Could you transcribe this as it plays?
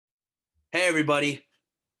Hey, everybody.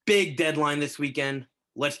 Big deadline this weekend.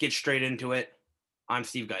 Let's get straight into it. I'm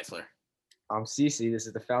Steve Geisler. I'm Cece. This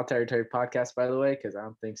is the Foul Territory podcast, by the way, because I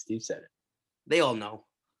don't think Steve said it. They all know.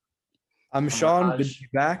 I'm Sean. Good to be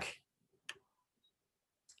back.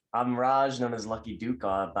 I'm Raj, known as Lucky Duke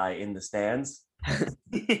by In the Stands.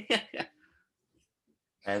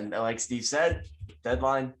 And like Steve said,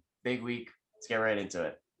 deadline, big week. Let's get right into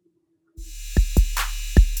it.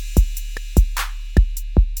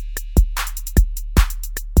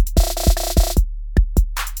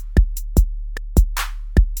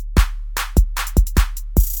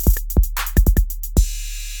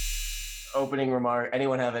 Opening remark.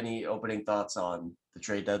 Anyone have any opening thoughts on the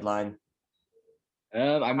trade deadline?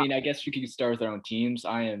 I guess we could start with our own teams.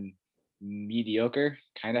 I am mediocre,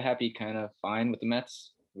 kind of happy, kind of fine with the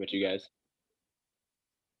Mets. What about you guys?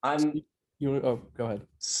 Go ahead.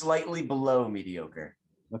 Slightly below mediocre.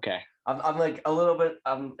 Okay. I'm like a little bit.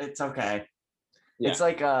 It's okay. Yeah. It's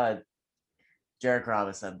like Jarek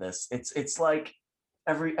Rava said this. It's like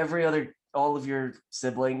every other, all of your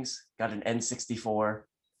siblings got an N64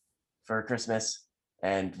 for Christmas,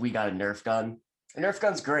 and we got a Nerf gun. A Nerf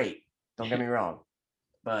gun's great. Don't get me wrong,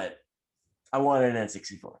 but I wanted an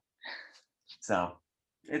N64, so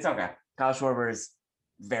it's okay. Kyle Schwarber is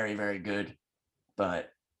very, very good, but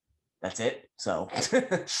that's it. So,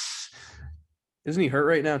 isn't he hurt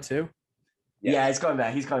right now too? Yeah, he's coming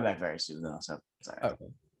back. He's coming back very soon, though. So, sorry. Okay.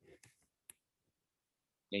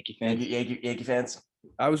 Yankee fans. Yankee fans.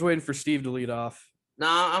 I was waiting for Steve to lead off.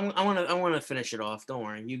 Nah, I want to finish it off. Don't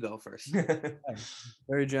worry, you go first.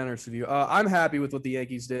 Very generous of you. I'm happy with what the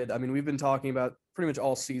Yankees did. I mean, we've been talking about pretty much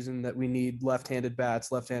all season that we need left-handed bats,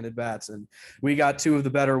 and we got two of the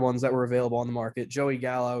better ones that were available on the market. Joey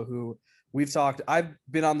Gallo, who I've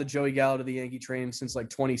been on the Joey Gallo to the Yankee train since like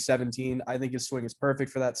 2017. I think his swing is perfect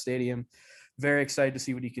for that stadium. Very excited to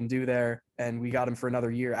see what he can do there, and we got him for another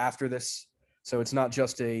year after this. So it's not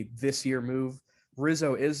just a this year move.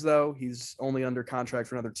 Rizzo is, though. He's only under contract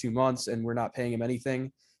for another 2 months, and we're not paying him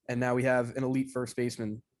anything. And now we have an elite first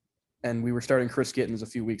baseman, and we were starting Chris Gittens a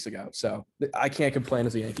few weeks ago. So I can't complain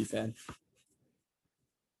as a Yankee fan.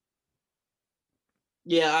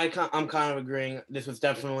 Yeah, I'm kind of agreeing. This was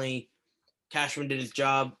definitely Cashman did his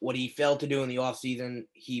job. What he failed to do in the offseason,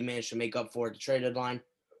 he managed to make up for at the trade deadline.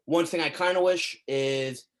 One thing I kind of wish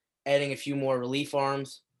is adding a few more relief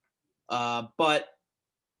arms, but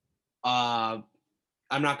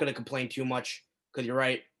I'm not going to complain too much because you're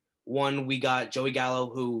right. One, we got Joey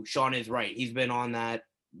Gallo, who Sean is right. He's been on that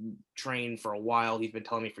train for a while. He's been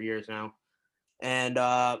telling me for years now. And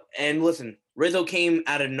listen, Rizzo came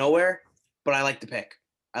out of nowhere, but I like the pick.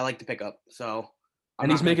 I like the pickup. So,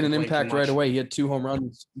 and he's making an impact right away. He had 2 home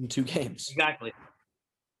runs in 2 games. Exactly.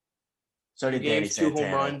 So did Danny Santana. 2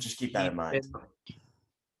 home runs. Just keep that in mind.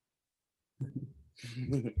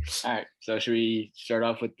 All right. So should we start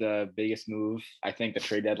off with the biggest move I think the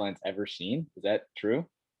trade deadline's ever seen? Is that true?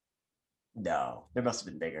 No, there must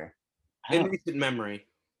have been bigger. In recent memory.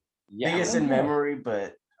 Yeah, biggest in memory,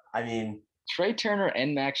 but I mean, Trey Turner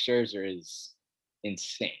and Max Scherzer is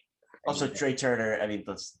insane. Also, Trey Turner,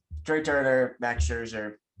 Max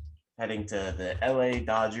Scherzer heading to the LA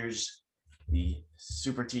Dodgers, the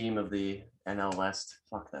super team of the NL West.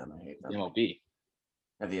 Fuck them. I hate them. MLB.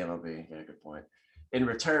 Of the MLB. Yeah, good point. In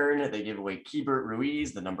return, they gave away Keibert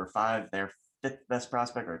Ruiz, the number 5, their 5th best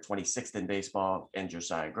prospect, or 26th in baseball, and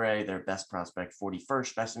Josiah Gray, their best prospect,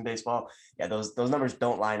 41st best in baseball. Yeah, those numbers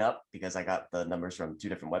don't line up because I got the numbers from 2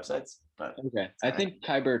 different websites. But okay, I think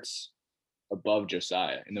Keibert's above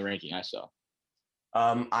Josiah in the ranking I saw.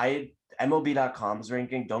 MLB.com's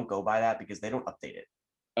ranking, don't go by that because they don't update it.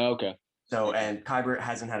 Oh, okay. So, and Keibert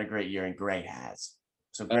hasn't had a great year, and Gray has.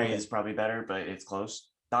 So Gray is probably better, but it's close.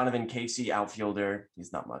 Donovan Casey, outfielder,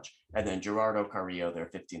 he's not much. And then Gerardo Carrillo, their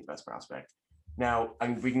 15th best prospect. Now, I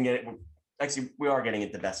mean, we can get it. Actually, we are getting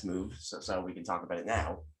into best moves, so we can talk about it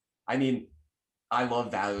now. I mean, I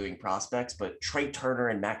love valuing prospects, but Trey Turner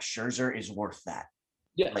and Max Scherzer is worth that.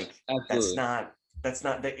 Yeah, like absolutely.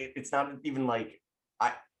 It's not even like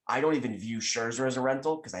I don't even view Scherzer as a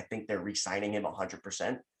rental because I think they're re-signing him 100%.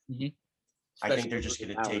 Mm-hmm. I think they're just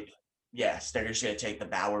going to take. Yes, they're just going to take the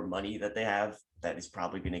Bauer money that they have that is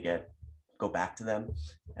probably going to go back to them,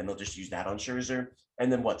 and they'll just use that on Scherzer.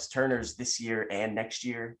 And then what's Turner's this year and next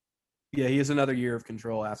year? Yeah, he has another year of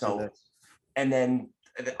control after this. And then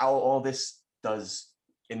all this does,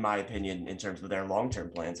 in my opinion, in terms of their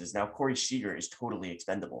long-term plans, is now Corey Seager is totally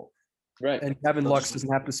expendable. Right. And Kevin Lux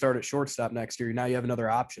doesn't have to start at shortstop next year. Now you have another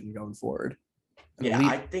option going forward.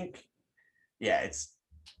 I think, it's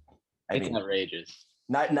outrageous.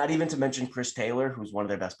 Not even to mention Chris Taylor, who's one of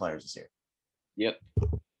their best players this year. Yep.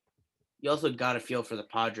 you also got to feel for the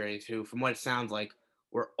Padres, who, from what it sounds like,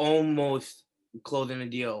 were almost closing the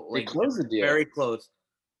deal. They Like closed the deal. very close.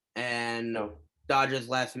 And No. Dodgers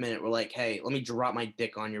last minute were like, "Hey, let me drop my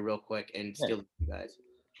dick on you real quick and steal you guys."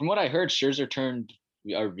 From what I heard, Scherzer turned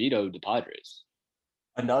or vetoed the Padres.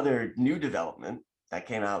 Another new development that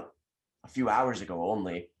came out a few hours ago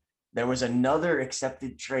only. There was another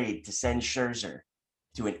accepted trade to send Scherzer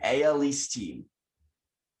to an AL East team,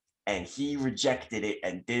 and he rejected it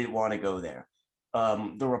and didn't want to go there.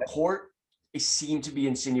 The report seemed to be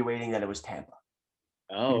insinuating that it was Tampa.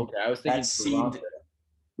 Oh, okay. I was thinking That seemed.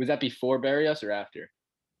 Was that before Barrios or after?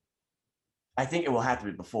 I think it will have to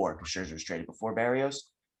be before because Scherzer was traded before Barrios.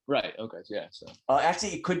 Right. Okay. Yeah. So.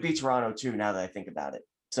 Actually, it could be Toronto too. Now that I think about it,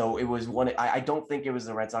 so it was one. I don't think it was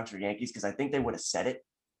the Red Sox or Yankees because I think they would have said it.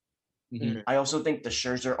 Mhm. I also think the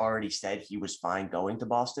Scherzer already said he was fine going to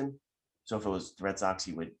Boston. So if it was the Red Sox,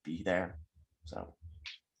 he would be there. So,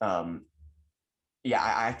 yeah,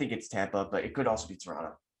 I think it's Tampa, but it could also be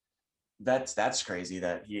Toronto. That's crazy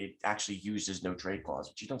that he actually used his no trade clause,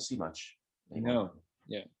 which you don't see much anymore. No.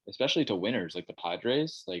 Yeah. Especially to winners like the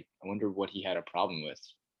Padres. Like, I wonder what he had a problem with.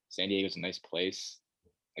 San Diego's a nice place.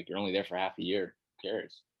 Like, you're only there for half a year. Who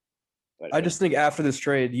cares? But I just think after this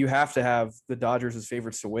trade, you have to have the Dodgers as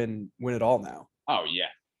favorites to win it all now. Oh yeah.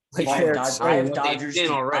 Like I they're have, so- I have They Dodgers.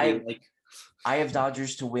 did already. Like, I have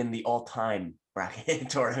Dodgers to win the all-time bracket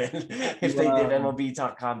tournament if they did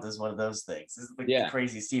MLB.com does one of those things. This is the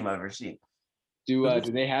craziest team I've ever seen. Do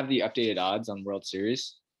they have the updated odds on World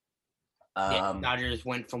Series? Dodgers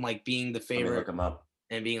went from like being the Let me favorite look them up.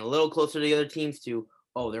 and being a little closer to the other teams to,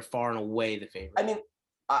 oh, they're far and away the favorite. I mean,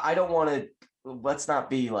 I don't want to. Let's not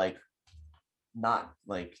be like, not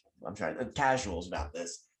like I'm trying casuals about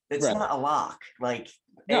this. It's Right. not a lock. Like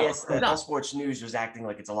No, All Sports News was acting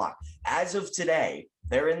like it's a lock. As of today,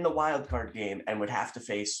 they're in the wild card game and would have to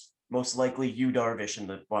face most likely Yu Darvish in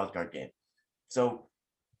the wild card game. So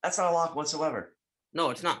that's not a lock whatsoever. No,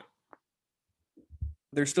 it's not.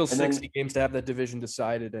 There's still 60 games to have that division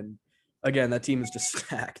decided, and again, that team is just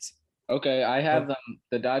stacked. Okay, I have them.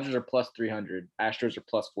 The Dodgers are plus 300. Astros are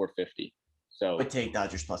plus 450. So I would take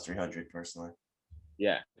Dodgers plus 300 personally.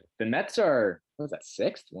 Yeah, the Mets are what was that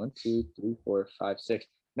sixth? 1, 2, 3, 4, 5, 6.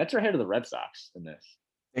 Mets are ahead of the Red Sox in this.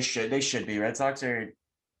 They should be. Red Sox are.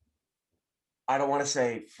 I don't want to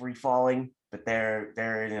say free falling, but they're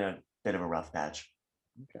in a bit of a rough patch.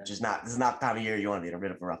 Okay. This is not the time of year you want to be in a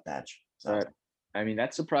bit of a rough patch. So. But, I mean,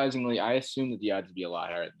 that's surprisingly. I assume that the odds would be a lot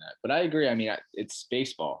higher than that, but I agree. I mean, it's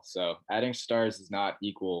baseball, so adding stars does not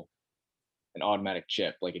equal an automatic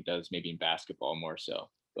chip like it does maybe in basketball more so.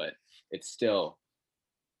 But it's still.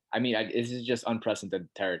 I mean, this is just unprecedented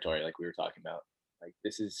territory, like we were talking about. Like,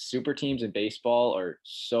 this is super teams in baseball are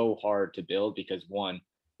so hard to build because one,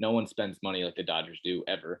 no one spends money like the Dodgers do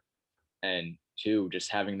ever, and two,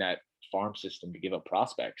 just having that farm system to give up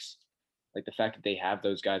prospects. Like the fact that they have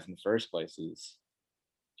those guys in the first place is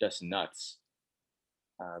just nuts.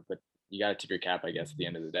 But you got to tip your cap, I guess, at the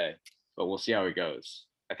end of the day. But we'll see how it goes.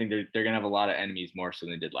 I think they're gonna have a lot of enemies more so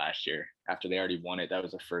than they did last year. After they already won it, that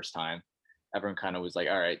was the first time. Everyone kind of was like,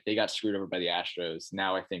 all right, they got screwed over by the Astros.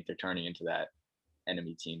 Now I think they're turning into that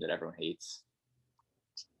enemy team that everyone hates.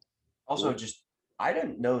 Also, I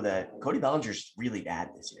didn't know that Cody Bellinger's really bad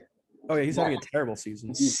this year. Oh yeah, he's having a terrible season.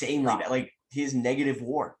 Insanely bad. Like his negative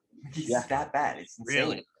WAR. He's that bad. It's insane.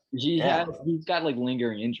 Really? He's got like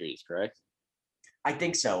lingering injuries, correct? I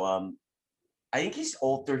think so. I think he's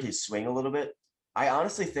altered his swing a little bit. I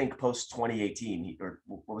honestly think post 2018, or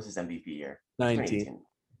what was his MVP year? 19.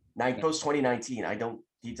 Post 2019,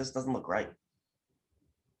 he just doesn't look right.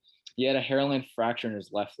 He had a hairline fracture in his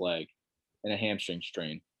left leg and a hamstring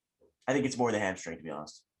strain. I think it's more the hamstring, to be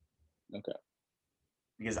honest. Okay.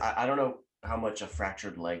 Because I don't know how much a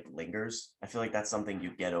fractured leg lingers. I feel like that's something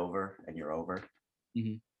you get over and you're over.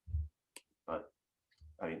 Mm-hmm. But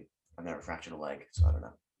I mean, I've never fractured a leg, so I don't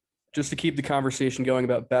know. Just to keep the conversation going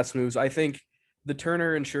about best moves, I think the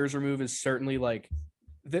Turner and Scherzer move is certainly like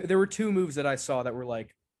there were two moves that I saw that were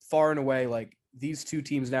like far and away like these two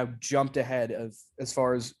teams now jumped ahead of as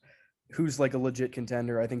far as who's like a legit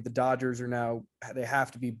contender. I think the Dodgers are now they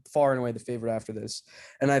have to be far and away the favorite after this,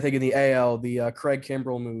 and I think in the AL the Craig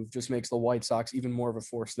Kimbrell move just makes the White Sox even more of a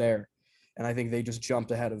force there, and I think they just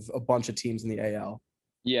jumped ahead of a bunch of teams in the AL.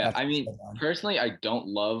 Yeah, I mean, personally, I don't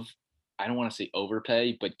want to say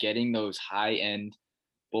overpay, but getting those high-end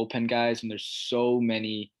bullpen guys when there's so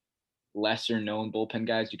many lesser-known bullpen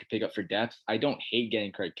guys you could pick up for depth. I don't hate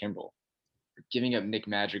getting Craig Kimbrell. Giving up Nick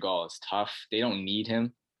Madrigal is tough. They don't need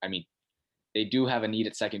him. I mean, they do have a need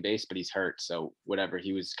at second base, but he's hurt, so whatever.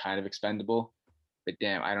 He was kind of expendable. But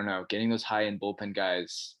damn, I don't know. Getting those high-end bullpen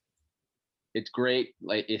guys it's great.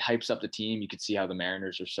 Like it hypes up the team. You could see how the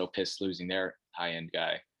Mariners are so pissed losing their high-end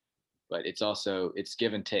guy, but it's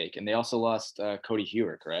give and take. And they also lost Cody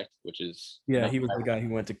Hewer, correct? Which is Yeah, he was the guy who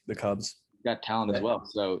went to the Cubs. Got talent as well.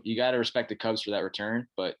 So you got to respect the Cubs for that return,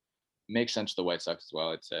 but it makes sense to the White Sox as well,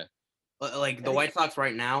 I'd say. Like the White Sox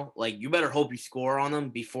right now, like you better hope you score on them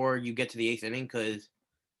before you get to the 8th inning, because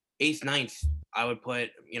 8th, 9th, I would put,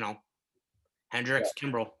 Hendricks,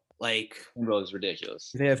 Kimbrel. Like Kimbrel is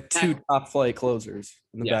ridiculous. They have 2 top flight closers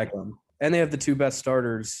in the back end, and they have the 2 best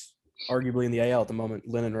starters, arguably in the AL at the moment,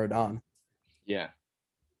 Lynn and Rodon. Yeah,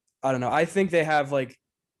 I don't know. I think they have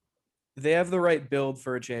the right build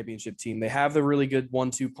for a championship team. They have the really good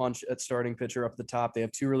 1-2 punch at starting pitcher up the top. They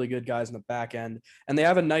have 2 really good guys in the back end, and they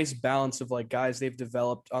have a nice balance of like guys they've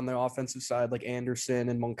developed on the offensive side, like Anderson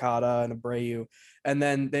and Moncada and Abreu, and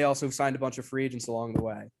then they also signed a bunch of free agents along the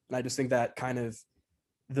way. And I just think that kind of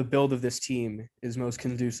the build of this team is most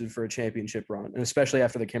conducive for a championship run, and especially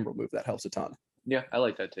after the Kimbrel move, that helps a ton. Yeah, I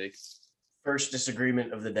like that take. First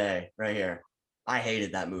disagreement of the day right here. I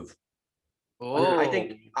hated that move. Oh. I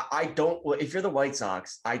think I don't. If you're the White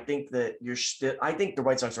Sox, I think that you're still. I think the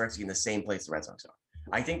White Sox are actually in the same place the Red Sox are.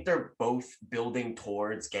 I think they're both building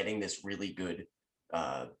towards getting this really good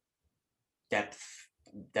depth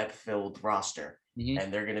filled roster, and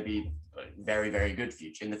they're going to be very, very good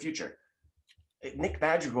in the future. Nick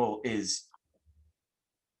Madrigal is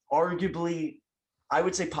arguably, I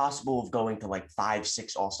would say, possible of going to like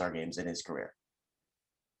 5-6 All-Star games in his career,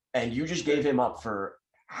 and you just gave him up for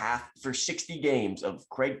 60 games of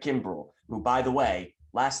Craig Kimbrel, who, by the way,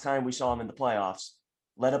 last time we saw him in the playoffs,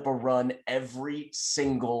 let up a run every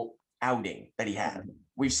single outing that he had.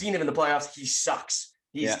 We've seen him in the playoffs. He sucks.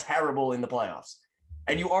 He's terrible in the playoffs.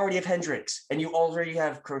 And you already have Hendricks, and you already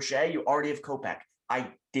have Crochet. You already have Kopech.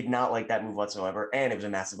 I did not like that move whatsoever, and it was a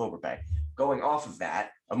massive overpay. Going off of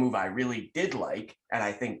that, a move I really did like, and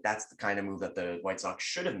I think that's the kind of move that the White Sox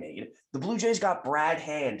should have made. The Blue Jays got Brad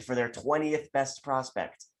Hand for their 20th best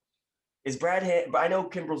prospect. Is Brad Hand? I know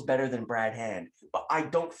Kimbrel's better than Brad Hand, but I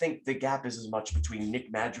don't think the gap is as much between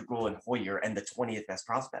Nick Madrigal and Hoyer and the 20th best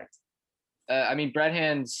prospect. I mean, Brad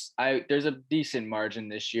Hand's. There's a decent margin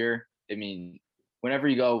this year. I mean, whenever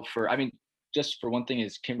you go just for one thing,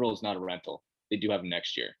 is Kimbrel is not a rental. They do have him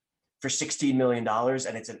next year for $16 million,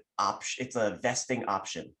 and it's an option. It's a vesting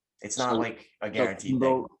option. It's not like a guaranteed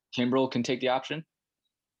thing. Kimbrel can take the option.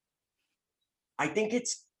 I think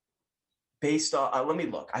it's based off. Let me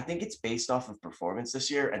look. I think it's based off of performance this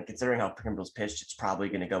year, and considering how Kimbrel's pitched, it's probably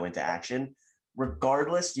going to go into action.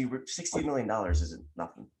 Regardless, $16 million isn't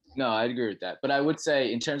nothing. No, I'd agree with that. But I would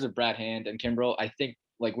say, in terms of Brad Hand and Kimbrel, I think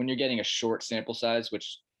like when you're getting a short sample size,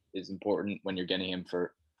 which is important when you're getting him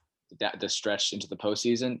for the stretch into the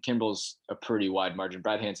postseason, Kimbrel's a pretty wide margin.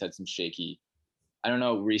 Brad Hand's had some shaky. I don't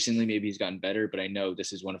know. Recently, maybe he's gotten better, but I know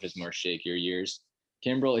this is one of his more shakier years.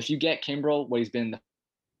 Kimbrel, if you get Kimbrel, what he's been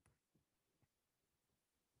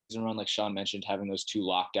run, like Sean mentioned, having those 2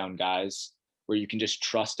 lockdown guys where you can just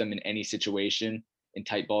trust them in any situation in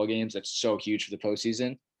tight ball games, that's so huge for the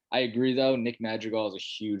postseason. I agree, though. Nick Madrigal is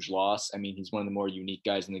a huge loss. I mean, he's one of the more unique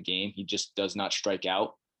guys in the game. He just does not strike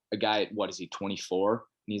out. A guy at, 24?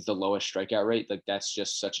 Needs the lowest strikeout rate. Like, that's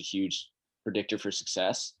just such a huge predictor for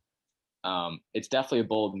success. It's definitely a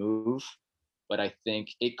bold move, but I think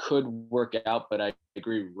it could work out. But I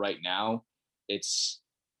agree right now, it's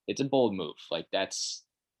a bold move. Like,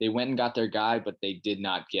 they went and got their guy, but they did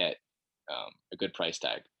not get a good price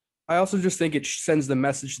tag. I also just think it sends the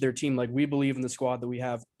message to their team, like, we believe in the squad that we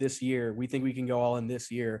have this year. We think we can go all in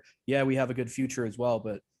this year. Yeah, we have a good future as well,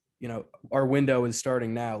 but, our window is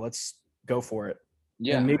starting now. Let's go for it.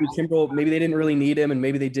 Yeah. And maybe Kimbrel, maybe they didn't really need him, and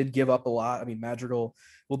maybe they did give up a lot. I mean, Madrigal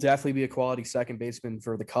will definitely be a quality second baseman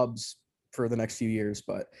for the Cubs for the next few years,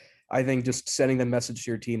 but I think just sending the message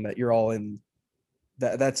to your team that you're all in,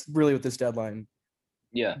 that's really what this deadline.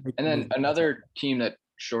 Yeah. And then another team that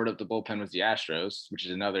shored up the bullpen was the Astros, which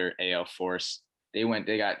is another AL force. They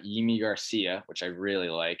got Yimi Garcia, which I really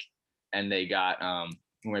like, and they got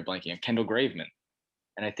who am I blanking on? Kendall Graveman.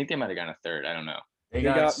 And I think they might have gotten a third. I don't know. They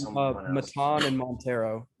got Matan and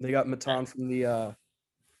Montero. They got Matan from the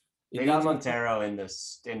they got Montero in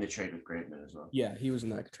the trade with Graveman as well. Yeah, he was in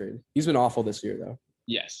that trade. He's been awful this year, though.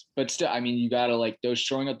 Yes, but still, I mean, you gotta like those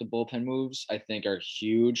shoring up the bullpen moves. I think are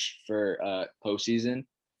huge for postseason,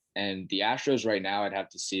 and the Astros right now, I'd have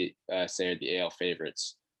to say are the AL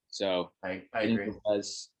favorites. So I agree.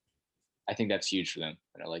 I think that's huge for them,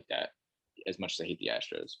 and I like that as much as I hate the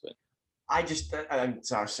Astros. But I'm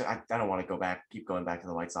sorry, I don't want to keep going back to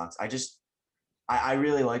the White Sox. I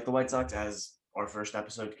really like the White Sox, as our first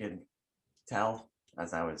episode can tell,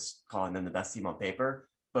 as I was calling them the best team on paper.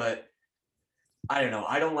 But I don't know.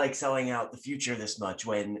 I don't like selling out the future this much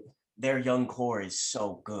when their young core is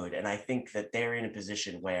so good, and I think that they're in a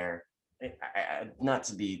position where, not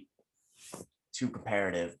to be too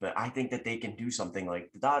comparative, but I think that they can do something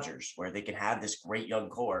like the Dodgers, where they can have this great young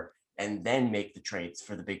core and then make the trades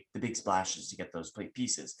for the big splashes to get those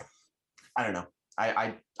pieces. I don't know.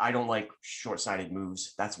 I don't like short-sighted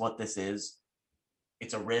moves. That's what this is.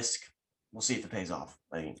 It's a risk. We'll see if it pays off.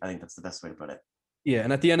 I think that's the best way to put it. Yeah,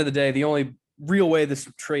 and at the end of the day, the only real way this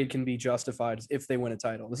trade can be justified is if they win a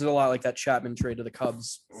title. This is a lot like that Chapman trade to the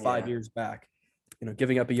Cubs 5 years back.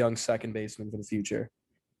 Giving up a young second baseman for the future.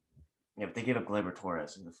 Yeah, but they gave up Gleyber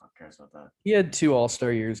Torres. Who the fuck cares about that? He had 2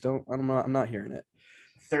 All-Star years. I'm not hearing it.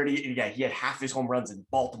 30. Yeah, he had half his home runs in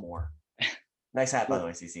Baltimore. Nice hat, by the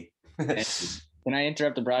way, CC. Can I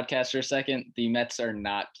interrupt the broadcast for a second? The Mets are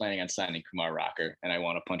not planning on signing Kumar Rocker, and I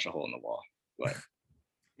want to punch a hole in the wall. But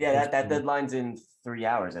yeah, that deadline's in 3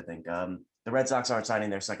 hours, I think. The Red Sox aren't signing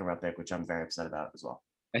their second round pick, which I'm very upset about as well.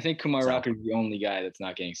 I think Kumar Rocker is the only guy that's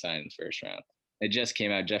not getting signed in the first round. It just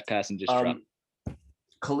came out. Jeff Passan just dropped.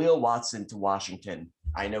 Khalil Watson to Washington.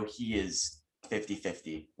 I know he is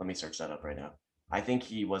 50-50. Let me search that up right now. I think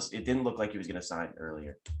he was. It didn't look like he was going to sign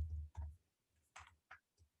earlier.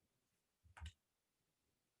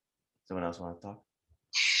 Someone else want to talk?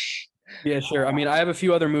 Yeah, sure. I mean, I have a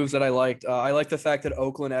few other moves that I liked. I like the fact that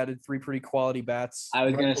Oakland added 3 pretty quality bats. I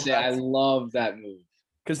was going to say, I love that move.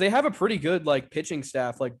 Because they have a pretty good, pitching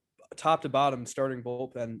staff, top to bottom, starting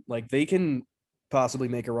bullpen. They can possibly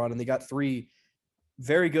make a run. And they got 3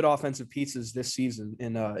 very good offensive pieces this season.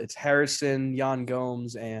 And it's Harrison, Yan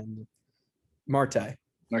Gomes, and Marte.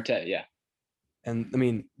 Marte, yeah. And, I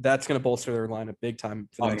mean, that's going to bolster their lineup big time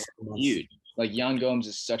for the next months. Huge. Yan Gomes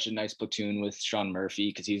is such a nice platoon with Sean Murphy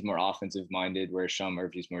because he's more offensive minded, whereas Sean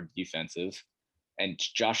Murphy is more defensive. And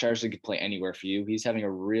Josh Harrison could play anywhere for you. He's having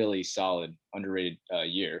a really solid, underrated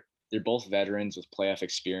year. They're both veterans with playoff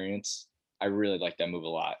experience. I really like that move a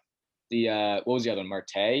lot. What was the other one?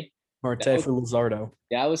 Marte for Luzardo.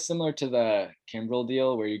 That was similar to the Kimbrel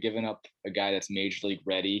deal where you're giving up a guy that's major league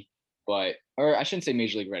ready, or I shouldn't say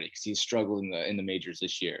major league ready because he's struggled in the majors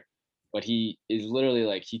this year. But he is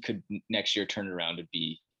literally he could next year turn around to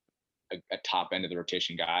be a top end of the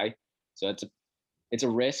rotation guy. So it's a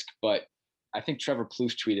risk, but I think Trevor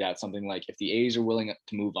Plouffe tweeted out something like, if the A's are willing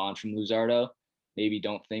to move on from Luzardo, maybe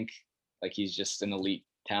don't think he's just an elite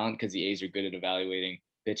talent because the A's are good at evaluating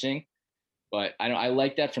pitching. But I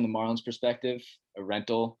like that from the Marlins perspective, a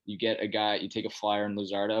rental. You get a guy, you take a flyer on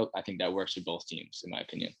Luzardo. I think that works for both teams, in my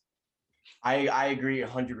opinion. I agree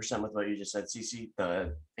 100% with what you just said, CC.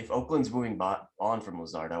 If Oakland's moving on from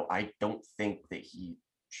Luzardo, I don't think that he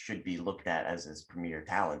should be looked at as his premier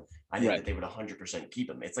talent. I think that they would 100% keep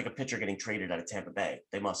him. It's like a pitcher getting traded out of Tampa Bay.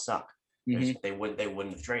 They must suck. Mm-hmm. They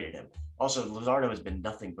wouldn't have traded him. Also, Luzardo has been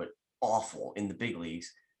nothing but awful in the big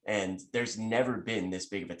leagues, and there's never been this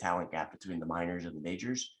big of a talent gap between the minors and the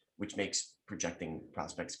majors, which makes projecting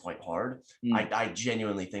prospects quite hard. I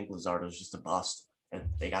genuinely think Luzardo's just a bust. And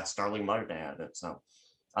they got Starling Marte out of it. So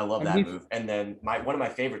I love that move. And then one of my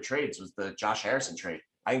favorite trades was the Josh Harrison trade.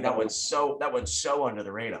 I think that went so under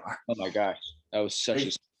the radar. Oh my gosh. That was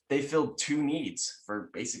they filled 2 needs for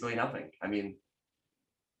basically nothing. I mean,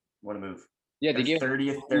 what a move. Yeah, they gave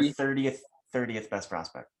 30th best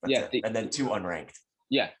prospect. That's it. And then 2 unranked.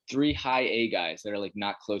 Yeah, 3 high A guys that are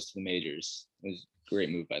not close to the majors. It was a great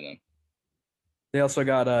move by them. They also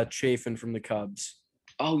got Chafin from the Cubs.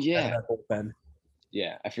 Oh yeah.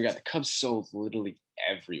 Yeah, I forgot. The Cubs sold literally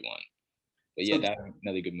everyone. But yeah, that's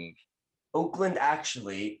another good move. Oakland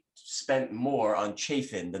actually spent more on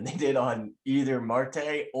Chafin than they did on either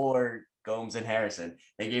Marte or Gomes and Harrison.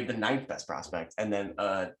 They gave the 9th best prospect and then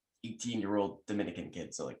 18-year-old Dominican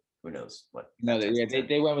kid. So who knows what? No,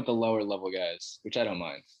 they went with the lower level guys, which I don't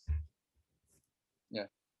mind. Yeah.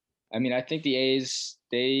 I mean, I think the A's,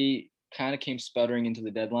 they kind of came sputtering into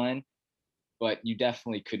the deadline. But you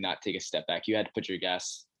definitely could not take a step back. You had to put your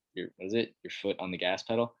foot on the gas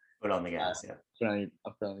pedal? Foot on the gas, yeah. Foot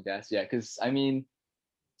on the gas, yeah. Because, I mean,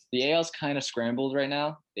 the AL's kind of scrambled right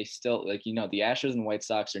now. They still, the Astros and White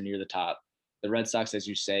Sox are near the top. The Red Sox, as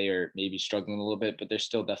you say, are maybe struggling a little bit, but they're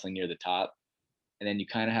still definitely near the top. And then you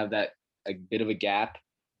kind of have that a bit of a gap.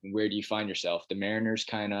 Where do you find yourself? The Mariners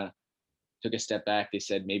kind of took a step back. They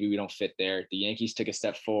said, maybe we don't fit there. The Yankees took a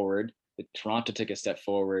step forward. The Toronto took a step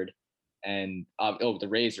forward. And the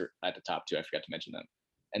Rays are at the top too. I forgot to mention them.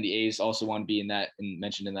 And the A's also want to be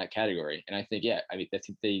mentioned in that category. And I think, I think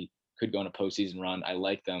they could go on a postseason run. I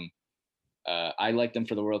like them. I like them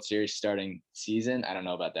for the World Series starting season. I don't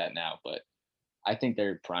know about that now, but I think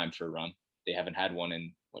they're primed for a run. They haven't had one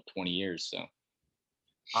in 20 years. So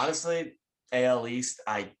honestly, AL East,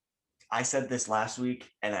 I said this last week,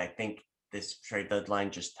 and I think this trade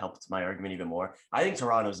deadline just helped my argument even more. I think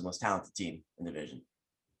Toronto is the most talented team in the division.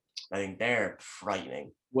 I think they're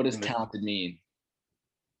frightening. What does talented mean?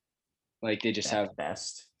 Like they just have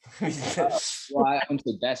best. Well, I don't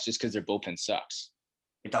say best just because their bullpen sucks.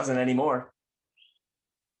 It doesn't anymore.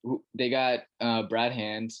 They got Brad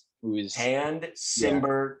Hand, who is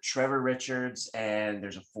Simber, Trevor Richards, and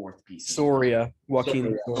there's a fourth piece. Soria,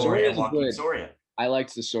 Joaquin Soria. I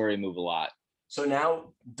liked the Soria move a lot. So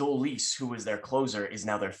now Dolis, who was their closer, is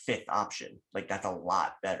now their fifth option. Like that's a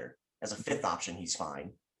lot better. As a fifth option, he's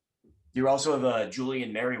fine. You also have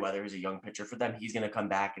Julian Merriweather, who's a young pitcher for them. He's going to come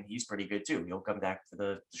back, and he's pretty good too. He'll come back for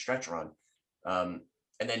the stretch run.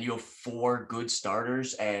 And then you have 4 good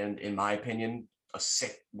starters, and in my opinion,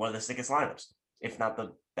 one of the sickest lineups, if not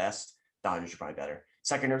the best. Dodgers are probably better,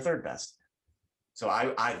 second or third best.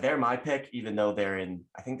 So they're my pick, even though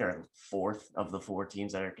I think they're in 4th of the 4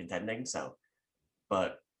 teams that are contending. So,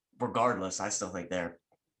 but regardless, I still think they're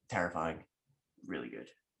terrifying, really good.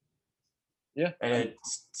 Yeah. And then,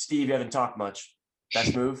 Steve, you haven't talked much.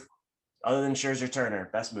 Best move, other than Scherzer Turner,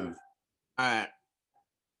 best move. All right.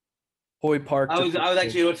 Hoy Park. I was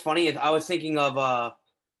actually, what's funny is I was thinking of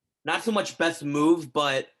not so much best move,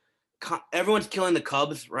 but everyone's killing the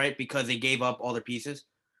Cubs, right? Because they gave up all their pieces.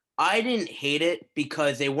 I didn't hate it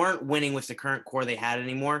because they weren't winning with the current core they had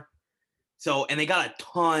anymore. So, and they got a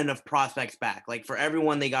ton of prospects back. Like for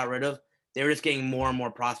everyone they got rid of, they were just getting more and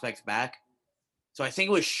more prospects back. So I think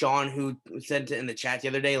it was Sean who said in the chat the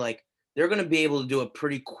other day, like they're going to be able to do a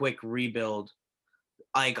pretty quick rebuild.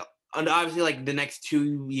 Like, and obviously, like the next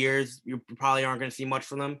 2 years, you probably aren't going to see much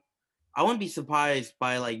from them. I wouldn't be surprised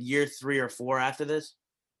by like year 3 or 4 after this,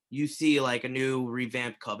 you see like a new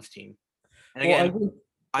revamped Cubs team. And again,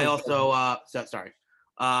 I also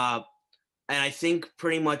and I think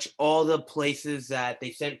pretty much all the places that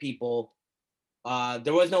they sent people,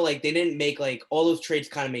 there was no like they didn't make like all those trades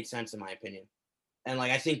kind of made sense in my opinion. And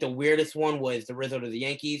like I think the weirdest one was the Rizzo to the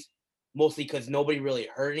Yankees, mostly because nobody really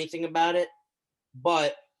heard anything about it.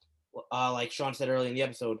 But like Sean said earlier in the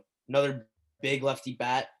episode, another big lefty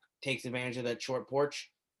bat takes advantage of that short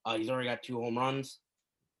porch. He's already got 2 home runs.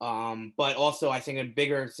 But also I think a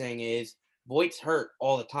bigger thing is Voigt's hurt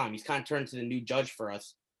all the time. He's kind of turned to the new Judge for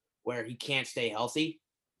us, where he can't stay healthy.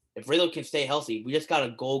 If Rizzo can stay healthy, we just got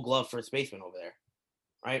a Gold Glove first baseman over there,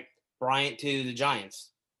 right? Bryant to the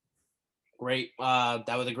Giants. Great.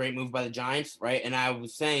 That was a great move by the Giants, right? And I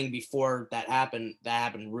was saying before that happened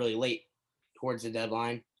really late towards the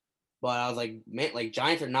deadline. But I was like, man, like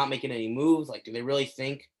Giants are not making any moves. Like, do they really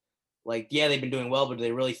think, like, yeah, they've been doing well, but do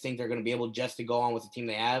they really think they're going to be able just to go on with the team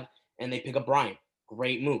they have? And they pick up Bryant.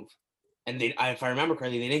 Great move. And if I remember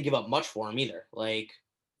correctly, they didn't give up much for him either. Like,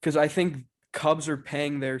 because I think Cubs are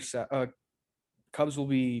paying their Cubs will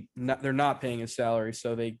be not, they're not paying his salary,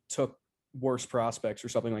 so they took worse prospects or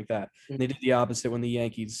something like that. And they did the opposite when the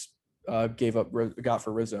Yankees got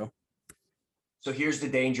for Rizzo. So here's the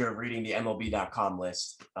danger of reading the MLB.com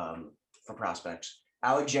list for prospects.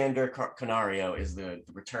 Alexander Canario is the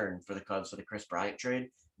return for the Cubs for the Chris Bryant trade,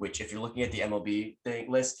 which if you're looking at the MLB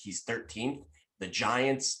list, he's 13th. The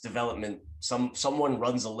Giants development, someone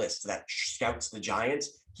runs a list that scouts the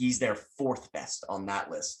Giants. He's their 4th best on that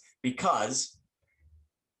list because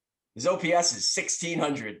his OPS is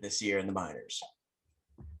 1,600 this year in the minors.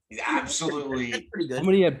 He's absolutely pretty good. How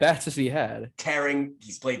many at bats has he had? Tearing.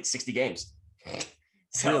 He's played 60 games.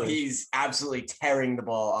 So really? He's absolutely tearing the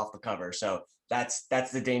ball off the cover. So that's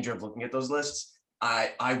the danger of looking at those lists.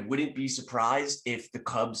 I wouldn't be surprised if the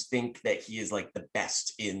Cubs think that he is like the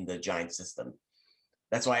best in the Giants system.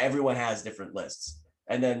 That's why everyone has different lists.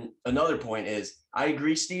 And then another point is, I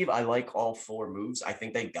agree, Steve. I like all 4 moves. I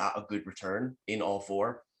think they got a good return in all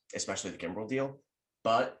 4, especially the Kimbrel deal.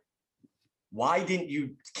 But why didn't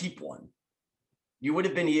you keep one? You would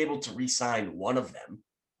have been able to re-sign one of them.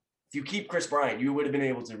 If you keep Chris Bryant, you would have been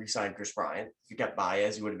able to re-sign Chris Bryant. If you kept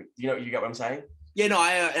Baez, you would have been, you get what I'm saying? Yeah, no,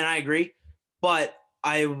 I agree. But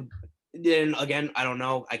then again, I don't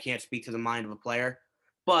know. I can't speak to the mind of a player.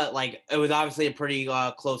 But like it was obviously a pretty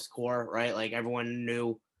close core, right? Like everyone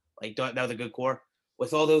knew like that was a good core.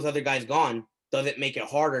 With all those other guys gone, does it make it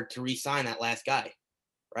harder to re-sign that last guy?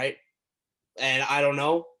 Right? And I don't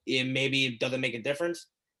know. Maybe it doesn't make a difference.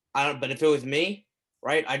 But if it was me,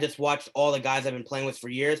 right? I just watched all the guys I've been playing with for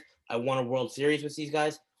years. I won a World Series with these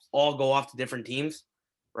guys, all go off to different teams,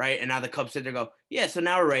 right? And now the Cubs sit there and go, yeah, so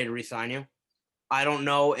now we're ready to re-sign you. I don't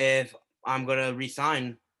know if I'm gonna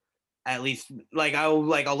re-sign. At least, I'll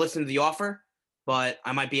listen to the offer, but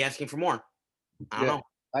I might be asking for more. I don't know.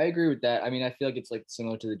 I agree with that. I mean, I feel like it's like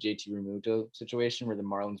similar to the JT Realmuto situation where the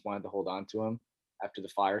Marlins wanted to hold on to him after the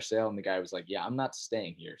fire sale, and the guy was like, "Yeah, I'm not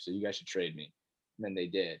staying here, so you guys should trade me." And then they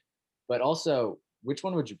did. But also, which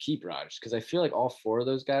one would you keep, Raj? Because I feel like all four of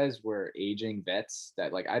those guys were aging vets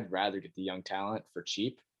that like I'd rather get the young talent for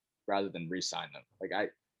cheap rather than re-sign them.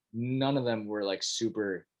 None of them were like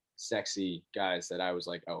super sexy guys that I was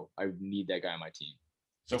like, oh, I need that guy on my team.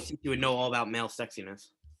 So you would know all about male sexiness.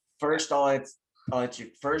 First, I'll let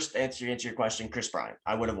you first answer your question. Chris Bryant,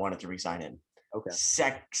 I would have wanted to re-sign him. Okay.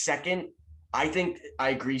 Second, I think I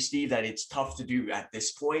agree, Steve, that it's tough to do at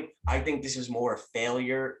this point. I think this is more a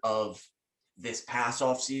failure of this past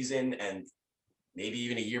off season and maybe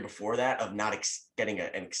even a year before that of not getting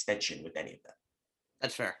an extension with any of them.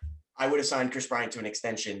 That's fair. I would have signed Chris Bryant to an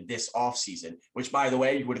extension this offseason, which, by the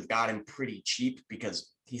way, you would have got him pretty cheap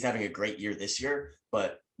because he's having a great year this year,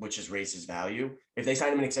 but which has raised his value. If they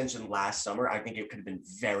signed him an extension last summer, I think it could have been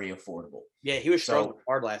very affordable. Yeah, he was struggling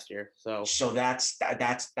hard last year. So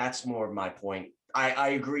that's more of my point. I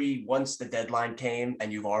agree. Once the deadline came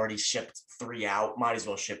and you've already shipped 3 out, might as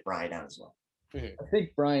well ship Bryant out as well. I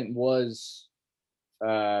think Bryant was.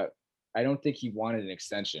 I don't think he wanted an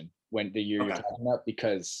extension when the year you're talking about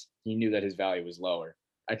because he knew that his value was lower.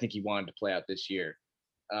 I think he wanted to play out this year.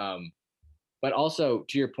 But also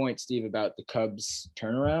to your point, Steve, about the Cubs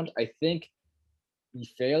turnaround, I think the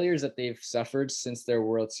failures that they've suffered since their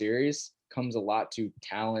World Series comes a lot to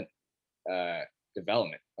talent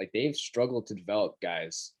development. Like they've struggled to develop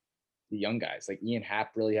guys, the young guys. Like Ian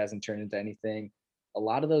Happ really hasn't turned into anything. A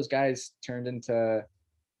lot of those guys turned into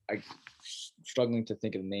struggling to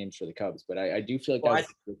think of names for the Cubs, but I do feel like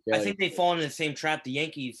I think they've fallen in the same trap the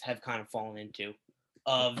Yankees have kind of fallen into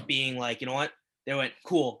of being like, you know what? They went,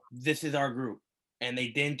 cool, this is our group. And they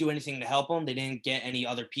didn't do anything to help them. They didn't get any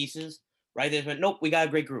other pieces, right? They just went, nope, we got a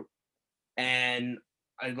great group. And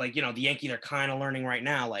the Yankees are kind of learning right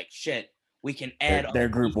now, like, shit, we can add. Their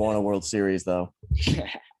group won a World Series, though.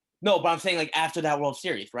 No, but I'm saying like after that World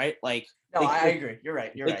Series, right? Like, no, I agree. You're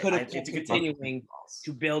right. They could have been continuing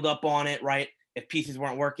to build up on it, right? If pieces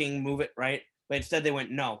weren't working, move it, right? But instead they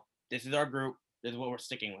went, no, this is our group. This is what we're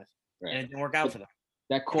sticking with. Right. And it didn't work out for them.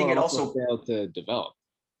 That core also failed to develop.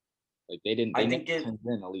 Like they didn't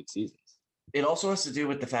win elite seasons. It also has to do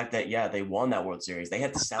with the fact that, yeah, they won that World Series. They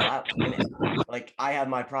had to sell out to win it. Like I have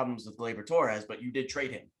my problems with Gleyber Torres, but you did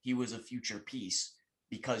trade him. He was a future piece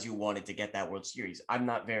because you wanted to get that World Series. I'm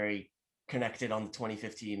not very connected on the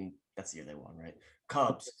 2015. That's the year they won, right?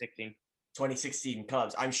 Cubs. 2016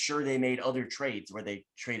 Cubs. I'm sure they made other trades where they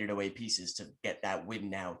traded away pieces to get that win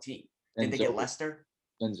now team. Did they get Lester?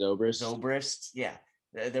 And Zobrist. Yeah.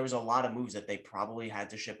 There was a lot of moves that they probably had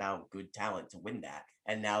to ship out good talent to win that.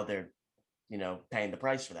 And now they're, paying the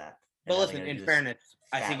price for that. But listen, in fairness,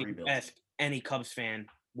 I think if you ask any Cubs fan,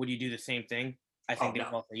 would you do the same thing? I think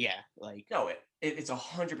they'd both say, yeah. No, it's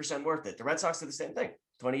 100% worth it. The Red Sox did the same thing.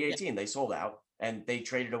 2018, they sold out and they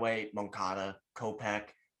traded away Moncada, Kopech,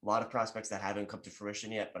 a lot of prospects that haven't come to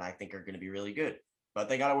fruition yet, but I think are going to be really good. But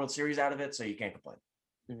they got a World Series out of it, so you can't complain.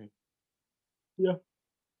 Mm-hmm. Yeah,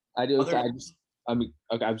 I do. I'm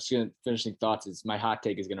just gonna finishing thoughts. Is my hot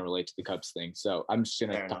take is gonna relate to the Cubs thing, so I'm just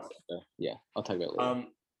gonna talk about I'll talk about it later.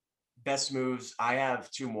 Best moves. I have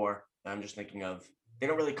 2 more that I'm just thinking of. They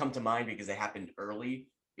don't really come to mind because they happened early.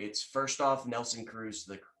 It's first off Nelson Cruz,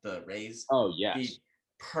 the Rays. Oh yeah,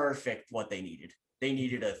 perfect what they needed. They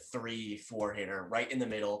needed a 3-4 hitter right in the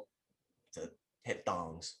middle to hit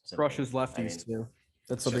dongs. Crushes lefties too.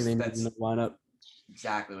 That's something they need in the lineup.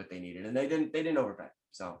 Exactly what they needed, and they didn't overpay.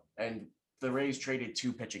 So, and the Rays traded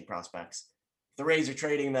 2 pitching prospects. If the Rays are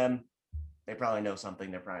trading them, they probably know something.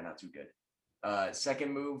 They're probably not too good.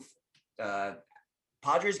 Second move,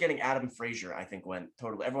 Padres getting Adam Frazier, I think went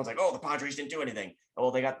totally. Everyone's like, oh, the Padres didn't do anything.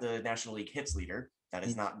 Well, they got the National League hits leader. That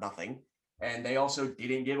is not nothing. And they also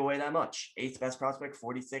didn't give away that much. 8th best prospect,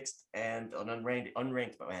 46th, and an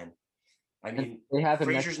unranked man. I mean,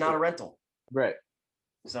 Frazier's not a rental. Right.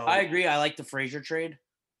 So I agree. I like the Frazier trade.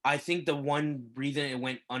 I think the one reason it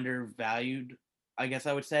went undervalued, I guess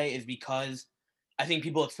I would say, is because I think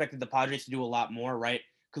people expected the Padres to do a lot more, right?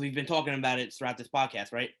 Because we've been talking about it throughout this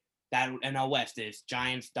podcast, right? That NL West is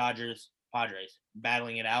Giants, Dodgers, Padres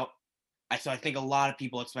battling it out. So I think a lot of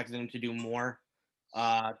people expected them to do more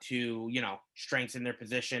to, strengthen their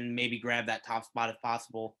position, maybe grab that top spot if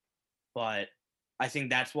possible. But I think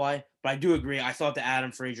that's why. But I do agree. I thought the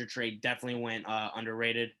Adam Frazier trade definitely went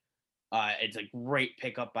underrated. It's a great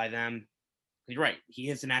pickup by them. You're right. He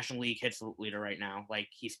is the National League hits leader right now.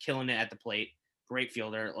 He's killing it at the plate. Great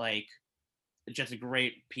fielder. It's just a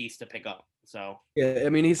great piece to pick up. So Yeah, I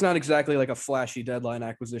mean, he's not exactly like a flashy deadline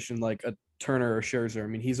acquisition like a Turner or Scherzer. I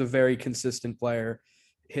mean, he's a very consistent player,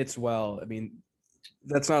 hits well. I mean,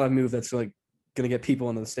 that's not a move that's like going to get people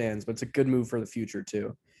into the stands, but it's a good move for the future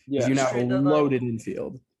too. Because Yeah. you now have a Trade deadline. loaded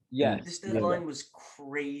infield. Yes. This Yeah. deadline was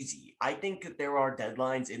crazy. I think that there are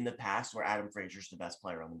deadlines in the past where Adam Frazier's the best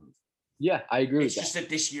player on the move. Yeah, I agree It's with just that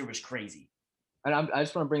this year was crazy. that. And I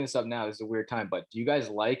just want to bring this up now. This is a weird time, but do you guys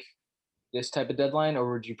like this type of deadline,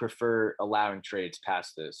 or would you prefer allowing trades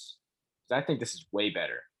past this? Because I think this is way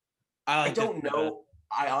better. I like don't this- know.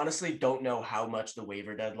 I honestly don't know how much the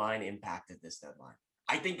waiver deadline impacted this deadline.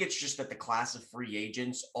 I think it's just that the class of free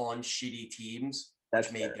agents on shitty teams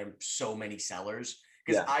That's made fair. them so many sellers.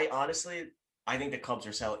 Because Yeah. I think the Cubs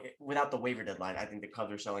are selling without the waiver deadline. I think the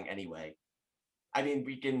Cubs are selling anyway. I mean,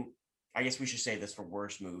 I guess we should say this for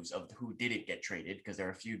worst moves of who didn't get traded, because there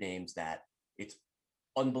are a few names that it's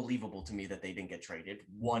unbelievable to me that they didn't get traded.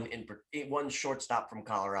 One shortstop from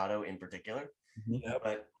Colorado in particular. Yep.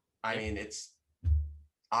 But I mean,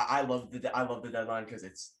 I love the deadline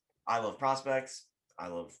because I love prospects. I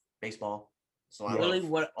love baseball. So I literally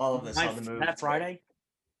love all of this my- on the move. that It's great.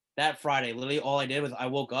 Friday, literally all I did was I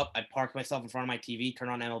woke up, I parked myself in front of my TV,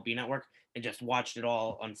 turned on MLB Network, and just watched it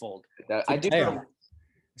all unfold. I do. Damn.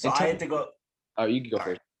 So I had to go. Oh, you can go All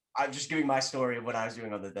right. first. I'm just giving my story of what I was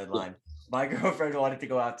doing on the deadline. My girlfriend wanted to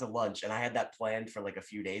go out to lunch, and I had that planned for like a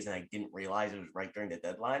few days, and I didn't realize it was right during the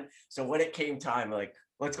deadline. So when it came time, like,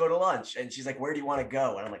 let's go to lunch, and she's like, "Where do you want to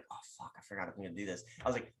go?" And I'm like, "Oh fuck, I forgot I'm gonna do this." I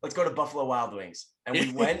was like, "Let's go to Buffalo Wild Wings," and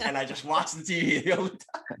we went, and I just watched the TV the whole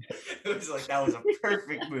time. It was like that was a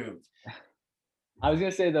perfect move. I was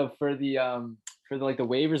gonna say though, for the like the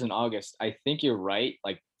waivers in August, I think you're right.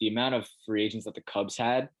 Like the amount of free agents that the Cubs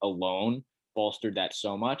had alone bolstered that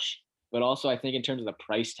so much. But also, I think in terms of the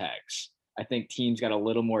price tags, I think teams got a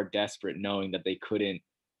little more desperate knowing that they couldn't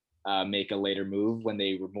make a later move when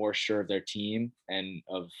they were more sure of their team and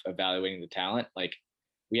of evaluating the talent. Like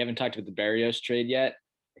we haven't talked about the Barrios trade yet.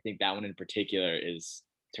 I think that one in particular is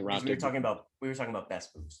Because Toronto. we were talking about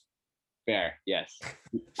best moves. Fair, yes.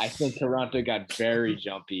 I think Toronto got very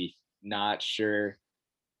jumpy, not sure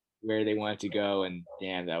where they wanted to go, and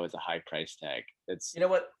damn, that was a high price tag. That's, You know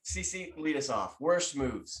what? CC, lead us off. Worst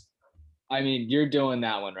moves. I mean, you're doing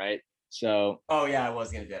that one, right? So Oh yeah, I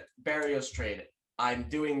was gonna do it. Barrios trade. I'm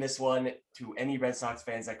doing this one to any Red Sox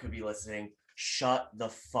fans that could be listening. Shut the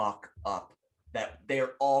fuck up. That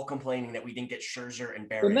they're all complaining that we didn't get Scherzer and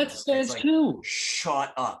Barrios. the Mets It's fans like, too.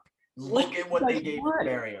 shut up. Look at what you they guys gave want?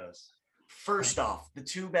 Barrios. First off, the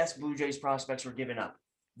two best Blue Jays prospects were given up.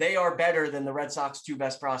 They are better than the Red Sox two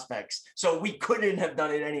best prospects. So we couldn't have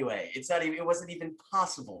done it anyway. It wasn't even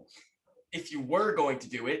possible. If you were going to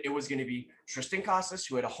do it, it was going to be Tristan Casas,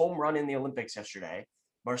 who had a home run in the Olympics yesterday,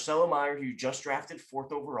 Marcelo Meyer, who you just drafted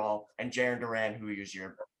 4th overall, and Jaron Duran, who is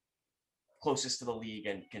your closest to the league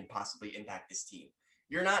and can possibly impact this team.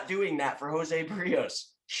 You're not doing that for Jose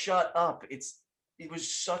Barrios. Shut up. It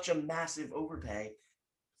was such a massive overpay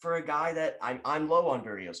for a guy that I'm low on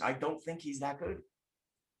Barrios. I don't think he's that good.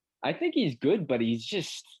 I think he's good, but he's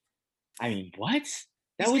just, I mean, what?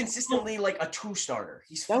 That He's was consistently like a 2-starter.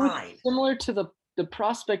 He's that was fine. similar to the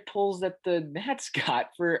prospect pulls that the Nats got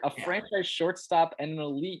for a franchise shortstop and an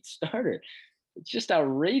elite starter. It's just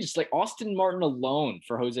outrageous. Like Austin Martin alone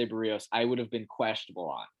for Jose Barrios, I would have been questionable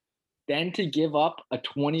on. Then to give up a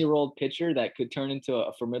 20-year-old pitcher that could turn into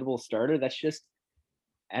a formidable starter, that's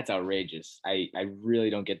outrageous. I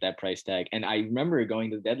really don't get that price tag. And I remember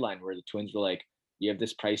going to the deadline where the Twins were like, you have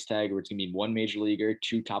this price tag where it's gonna be 1 major leaguer,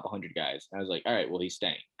 2 top 100 guys. And I was like, all right, well, he's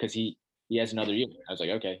staying because he has another year. I was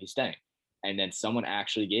like, okay, he's staying. And then someone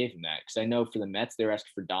actually gave him that because I know for the Mets they were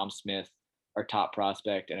asking for Dom Smith, our top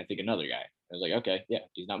prospect, and I think another guy. I was like, okay, yeah,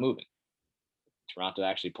 he's not moving. Toronto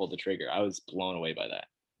actually pulled the trigger. I was blown away by that.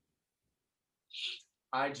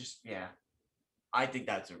 I think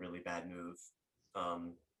that's a really bad move.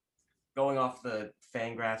 Going off the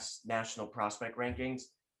Fangraphs national prospect rankings,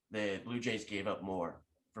 the Blue Jays gave up more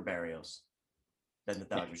for Barrios than the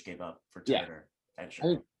Dodgers gave up for Turner and I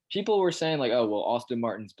mean, people were saying like, oh, well, Austin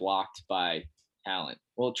Martin's blocked by talent.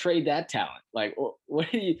 Well, trade that talent. Like,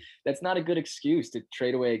 what do you? That's not a good excuse to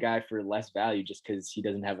trade away a guy for less value just because he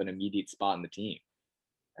doesn't have an immediate spot in the team.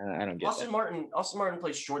 I don't get Austin that. Austin Martin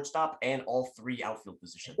plays shortstop and all 3 outfield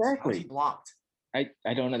positions. Exactly. How's he blocked? I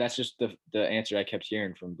don't know. That's just the answer I kept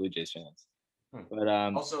hearing from Blue Jays fans. But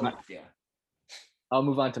Also, I'll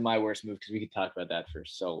move on to my worst move because we could talk about that for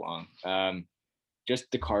so long.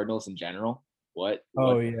 Just the Cardinals in general. What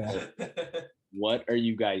are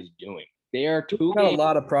you guys doing? They are Got a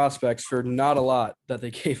lot of prospects for not a lot that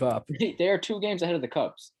they gave up. They are 2 games ahead of the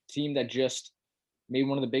Cubs, team that just made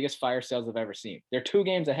one of the biggest fire sales I've ever seen. They're 2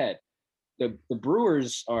 games ahead. The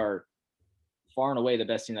Brewers are far and away the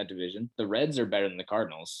best team in that division. The Reds are better than the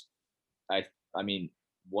Cardinals. I mean,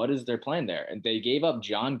 what is their plan there? And they gave up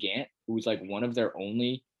John Gant, who's like one of their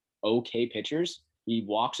only okay pitchers. He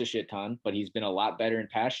walks a shit ton, but he's been a lot better in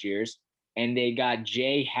past years. And they got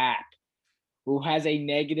Jay Happ, who has a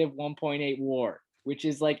negative 1.8 WAR, which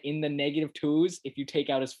is like in the negative 2s if you take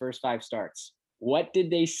out his first 5 starts. What did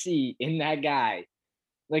they see in that guy?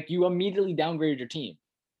 Like, you immediately downgraded your team,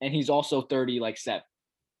 and he's also 30, like 7.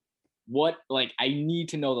 What, like, I need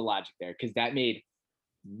to know the logic there, because that made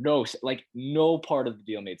no part of the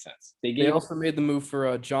deal made sense. They also made the move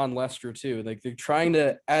for John Lester too. Like, they're trying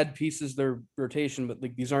to add pieces to their rotation, but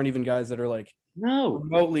like these aren't even guys that are like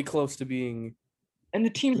remotely close to being. And the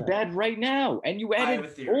team's bad right now, and you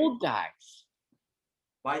added old guys.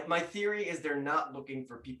 My theory is they're not looking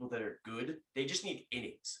for people that are good. They just need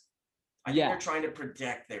innings. I think they're trying to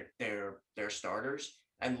protect their starters.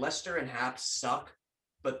 And Lester and Happ suck,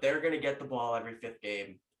 but they're going to get the ball every 5th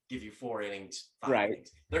game, give you 4 innings, 5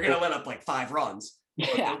 innings. They're going to let up like 5 runs,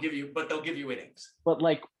 but they'll give you innings. But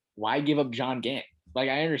like, why give up John Gant? Like,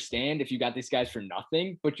 I understand if you got these guys for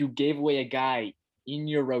nothing, but you gave away a guy in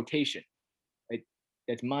your rotation. Like,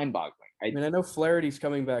 that's mind-boggling. I mean, I know Flaherty's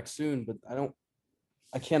coming back soon, but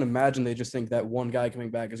I can't imagine they just think that one guy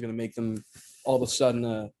coming back is going to make them all of a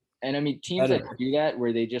sudden. And I mean, teams that do that,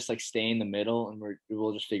 where they just like stay in the middle and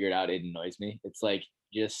we'll just figure it out. It annoys me. It's like,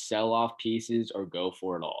 just sell off pieces or go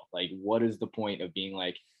for it all. Like, what is the point of being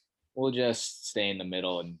like, we'll just stay in the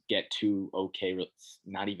middle and get 2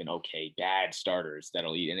 not even okay, bad starters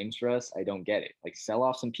that'll eat innings for us? I don't get it. Like, sell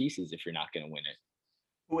off some pieces if you're not going to win it.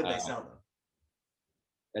 Who would they sell though?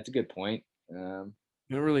 That's a good point. You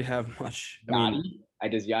don't really have much.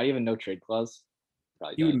 Does Yachty have a no trade clause?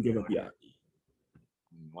 Probably you wouldn't give up Yachty.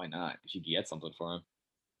 Why not? If you get something for him.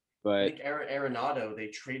 But I think Arenado, they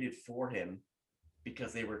traded for him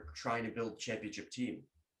because they were trying to build a championship team.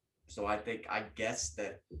 So I guess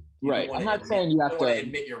that. I'm not saying you have to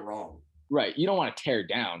admit you're wrong. Right. You don't want to tear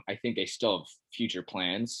down. I think they still have future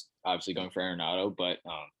plans, obviously going for Arenado, but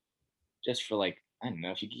just for like, I don't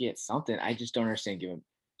know, if you could get something, I just don't understand giving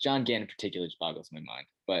John Gant in particular just boggles my mind.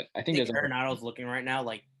 But I think Arenado's looking right now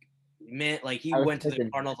like, man, like he went to the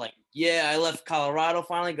Cardinals like, I left Colorado,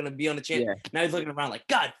 finally gonna be on the champ. Now he's looking around like,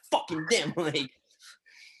 God fucking damn, like.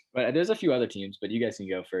 But there's a few other teams, but you guys can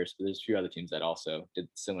go first. But there's a few other teams that also did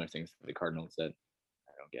similar things to the Cardinals that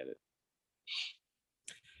I don't get it.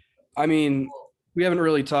 I mean, we haven't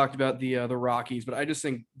really talked about the Rockies, but I just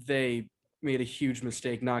think they made a huge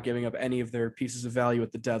mistake not giving up any of their pieces of value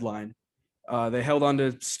at the deadline. They held on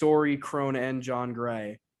to Story, Crone, and John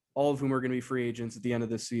Gray, all of whom are going to be free agents at the end of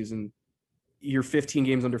this season. You're 15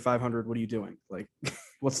 games under 500. What are you doing? Like,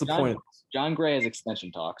 what's the point of this? John Gray has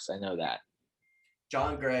extension talks. I know that.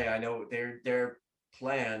 John Gray, I know their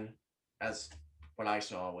plan, as what I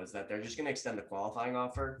saw, was that they're just going to extend the qualifying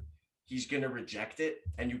offer. He's going to reject it,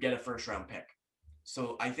 and you get a first-round pick.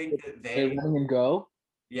 So I think that they're letting him go.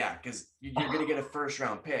 Yeah, because you're going to get a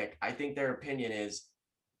first-round pick. I think their opinion is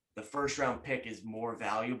the first-round pick is more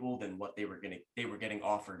valuable than what they were getting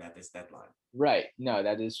offered at this deadline. Right. No,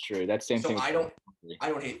 that is true. That's the same thing. So I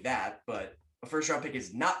don't hate that, but a first-round pick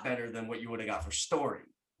is not better than what you would have got for Story.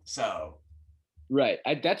 So. Right.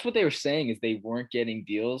 That's what they were saying, is they weren't getting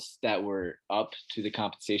deals that were up to the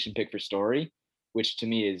compensation pick for Story, which to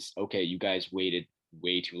me is, okay, you guys waited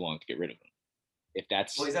way too long to get rid of him. If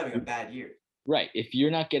that's. Well, he's having a bad year. Right. If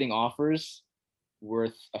you're not getting offers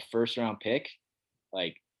worth a first-round pick,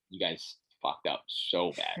 like, you guys fucked up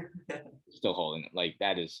so bad. Still holding it. Like,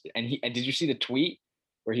 that is. And did you see the tweet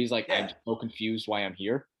where he's like, I'm so confused why I'm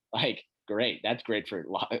here? Like, great. That's great for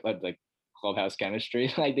like clubhouse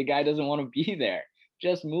chemistry. Like, the guy doesn't want to be there.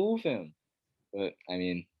 Just move him. But I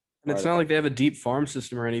mean, and it's not like they have a deep farm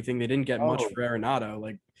system or anything. They didn't get much for Arenado.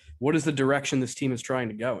 Like, what is the direction this team is trying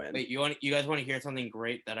to go in? Wait, you guys want to hear something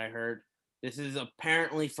great that I heard? This is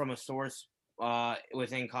apparently from a source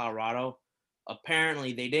within Colorado.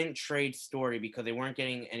 Apparently, they didn't trade Story because they weren't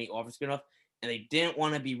getting any offers good enough, and they didn't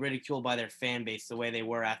want to be ridiculed by their fan base the way they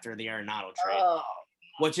were after the Arenado trade.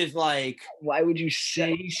 Which is like, why would you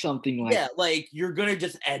say something like that? Like, you're gonna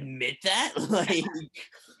just admit that? Like,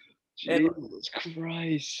 Jesus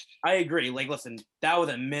Christ. I agree. Like, listen, that was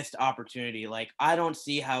a missed opportunity. Like, I don't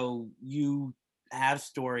see how you have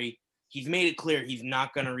Story. He's made it clear he's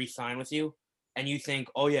not gonna re-sign with you, and you think,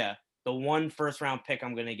 oh yeah, the one first-round pick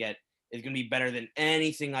I'm gonna get is gonna be better than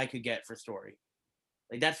anything I could get for Story.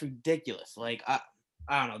 Like, that's ridiculous. Like, I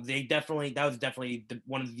don't know. That was definitely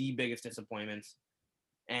one of the biggest disappointments.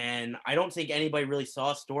 And I don't think anybody really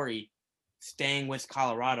saw Story staying with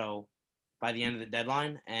Colorado by the end of the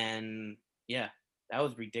deadline, and yeah, that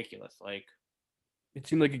was ridiculous. Like, it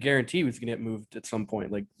seemed like a guarantee he was going to get moved at some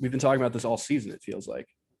point. Like we've been talking about this all season. It feels like.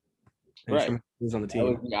 And Right. He was on the That team.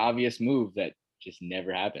 was the obvious move that just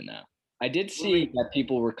never happened now. I did see that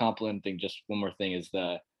people were complimenting, just one more thing, is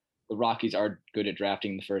the Rockies are good at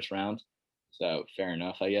drafting the first round. So fair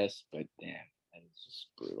enough, I guess. But damn, that is just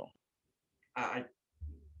brutal. I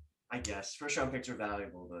guess first round picks are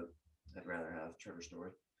valuable, but I'd rather have Trevor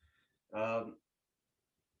Story.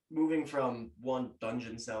 Moving from one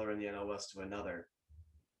dungeon seller in the NL West to another,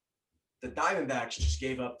 the Diamondbacks just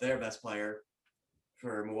gave up their best player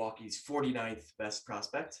for Milwaukee's 49th best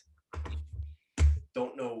prospect.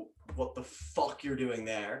 Don't know what the fuck you're doing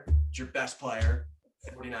there. It's your best player,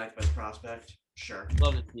 49th best prospect. Sure.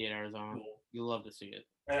 Love to see it, Arizona. Cool. You love to see it.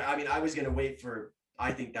 I mean, I was going to wait for,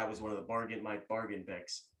 I think that was one of the my bargain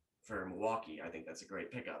picks for Milwaukee. I think that's a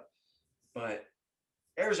great pickup. But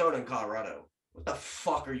Arizona and Colorado, what the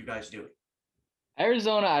fuck are you guys doing?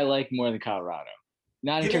 Arizona, I like more than Colorado.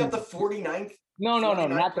 Not giving up the 49th. No,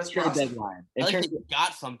 not the trade deadline. At least they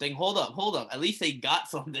got something. Hold up. At least they got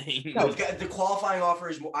something. No, the qualifying offer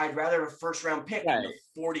is. I'd rather have a first round pick than the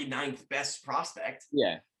 49th best prospect.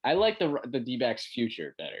 Yeah, I like the D-backs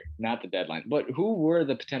future better, not the deadline. But who were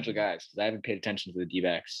the potential guys? Because I haven't paid attention to the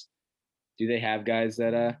D-backs. Do they have guys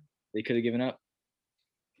that they could have given up?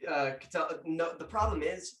 No. The problem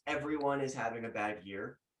is everyone is having a bad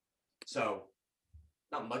year, so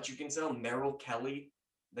not much you can sell. Merrill Kelly.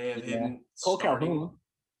 They have him. Cole Calhoun.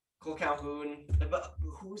 But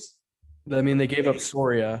who's? I mean, they gave up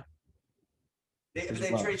Soria. They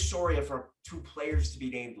trade Soria for 2 players to be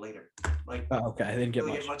named later. Like, okay, I didn't get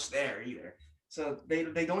really much there either. So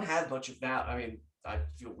they don't have much of that. I mean, I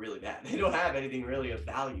feel really bad. They don't have anything really of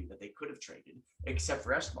value that they could have traded except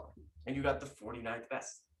for Esteban. And you got the 49th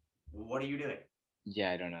best. What are you doing?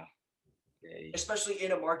 Yeah, I don't know. Especially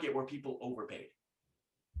in a market where people overpaid.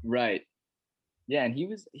 Right. Yeah, and he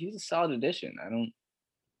was a solid addition. And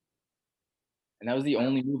that was the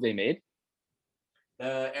only move they made.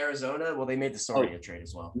 Arizona, well, they made the Soria trade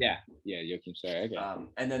as well. Yeah, Joakim Soria. Okay.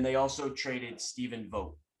 And then they also traded Stephen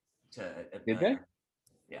Vogt to Atlanta. Did they?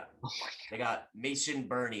 Yeah. They got Mason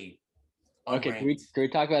Burney. Okay, can we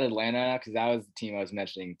talk about Atlanta now? Because that was the team I was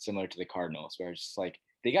mentioning, similar to the Cardinals, where it's just like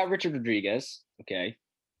they got Richard Rodriguez. Okay.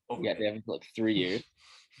 Yeah, they have like 3 years.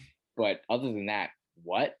 But other than that,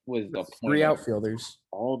 what was the point? 3 outfielders.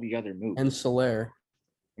 All the other moves. And Soler.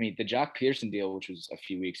 I mean, the Jock Peterson deal, which was a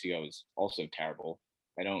few weeks ago, was also terrible.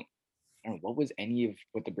 I don't know what was any of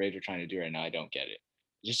what the Braves are trying to do right now. I don't get it.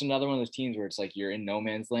 Just another one of those teams where it's like you're in no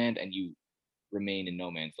man's land and you remain in no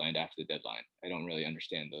man's land after the deadline. I don't really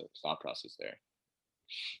understand the thought process there.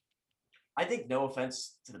 I think, no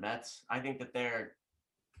offense to the Mets, I think that they're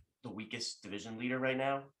the weakest division leader right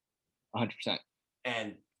now. 100%.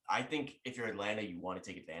 And I think if you're Atlanta, you want to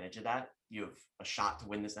take advantage of that. You have a shot to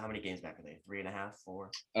win this. How many games back are they? 3.5,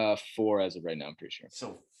 4? 4 as of right now, I'm pretty sure.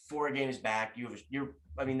 So 4 games back.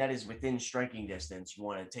 I mean, that is within striking distance. You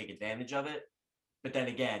want to take advantage of it. But then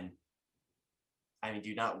again, I mean, do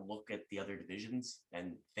you not look at the other divisions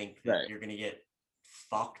and think that you're going to get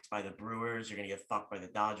fucked by the Brewers? You're going to get fucked by the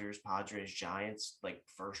Dodgers, Padres, Giants, like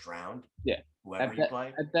first round? Yeah. Whoever you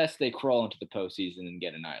play. At best, they crawl into the postseason and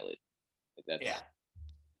get annihilated. Yeah.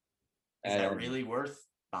 Is that really worth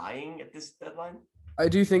buying at this deadline? I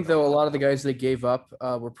do think, though, a lot of the guys they gave up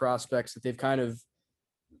were prospects that they've kind of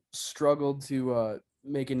struggled to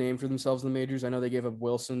make a name for themselves in the majors. I know they gave up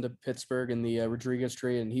Wilson to Pittsburgh in the Rodriguez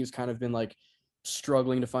trade, and he's kind of been like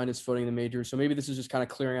struggling to find his footing in the majors. So maybe this is just kind of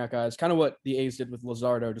clearing out guys, kind of what the A's did with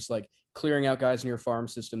Luzardo, just like clearing out guys in your farm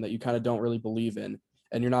system that you kind of don't really believe in,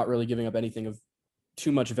 and you're not really giving up anything of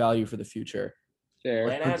too much value for the future.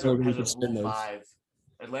 Atlanta has a Rule 5.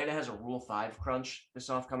 Atlanta has a Rule 5 crunch this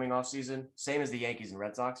upcoming offseason, same as the Yankees and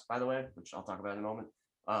Red Sox, by the way, which I'll talk about in a moment,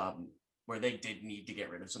 where they did need to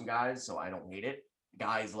get rid of some guys, so I don't hate it.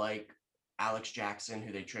 Guys like Alex Jackson,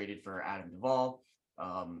 who they traded for Adam Duvall,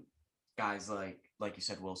 guys like you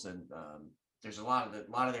said, Wilson. There's a lot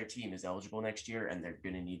of their team is eligible next year, and they're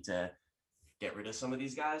going to need to get rid of some of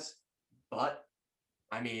these guys. But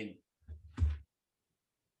I mean,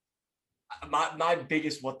 my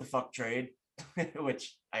biggest what the fuck trade,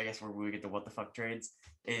 which I guess where we get the what the fuck trades,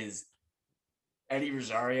 is Eddie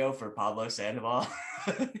Rosario for Pablo Sandoval.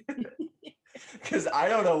 Because I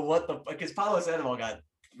don't know because Pablo Sandoval got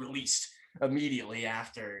released immediately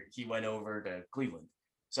after he went over to Cleveland.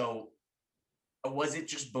 So was it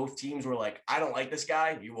just both teams were like, I don't like this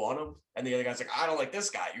guy, you want him? And the other guy's like, I don't like this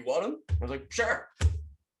guy, you want him? I was like, sure.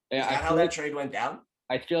 Yeah, is that how that trade went down?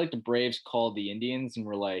 I feel like the Braves called the Indians and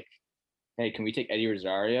were like, hey, can we take Eddie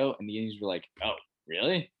Rosario? And the Yankees were like, oh,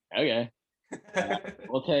 really? Okay.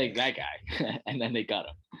 We'll take that guy. And then they got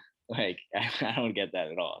him. Like, I don't get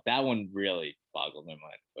that at all. That one really boggled my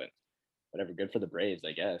mind. But whatever, good for the Braves,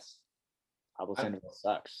 I guess. Pablo Sandoval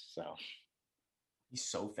sucks. So He's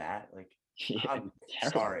so fat. Like, yeah, I'm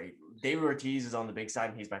sorry. David Ortiz is on the big side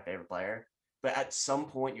and he's my favorite player. But at some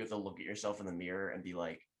point, you have to look at yourself in the mirror and be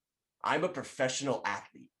like, I'm a professional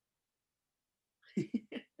athlete.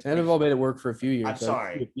 Sandoval made it work for a few years. I'm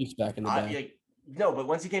sorry. He's back in the day. No, but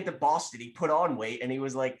once he came to Boston, he put on weight and he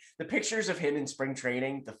was like, the pictures of him in spring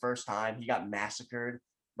training the first time he got massacred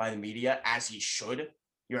by the media, as he should.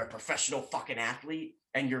 You're a professional fucking athlete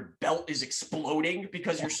and your belt is exploding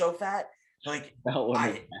because you're so fat. Like,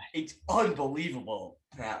 it's unbelievable.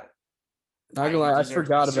 Not gonna lie, I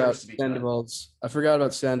forgot about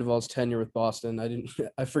Sandoval's tenure with Boston.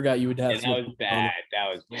 I forgot you would have. That was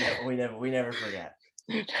bad. We never forget.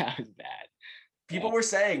 That was bad. People were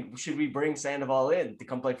saying, should we bring Sandoval in to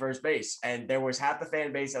come play first base? And there was half the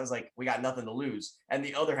fan base that was like, we got nothing to lose. And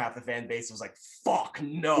the other half the fan base was like, fuck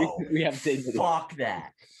no. We have fuck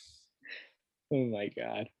that. Oh my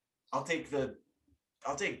God. I'll take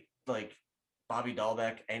like Bobby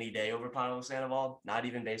Dahlbeck any day over Pablo Sandoval, not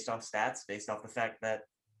even based off stats, based off the fact that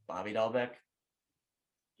Bobby Dahlbeck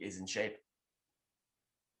is in shape.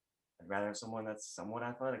 I'd rather have someone that's somewhat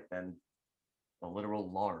athletic than a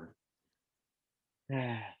literal lard.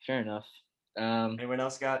 Fair enough. Anyone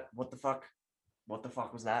else got what the fuck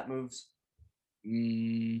was that moves?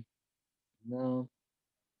 No.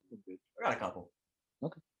 I got a couple.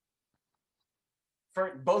 Okay.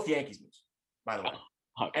 For both Yankees moves, by the way.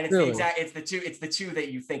 Okay. And it's the two that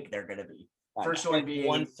you think they're gonna be. First one being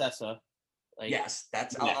one Sessa. Like, yes,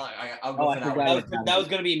 that's yeah. I'll go for that one. That was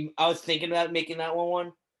gonna be. I was thinking about making that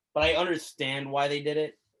one, but I understand why they did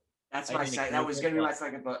it. That's my second. That was gonna be my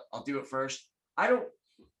second, but I'll do it first. I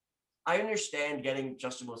understand getting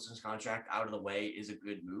Justin Wilson's contract out of the way is a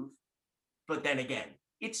good move, but then again,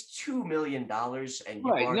 it's $2 million, and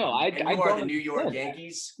you are the New York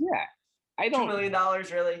Yankees. Yeah, I don't. $2 million,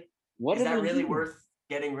 really? Is that really worth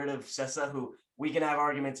getting rid of Sessa, who we can have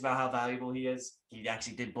arguments about how valuable he is? He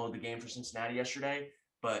actually did blow the game for Cincinnati yesterday,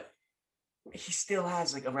 but he still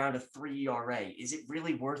has like around a 3 ERA. Is it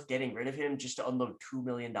really worth getting rid of him just to unload $2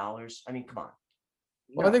 million? I mean, come on.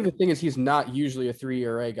 Well, I think the thing is he's not usually a 3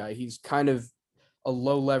 ERA guy. He's kind of a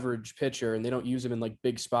low leverage pitcher, and they don't use him in like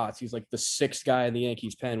big spots. He's like the sixth guy in the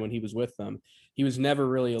Yankees pen when he was with them. He was never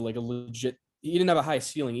really like a legit. He didn't have a high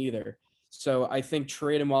ceiling either. So I think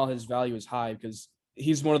trade him while his value is high, because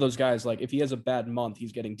he's one of those guys, like if he has a bad month,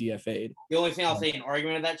 he's getting DFA'd. The only thing I'll say in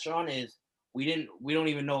argument of that, Sean, is we don't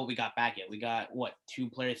even know what we got back yet. We got 2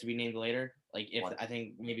 players to be named later. Like I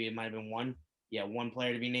think maybe it might have been 1. Yeah, 1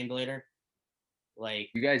 player to be named later. Like,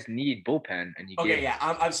 you guys need bullpen, and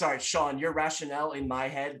I'm sorry, Sean. Your rationale in my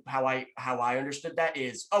head, how I understood that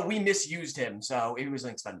is, we misused him, so he was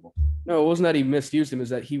expendable. No, it wasn't that he misused him. Is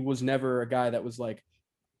that he was never a guy that was like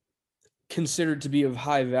considered to be of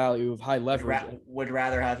high value, of high leverage. Would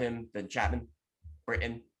rather have him than Chapman,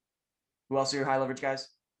 Britton. Who else are your high leverage guys?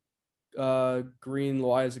 Green,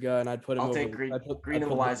 Loizaga, and I'd put him. I'll take Green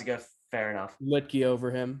and Loizaga. Fair enough. Litke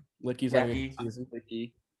over him. Litke's having a season.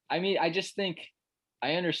 I mean, I just think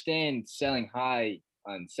I understand selling high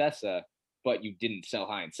on Sessa, but you didn't sell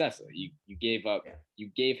high on Sessa. You gave up. Yeah. You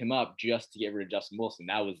gave him up just to get rid of Justin Wilson.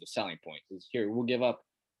 That was the selling point. It was, here, we'll give up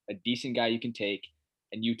a decent guy you can take,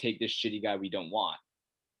 and you take this shitty guy we don't want.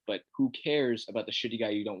 But who cares about the shitty guy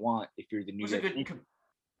you don't want if you're the new guy?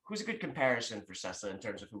 Who's a good comparison for Sessa in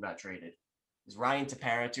terms of who got traded? Is Ryan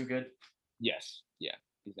Tepera too good? Yes. Yeah.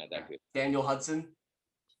 He's not that good. Daniel Hudson?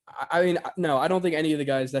 I mean, no, I don't think any of the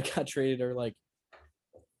guys that got traded are like.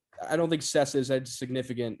 I don't think Sessa is as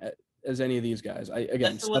significant as any of these guys.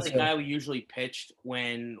 Sessa was the guy we usually pitched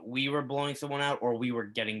when we were blowing someone out or we were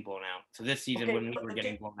getting blown out. So this season, when we were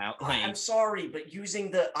getting blown out, I'm sorry, but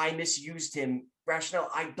using the I misused him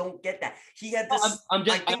rationale, I don't get that. He had this. I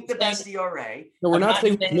think the best ERA. No, we're not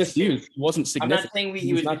saying he misused. He wasn't significant. I'm not saying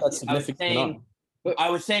he was not that significant.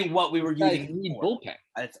 I was saying what we were using. You need bullpen.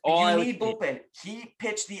 That's all. You need bullpen. He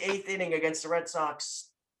pitched the 8th inning against the Red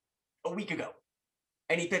Sox a week ago,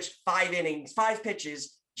 and he pitched 5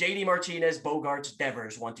 pitches. JD Martinez, Bogarts,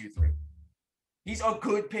 Devers, 1, 2, 3. He's a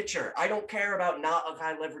good pitcher. I don't care about not a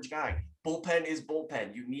high leverage guy. Bullpen is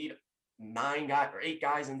bullpen. You need 8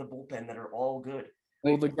 guys in the bullpen that are all good.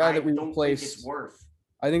 Well, the guy that we replaced, it's worth.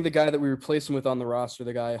 I think the guy that we replaced him with on the roster,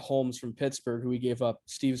 the guy Holmes from Pittsburgh, who we gave up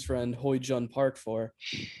Steve's friend Hoy Jun Park for,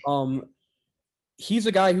 he's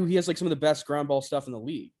a guy who he has like some of the best ground ball stuff in the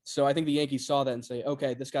league. So I think the Yankees saw that and say,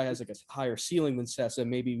 okay, this guy has like a higher ceiling than Sessa.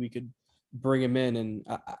 Maybe we could bring him in and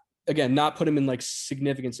again, not put him in like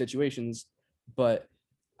significant situations, but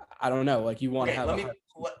I don't know. Like you want to have.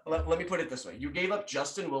 Let me put it this way: you gave up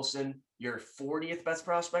Justin Wilson, your 40th best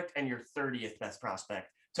prospect, and your 30th best prospect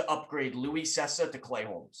to upgrade Louis Sessa to Clay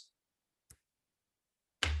Holmes.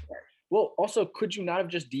 Well, also, could you not have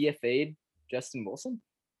just DFA'd Justin Wilson?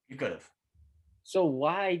 You could have. So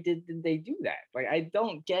why did they do that? Like, I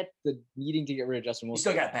don't get the needing to get rid of Justin Wilson.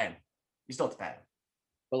 You still got to pay him. You still have to pay him.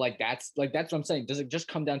 But that's what I'm saying. Does it just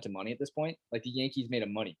come down to money at this point? Like the Yankees made a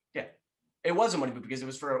money. Yeah, it was a money move because it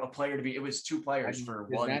was for a player to be. It was two players for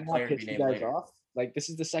one player to be named later. Off? Like this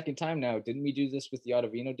is the second time now. Didn't we do this with the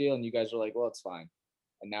Ottavino deal? And you guys were like, "Well, it's fine,"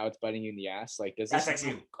 and now it's biting you in the ass. Like, that's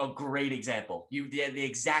actually a great example. The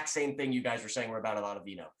exact same thing you guys were saying were about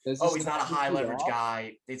Ottavino. Oh, he's not a high leverage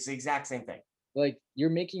guy. It's the exact same thing. Like you're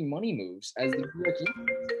making money moves as the New York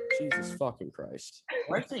Yankees. Jesus fucking Christ.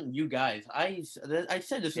 I'm saying you guys. I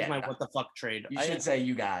said this was my what the fuck trade. You should say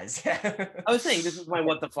you guys. I was saying this is my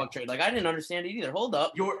what the fuck trade. Like I didn't understand it either. Hold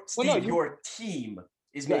up. Your team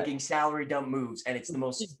is making salary dump moves, and it's the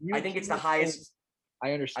most. I think it's the highest.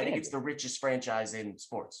 I understand. I think it's the richest franchise in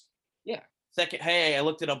sports. Yeah. Second. Hey, I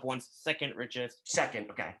looked it up once. Second richest.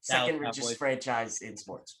 Second. Okay. Second richest franchise in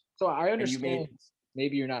sports. So I understand.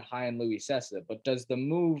 Maybe you're not high on Louis Sessa, but does the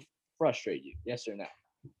move frustrate you? Yes or no?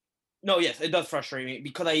 No, yes, it does frustrate me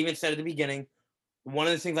because I even said at the beginning, one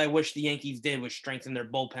of the things I wish the Yankees did was strengthen their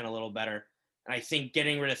bullpen a little better. And I think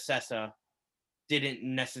getting rid of Sessa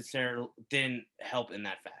didn't help in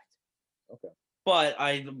that fact. Okay. But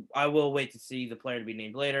I will wait to see the player to be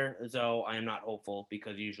named later, though I am not hopeful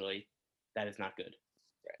because usually that is not good.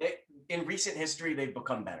 In recent history, they've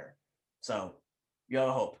become better. So you have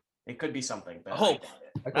a hope. It could be something. But hope.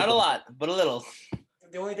 Not a lot, but a little.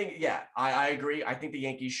 The only thing, I agree. I think the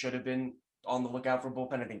Yankees should have been on the lookout for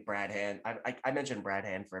bullpen. I think Brad Hand. I mentioned Brad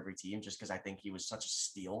Hand for every team just because I think he was such a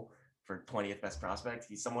steal for 20th best prospect.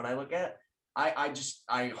 He's someone I look at. I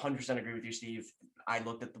 100% agree with you, Steve. I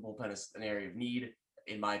looked at the bullpen as an area of need.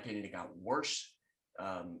 In my opinion, it got worse.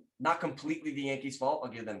 Not completely the Yankees' fault.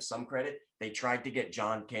 I'll give them some credit. They tried to get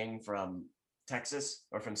John King from Texas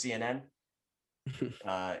or from CNN.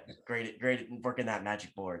 Great at working that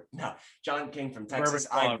magic board. No, John King from Texas.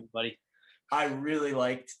 I really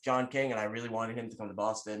liked John King and I really wanted him to come to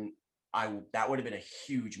Boston. That would have been a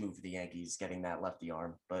huge move for the Yankees getting that lefty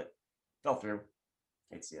arm, but fell through.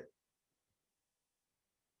 Hate to see it.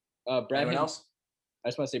 Anyone else? I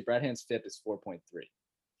just want to say Brad Hand's FIP is 4.3,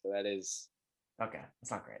 so that is okay. That's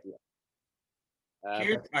not great. Yeah.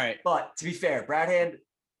 All right, but to be fair, Brad Hand.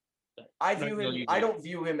 I don't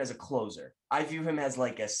view him as a closer. I view him as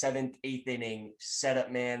like a 7th, 8th inning setup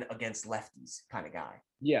man against lefties kind of guy.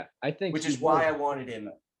 Yeah, I think. Which is why I wanted him.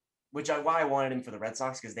 Why I wanted him for the Red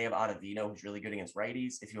Sox because they have Ottavino who's really good against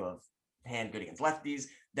righties. If you have Hand good against lefties,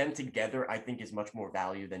 them together I think is much more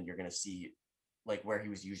value than you're going to see, like where he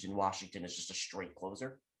was used in Washington as just a straight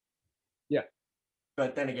closer. Yeah,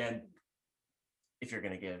 but then again, if you're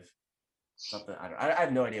going to give something, I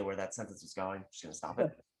have no idea where that sentence was going. I'm just going to stop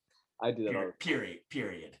it. I do that all.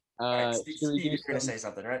 Period. Right, Steve, you're gonna say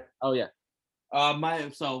something, right? Oh yeah.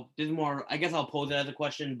 So this is more. I guess I'll pose it as a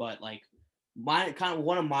question, but like my kind of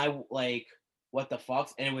one of my like what the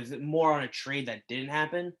fucks, and it was more on a trade that didn't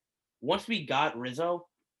happen. Once we got Rizzo,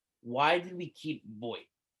 why did we keep Voit?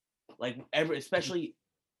 Like especially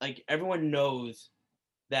like everyone knows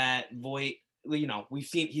that Voit. You know, we've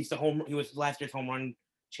seen he was last year's home run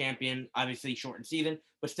champion. Obviously, shortened season,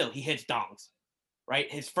 but still he hits dongs. Right,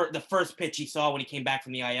 the first pitch he saw when he came back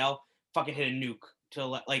from the IL, fucking hit a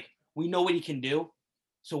nuke. Like we know what he can do.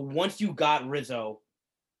 So once you got Rizzo,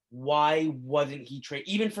 why wasn't he trade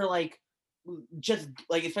even for like just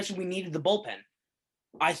like especially we needed the bullpen?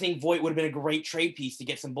 I think Voit would have been a great trade piece to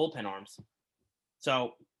get some bullpen arms.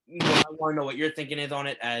 So I want to know what your thinking is on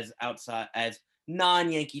it as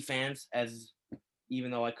non-Yankee fans, as even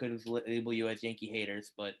though I could label you as Yankee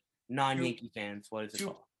haters, but non-Yankee fans, what is it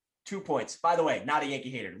called? 2 points. By the way, not a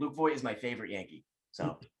Yankee hater. Luke Voit is my favorite Yankee.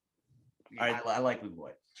 So I like Luke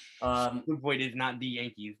Voit. Luke Voit is not the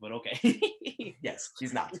Yankees, but okay. Yes,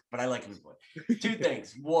 he's not, but I like Luke Voit. 2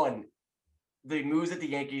 things. One, the moves that the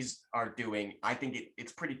Yankees are doing, I think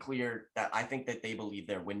it's pretty clear that I think that they believe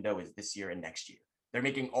their window is this year and next year. They're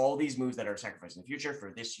making all these moves that are sacrificed in the future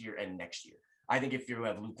for this year and next year. I think if you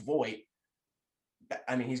have Luke Voit,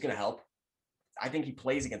 I mean, he's going to help. I think he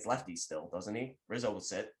plays against lefties still, doesn't he? Rizzo will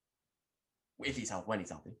sit. If he's healthy, when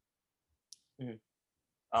he's healthy. Mm-hmm.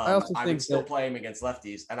 I would still play him against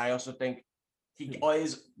lefties. And I also think he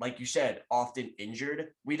is, like you said, often injured.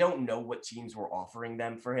 We don't know what teams were offering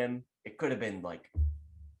them for him. It could have been like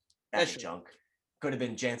that junk. Could have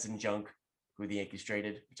been Jansen junk. who the Yankees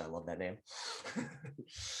traded, which I love that name.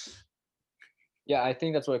 Yeah, I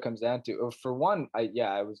think that's what it comes down to. For one,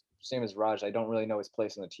 I was same as Raj. I don't really know his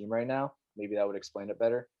place on the team right now. Maybe that would explain it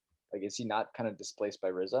better. Like, is he not kind of displaced by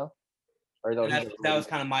Rizzo? Or though that was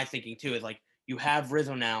kind of my thinking too. Is like you have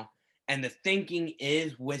Rizzo now, and the thinking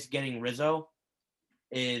is with getting Rizzo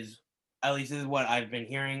is, at least this is what I've been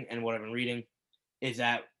hearing and what I've been reading, is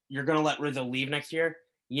that you're going to let Rizzo leave next year.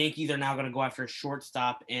 Yankees are now going to go after a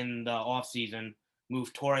shortstop in the offseason,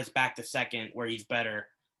 move Torres back to second where he's better,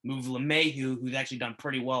 move LeMahieu, who's actually done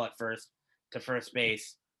pretty well at first, to first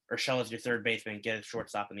base, or Shell as your third baseman, get a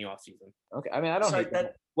shortstop in the offseason. Okay, I mean, I don't hate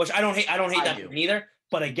that. Which I don't hate that either.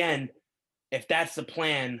 But again, if that's the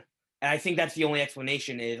plan, and I think that's the only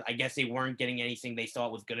explanation is I guess they weren't getting anything they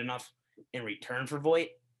thought was good enough in return for Voit.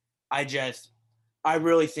 I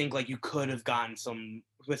really think like you could have gotten some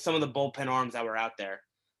with some of the bullpen arms that were out there.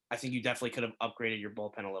 I think you definitely could have upgraded your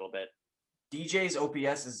bullpen a little bit. DJ's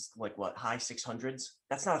OPS is like what, high 600s?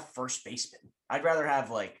 That's not a first baseman. I'd rather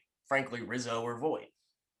have like, frankly, Rizzo or Voit,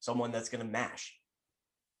 someone that's going to mash.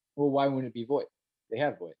 Well, why wouldn't it be Voit? They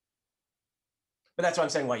have Voit. But that's what I'm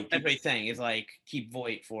saying. Why you that's what he's saying is like keep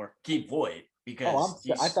Voit because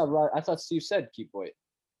I thought Steve said keep Voit.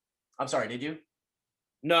 I'm sorry, did you?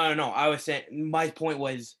 No. I was saying my point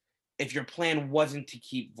was if your plan wasn't to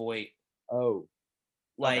keep Voit,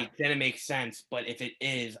 then it makes sense. But if it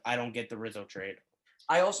is, I don't get the Rizzo trade.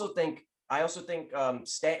 I also think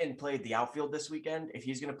Stanton played the outfield this weekend. If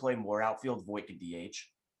he's going to play more outfield, Voit could DH.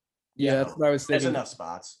 Yeah, that's what I was thinking. There's enough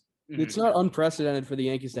spots. It's not unprecedented for the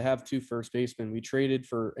Yankees to have two first basemen. We traded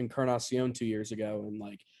for Encarnacion 2 years ago, and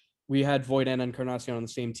like we had Voit and Encarnacion on the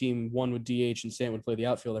same team. One would DH, and Stanton would play the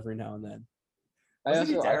outfield every now and then. Wasn't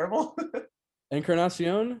he terrible?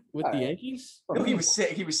 Encarnacion with the Yankees? No, he was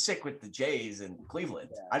sick. He was sick with the Jays and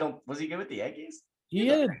Cleveland. Yeah. Was he good with the Yankees? He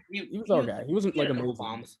was okay. He wasn't like a move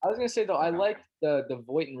bombs. I was gonna say though, I like the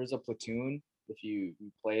Voit and Rizzo platoon. If you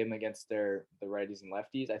play them against the righties and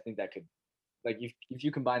lefties, I think that could, like, if you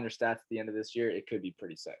combine their stats at the end of this year, it could be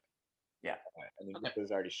pretty sick. Yeah, I mean,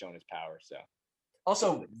 Rizzo's already shown his power. So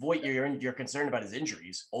also, Voit, you're concerned about his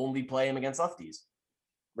injuries. Only play him against lefties.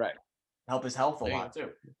 Right. Help his health a lot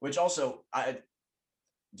too. Which also,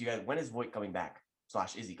 when is Voit coming back?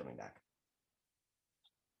 / is he coming back?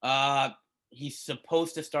 He's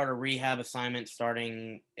supposed to start a rehab assignment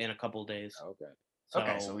starting in a couple of days. Okay.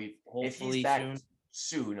 So if he's back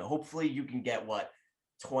soon, hopefully you can get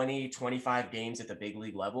 20, 25 games at the big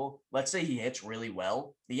league level. Let's say he hits really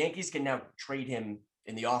well. The Yankees can now trade him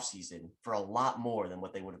in the offseason for a lot more than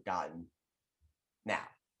what they would have gotten now.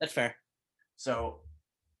 That's fair. So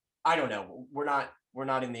I don't know. We're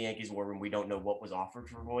not in the Yankees war room. We don't know what was offered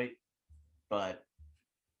for Voit, but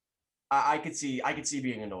I could see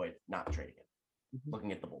being annoyed not trading him,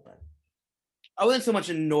 looking at the bullpen. I wasn't so much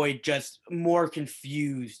annoyed, just more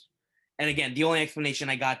confused. And again, the only explanation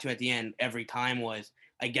I got to at the end every time was,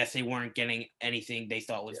 I guess they weren't getting anything they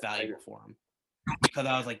thought was valuable for him. Because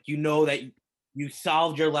I was like, that you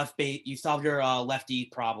solved your lefty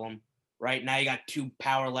problem, right? Now you got two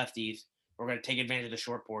power lefties. We're going to take advantage of the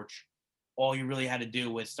short porch. All you really had to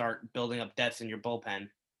do was start building up depth in your bullpen.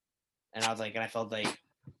 And I was like, and I felt like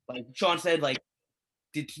Sean said, like,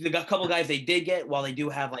 the couple guys they did get, while they do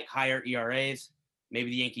have like higher ERAs, maybe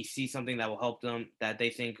the Yankees see something that will help them that they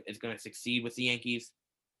think is going to succeed with the Yankees.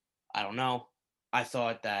 I don't know. I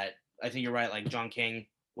think you're right. Like John King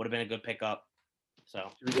would have been a good pickup. So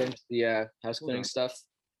should we get into the house cleaning stuff?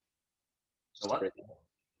 So what?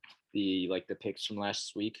 The picks from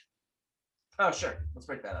last week. Oh, sure. Let's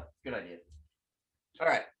break that up. Good idea. All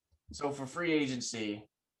right. So for free agency,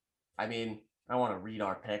 I mean, I want to read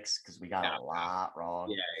our picks because we got a lot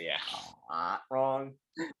wrong. Yeah. A lot wrong.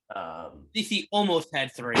 CC almost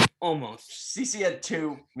had 3. Almost. CC had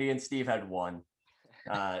 2. Me and Steve had 1.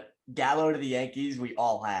 Gallo to the Yankees, we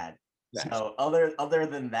all had. So other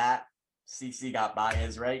than that, CC got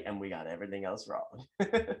Baez right, and we got everything else wrong.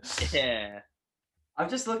 Yeah. I'm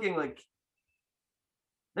just looking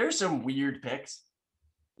there's some weird picks.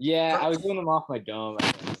 Yeah, I was doing them off my dome.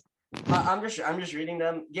 I'm just reading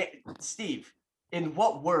them. Yeah, Steve, in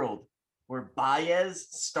what world were Baez,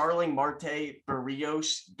 Starling Marte,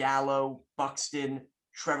 Barrios, Gallo, Buxton,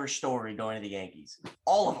 Trevor Story going to the Yankees?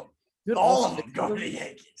 All of them. All of them going to the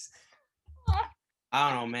Yankees. I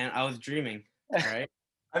don't know, man. I was dreaming. All right.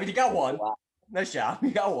 I mean, you got one. Nice job.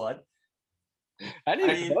 You got one.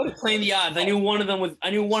 I was playing the odds. I knew one of them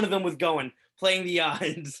was going. Playing the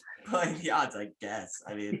odds. Playing the odds, I guess.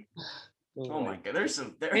 I mean, oh my god, there's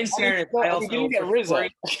some. In fairness, I also get Rizzo.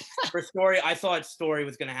 For Story, I thought Story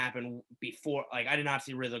was going to happen before. Like, I did not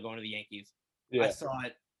see Rizzo going to the Yankees. Yeah. I saw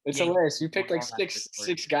it It's Yeah, hilarious. You picked like on that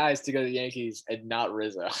six guys to go to the Yankees and not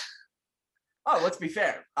Rizzo. Oh, let's be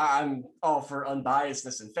fair. I'm all for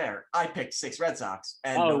unbiasedness and fair. I picked 6 Red Sox,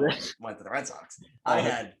 and Oh, no really? one went to the Red Sox.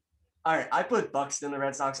 Oh. All right. I put Buxton in the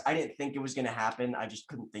Red Sox. I didn't think it was going to happen. I just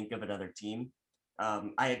couldn't think of another team.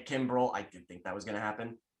 I had Kimbrel. I did think that was going to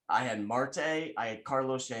happen. I had Marte. I had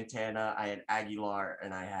Carlos Santana. I had Aguilar,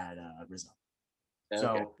 and I had Rizzo. Okay.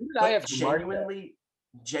 So, Who did I have but for Marte?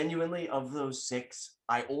 genuinely, of those 6,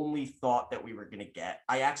 I only thought that we were going to get.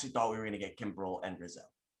 I actually thought we were going to get Kimbrel and Rizzo.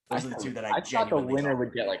 Those are the 2 that I thought the genuinely winner thought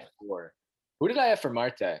would get like 4. Who did I have for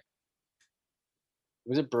Marte?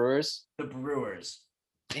 Was it Brewers? the Brewers.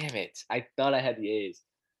 Damn it. I thought I had the A's.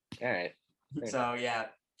 All right. So yeah,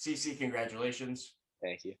 CC, congratulations.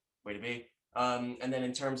 Thank you. Way to be. And then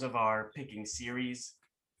in terms of our picking series,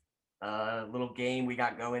 little game we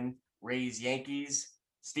got going, Rays Yankees.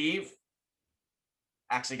 Steve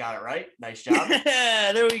actually got it right. Nice job.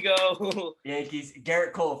 Yeah, there we go. Yankees.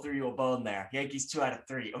 Garrett Cole threw you a bone there. Yankees 2 out of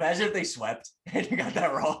 3. Imagine if they swept and you got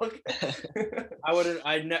that wrong.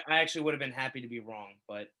 I actually would have been happy to be wrong,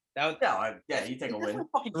 but that was yeah, you take a win.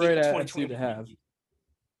 Great attitude to have.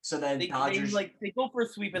 So then Dodgers they go for a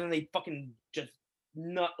sweep and then they fucking just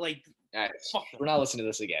not like. All right. Fuck them. We're not listening to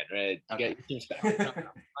this again, right? You Okay. get your team's back.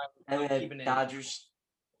 and then keeping it.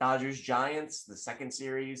 Dodgers Giants, the second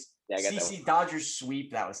series. Yeah, I got that CC Dodgers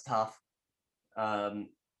sweep, that was tough.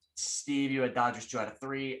 Steve, you had Dodgers 2 out of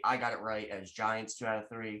 3. I got it right as Giants 2 out of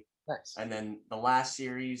 3. Nice. And then the last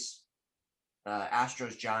series,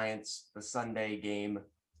 Astros Giants, the Sunday game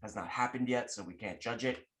has not happened yet, so we can't judge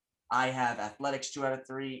it. I have Athletics 2 out of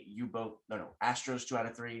 3. You both Astros 2 out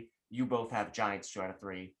of 3. You both have Giants 2 out of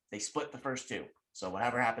 3. They split the first 2. So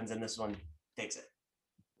whatever happens in this one takes it.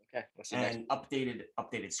 Okay. Let's see next. And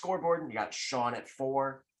updated scoreboard. You got Sean at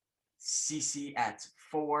 4, CC at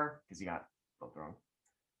 4 because you got both wrong.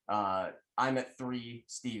 I'm at 3.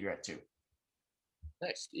 Steve, you're at 2.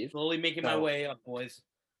 Nice, Steve. Slowly making my way up, boys.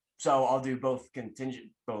 So I'll do both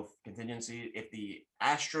contingency. If the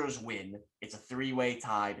Astros win, it's a 3-way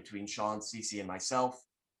tie between Sean, CC, and myself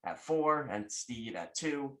at 4, and Steve at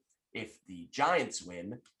 2. If the Giants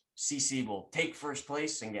win, CC will take first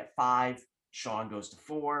place and get 5. Sean goes to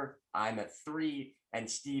 4. I'm at 3, and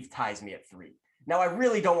Steve ties me at 3. Now I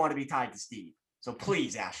really don't want to be tied to Steve, so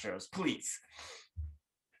please, Astros, please.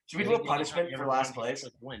 Should we do a punishment for last place?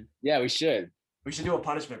 Yeah, we should. We should do a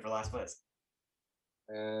punishment for last place.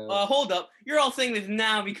 Hold up. You're all saying this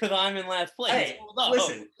now because I'm in last place. Hey, hold up.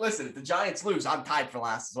 listen. If the Giants lose, I'm tied for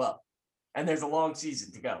last as well. And there's a long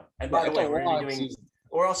season to go. And by the way,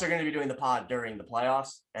 we're also going to be doing the pod during the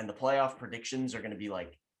playoffs, and the playoff predictions are going to be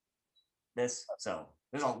like this. So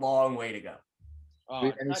there's a long way to go.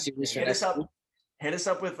 Hit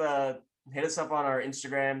us up on our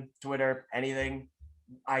Instagram, Twitter, anything,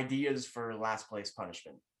 ideas for last place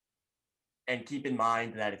punishment. And keep in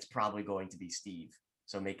mind that it's probably going to be Steve.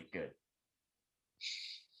 So make it good.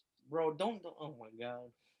 Bro, don't oh my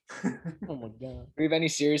god. Oh my god. Do we have any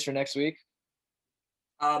series for next week?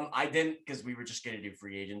 I didn't because we were just gonna do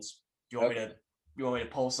free agents. Do you want me to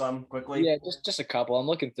pull some quickly? Yeah, just a couple. I'm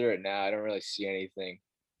looking through it now. I don't really see anything.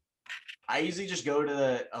 I usually just go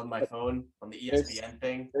to on my phone on the ESPN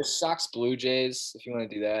thing. There's Sox Blue Jays if you want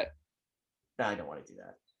to do that. No, I don't want to do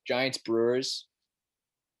that. Giants Brewers.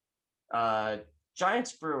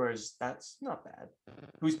 Giants Brewers, that's not bad.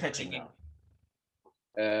 Who's pitching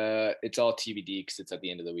though? It's all TBD because it's at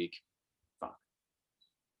the end of the week. Fuck.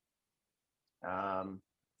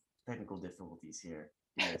 Technical difficulties here.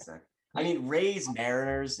 Give me a sec. I mean, Rays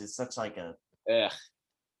Mariners is such like a. Ugh.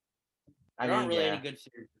 There aren't really any good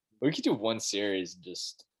series. We could do one series and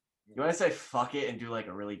just. You want to say fuck it and do like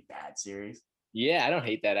a really bad series? Yeah, I don't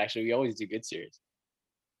hate that actually. We always do good series.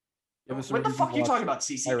 What the fuck are you talking about,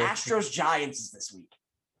 CC? Astros Giants is this week.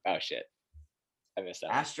 Oh shit. I missed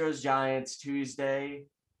that. Astros Giants Tuesday,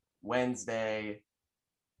 Wednesday,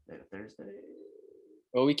 Thursday.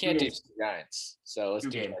 Well, we can't do Giants, so let's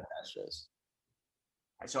do Astros.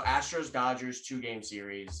 So Astros Dodgers 2-game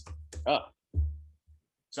series. Oh,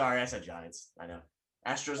 sorry, I said Giants. I know.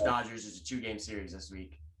 Astros Dodgers is a 2-game series this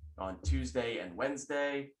week on Tuesday and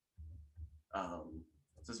Wednesday.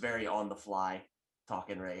 This is very on the fly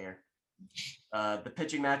talking right here. The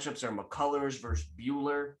pitching matchups are McCullers versus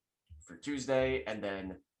Buehler for Tuesday, and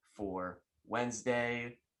then for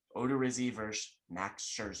Wednesday, Odorizzi versus Max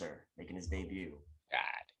Scherzer making his debut.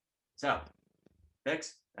 God. So,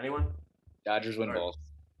 picks? Anyone? Dodgers win both.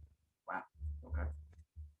 Wow. Okay.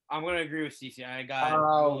 I'm gonna agree with CC. I got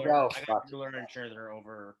Buehler and Scherzer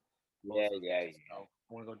over. Yeah. So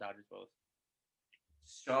I'm gonna go Dodgers both.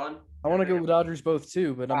 Sean? I want to go with Dodgers both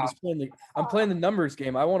too, but I'm just playing the numbers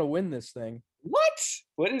game. I want to win this thing. What?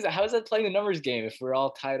 What is that? How is that playing the numbers game if we're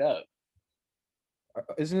all tied up?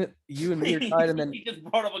 Isn't it you and me are tied, and then he just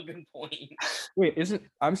brought up a good point. wait,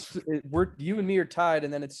 we're you and me are tied,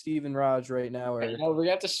 and then it's Steve and Raj right now. Or No, we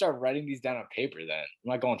have to start writing these down on paper. Then I'm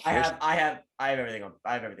not going first. I have everything on.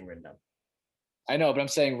 I have everything written down. I know, but I'm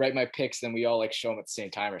saying write my picks, then we all like show them at the same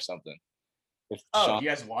time or something. If You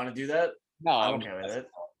guys want to do that? No, I'm okay with it.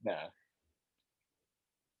 No.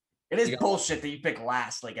 It is bullshit that you pick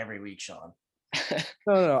last like every week, Sean.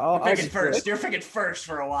 no. You're picking first. You're picking first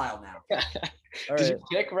for a while now. All Did right. you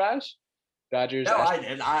pick Raj? Dodgers. No, I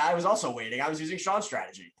did. I was also waiting. I was using Sean's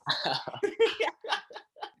strategy. All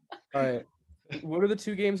right. What are the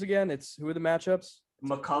two games again? Who are the matchups?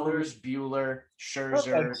 McCullers, Bueller, Don't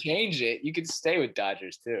Scherzer. change it. You can stay with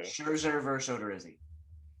Dodgers too. Scherzer versus Odorizzi.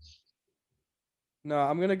 No,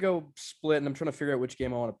 I'm gonna go split, and I'm trying to figure out which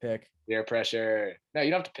game I want to pick. Peer pressure. No, you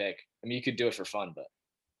don't have to pick. I mean, you could do it for fun, but.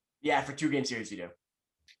 Yeah, for 2-game series you do.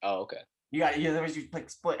 Oh, okay. Otherwise you pick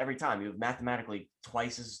split every time. You have mathematically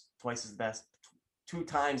twice as best, 2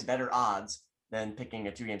 times better odds than picking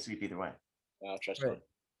a 2-game sweep either way. I'll trust Right. you.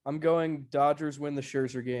 I'm going Dodgers win the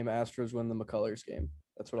Scherzer game, Astros win the McCullers game.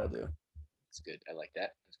 That's what I'll do. That's good. I like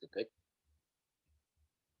that. That's a good pick.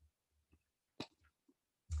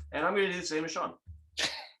 And I'm going to do the same as Sean.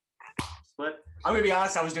 Split. I'm going to be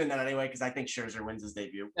honest, I was doing that anyway because I think Scherzer wins his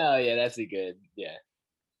debut. Oh yeah, that's a good. Yeah.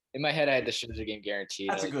 In my head, I had the Scherzer game guaranteed.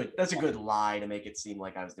 That's a good lie to make it seem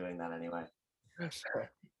like I was doing that anyway.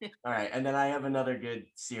 All right, and then I have another good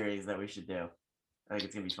series that we should do. I think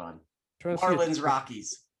it's gonna be fun. Marlins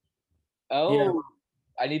Rockies. Oh, Yeah.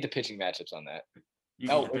 I need the pitching matchups on that. You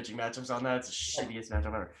can get pitching matchups on that. It's the shittiest matchup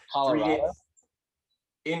ever. Colorado.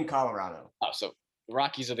 In Colorado. Oh, so the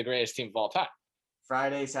Rockies are the greatest team of all time.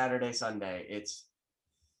 Friday, Saturday, Sunday.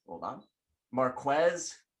 Hold on.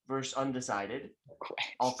 Marquez versus undecided.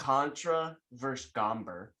 Alcantara versus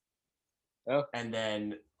Gomber. Oh. And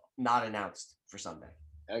then not announced for Sunday.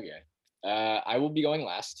 Okay. I will be going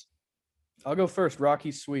last. I'll go first.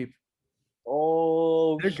 Rockies sweep.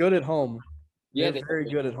 Oh, They're good at home. Yeah, they're very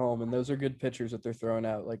good at home, and those are good pitchers that they're throwing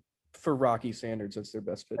out. Like for Rocky standards, that's their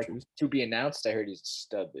best pitchers. To be announced, I heard he's a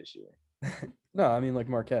stud this year. No, I mean like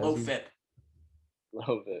Marquez. Low FIP.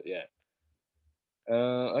 Low FIP, yeah.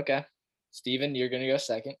 Okay. Steven, you're gonna go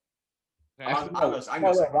second. I'll go second.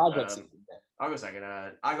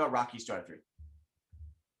 I go Rockies 2 out of 3.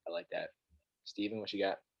 I like that. Steven, what you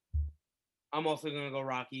got? I'm also going to go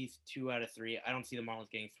Rockies 2 out of 3. I don't see the Marlins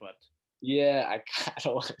getting swept. Yeah, I kind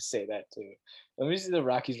of want to say that too. Let me see the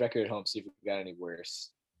Rockies record at home, see if it got any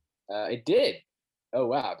worse. It did. Oh,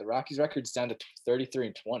 wow. The Rockies record's down to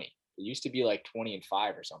 33-20. It used to be like 20-5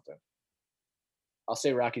 or something. I'll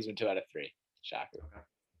say Rockies win 2 out of 3. Shocker. Okay.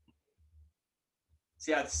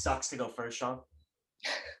 See how it sucks to go first, Sean?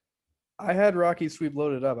 I had Rockies sweep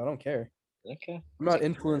loaded up. I don't care. Okay. I'm not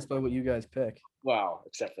influenced by what you guys pick. Wow,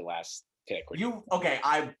 except for last pick.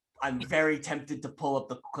 I'm very tempted to pull up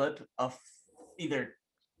the clip of either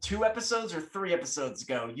 2 episodes or 3 episodes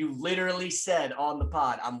ago. You literally said on the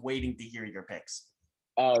pod, I'm waiting to hear your picks.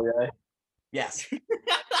 Oh, really? Yes.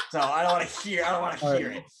 So I don't want to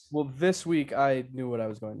hear it. Well, this week I knew what I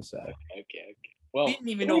was going to say. Okay. Well, We didn't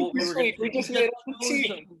even know what we were going to we just made up the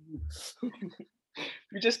team.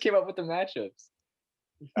 We just came up with the matchups.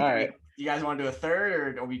 All right. You guys want to do a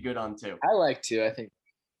third, or are we good on 2? I like to. I think.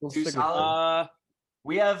 We'll 2 stick with solid.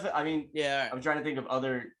 We have. I mean, yeah. I'm trying to think of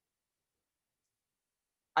other.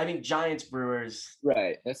 I mean, Giants Brewers.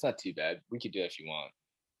 Right. That's not too bad. We could do it if you want.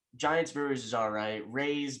 Giants Brewers is all right.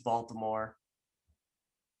 Rays Baltimore.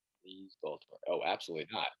 Please, Baltimore. Oh, absolutely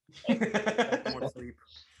not. More sleep.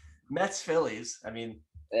 Mets Phillies. I mean,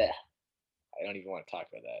 I don't even want to talk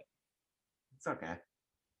about that. it's okay.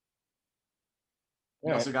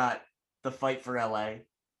 We All also got the fight for LA,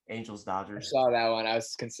 Angels I Dodgers. saw that one. I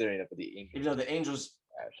was considering it, but the Even Angels. though the Angels,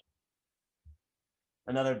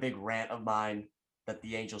 another big rant of mine that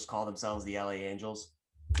the Angels call themselves the LA Angels.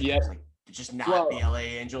 Yeah, It's like it's just not the LA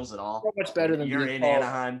Angels at all. so much better than You're being in called-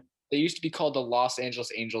 Anaheim. They used to be called the Los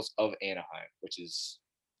Angeles Angels of Anaheim, which is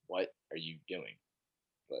what are you doing?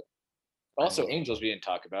 But also Angels we didn't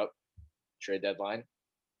talk about. Trade deadline.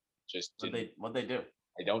 Just What they do?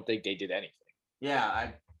 I don't think they did anything.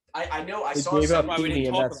 Yeah, I know. I They saw gave up some. we didn't Heaney,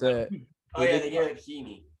 and talk that's about it. Oh yeah, they gave it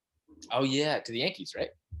Heaney. Oh yeah, to the Yankees, right?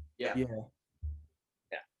 Yeah. Yeah.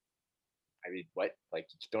 I mean, what? Like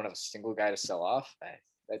you don't have a single guy to sell off?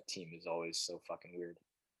 That team is always so fucking weird.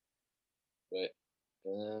 But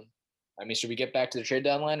I mean, should we get back to the trade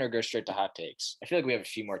deadline or go straight to hot takes? I feel like we have a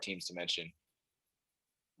few more teams to mention.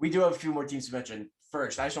 We do have a few more teams to mention.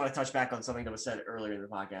 first, I just want to touch back on something that was said earlier in the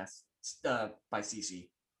podcast by CC.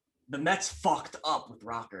 The Mets fucked up with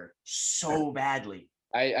Rocker so badly.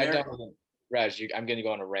 I don't. Raj, I'm going to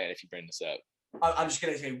go on a rant if you bring this up. I'm just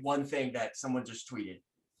going to say one thing that someone just tweeted.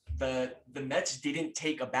 The Mets didn't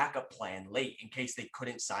take a backup plan late in case they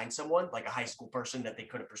couldn't sign someone, like a high school person that they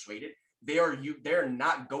could have persuaded. They're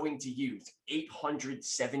not going to use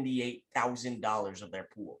 $878,000 of their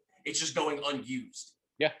pool. It's just going unused.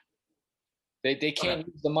 Yeah. They can't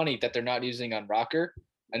use the money that they're not using on Rocker,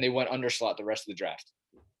 and they went underslot the rest of the draft.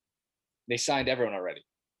 They signed everyone already.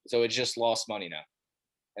 So it's just lost money now.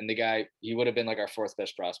 And the guy, he would have been like our fourth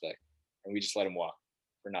best prospect, and we just let him walk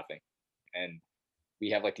for nothing. And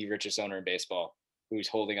we have like the richest owner in baseball who's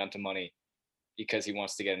holding on to money because he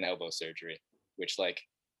wants to get an elbow surgery, which like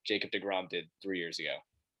Jacob deGrom did 3 years ago.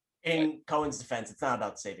 In Cohen's defense, it's not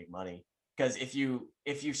about saving money, because if you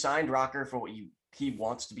signed Rocker for what he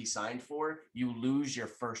wants to be signed for, you lose your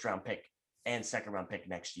first round pick and second round pick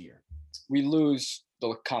next year. We lose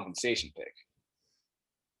the compensation pick.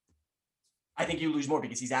 I think you lose more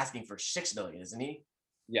because he's asking for $6 million, isn't he?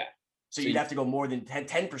 Yeah. So you'd have to go more than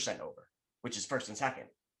 10% over, which is first and second.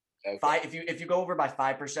 Okay. If you go over by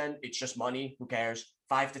 5%, it's just money. Who cares?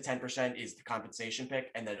 5 to 10% is the compensation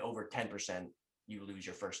pick, and then over 10%, you lose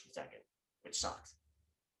your first and second, which sucks.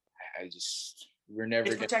 We're never.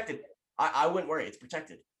 It's protected. I wouldn't worry. It's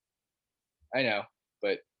protected. I know,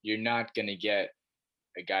 but you're not gonna get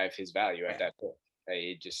a guy of his value at that point.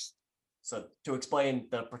 So to explain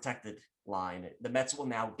the protected line, the Mets will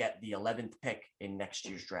now get the 11th pick in next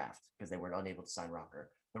year's draft because they were unable to sign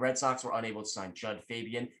Rocker. The Red Sox were unable to sign Judd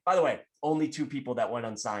Fabian. By the way, only 2 people that went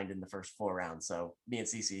unsigned in the first 4 rounds. So me and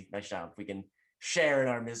CC, nice job. We can share in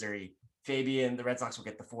our misery. Fabian, the Red Sox will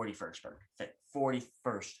get the 41st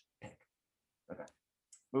pick. Okay,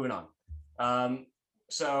 moving on.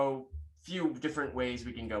 So few different ways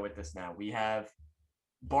we can go with this now. We have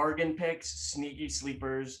bargain picks, sneaky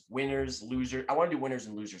sleepers, winners, losers. I want to do winners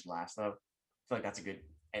and losers last, though. I feel like that's a good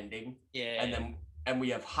ending. Yeah. And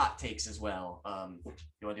we have hot takes as well.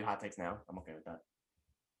 You want to do hot takes now? I'm okay with that.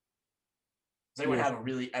 Does anyone have a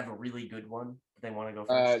really good one that they want to go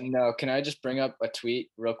first? No. Can I just bring up a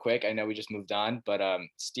tweet real quick? I know we just moved on, but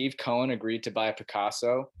Steve Cohen agreed to buy a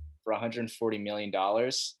Picasso for $140 million.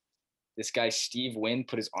 This guy Steve Wynn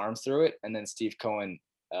put his arm through it, and then Steve Cohen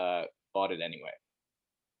bought it anyway.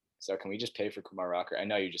 So can we just pay for Kumar Rocker? I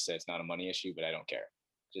know you just said it's not a money issue, but I don't care.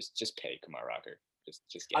 Just pay Kumar Rocker.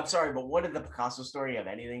 Just get I'm sorry, but what did the Picasso story have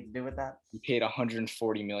anything to do with that? He paid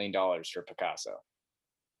 $140 million for Picasso,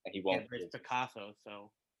 and he won't. Yeah, it's Picasso,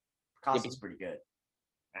 so Picasso's pretty good.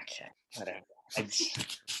 Okay, whatever. All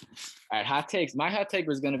right, hot takes. My hot take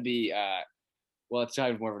was going to be, well, it's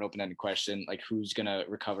kind of more of an open-ended question, like who's going to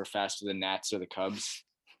recover faster, the Nats or the Cubs?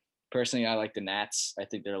 Personally, I like the Nats. I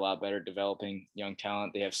think they're a lot better at developing young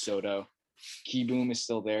talent. They have Soto. Keyboom is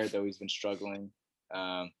still there, though he's been struggling.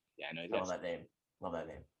 I know. Love that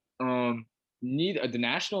name. The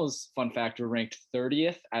Nationals, fun fact, were ranked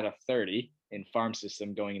 30th out of 30 in farm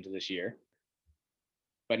system going into this year.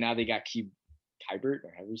 But now they got Kybert,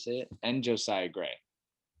 or however you say it, and Josiah Gray.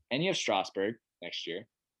 And you have Strasburg next year.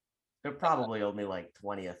 They're probably only like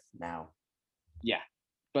 20th now. Yeah.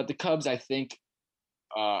 But the Cubs, I think,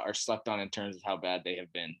 are slept on in terms of how bad they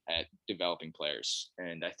have been at developing players.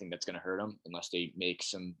 And I think that's going to hurt them unless they make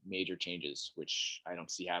some major changes, which I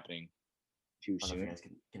don't see happening too soon. You guys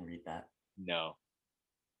can read that. No.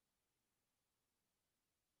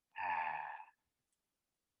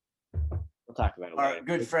 We'll talk about it later. Our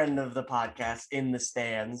good friend of the podcast in the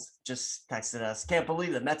stands just texted us, can't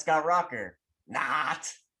believe the Mets got Rocker.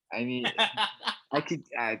 Not. I mean,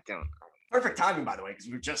 I don't. Perfect timing, by the way, because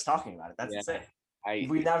we were just talking about it. That's insane.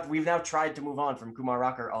 We've now tried to move on from Kumar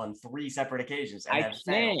Rocker on 3 separate occasions and have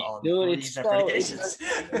failed on 3 separate occasions.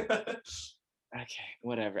 Okay,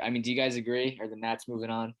 whatever. I mean, do you guys agree? Are the Nats moving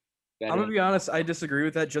on? I'm gonna be honest. I disagree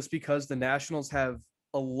with that just because the Nationals have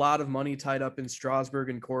a lot of money tied up in Strasburg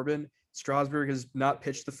and Corbin. Strasburg has not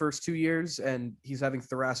pitched the first 2 years, and he's having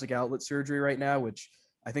thoracic outlet surgery right now, which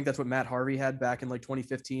I think that's what Matt Harvey had back in like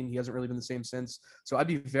 2015. He hasn't really been the same since. So I'd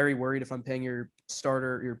be very worried if I'm paying your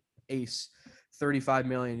starter, your ace, $35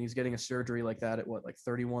 million. He's getting a surgery like that at what, like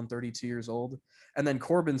 31, 32 years old. And then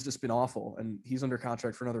Corbin's just been awful, and he's under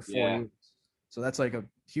contract for another 4 years. So that's like a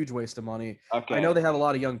huge waste of money. Okay. I know they have a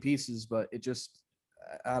lot of young pieces, but it just,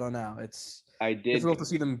 I don't know. It's difficult to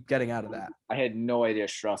see them getting out of that. I had no idea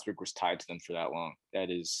Strasburg was tied to them for that long.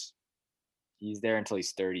 He's there until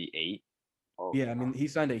he's 38. Oh, yeah, I mean, he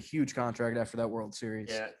signed a huge contract after that World Series.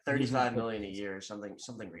 Yeah, $35 million a year, something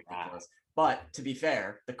ridiculous. But to be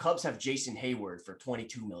fair, the Cubs have Jason Hayward for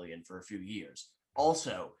 $22 million for a few years.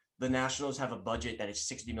 Also, the Nationals have a budget that is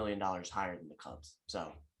 $60 million higher than the Cubs.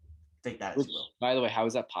 So take that as Which, you will. by the way, how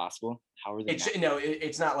is that possible? How are they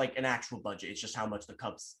It's not like an actual budget. It's just how much the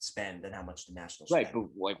Cubs spend and how much the Nationals right? spend.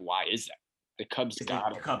 But like, why is that? The Cubs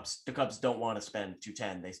got the Cubs don't want to spend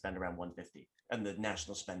 210. They spend around 150, and the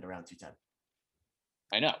Nationals spend around 210.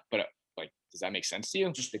 I know, but like, does that make sense to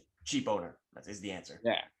you? Just cheap owner. That is the answer.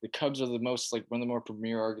 Yeah, the Cubs are the most like one of the more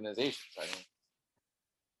premier organizations. I mean,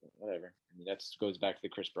 whatever. I mean, that goes back to the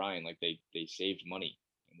Chris Bryant. Like they saved money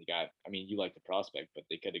and they got. I mean, you like the prospect, but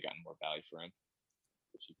they could have gotten more value for him,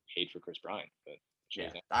 which you paid for Chris Bryant. But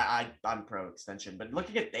yeah, I'm pro extension. But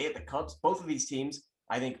looking at the Cubs, both of these teams,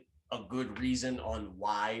 I think a good reason on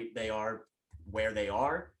why they are where they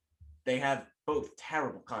are. They have both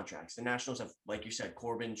terrible contracts. The Nationals have, like you said,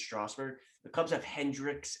 Corbin, Strasburg. The Cubs have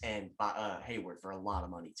Hendricks and Hayward for a lot of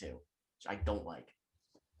money too, which I don't like.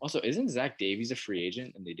 Also, isn't Zach Davies a free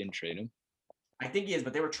agent and they didn't trade him? I think he is,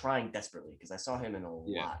 but they were trying desperately because I saw him in a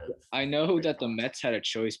lot of. I know that the Mets had a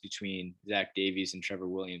choice between Zach Davies and Trevor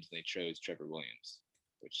Williams, and they chose Trevor Williams,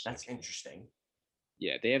 which that's interesting.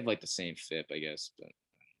 Yeah, they have like the same FIP, I guess, but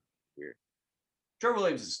weird. Trevor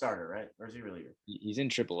Williams is a starter, right? Or is he really good? He's in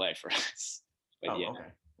AAA for us. But yeah, okay.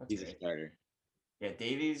 He's a starter. Yeah,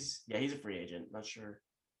 Davies. Yeah, he's a free agent. Not sure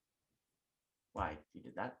why he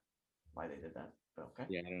did that. Why they did that? But okay.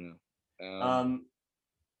 Yeah, I don't know.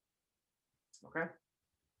 Okay.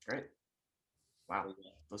 Great. Wow.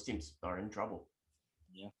 Those teams are in trouble.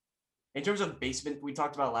 Yeah. In terms of basement, we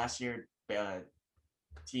talked about last year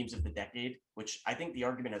teams of the decade, which I think the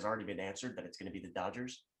argument has already been answered that it's going to be the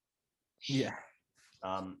Dodgers. Yeah.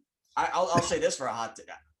 I'll say this for a hot take.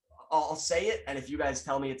 I'll say it, and if you guys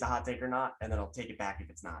tell me it's a hot take or not, and then I'll take it back if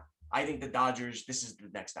it's not. I think the Dodgers, this is the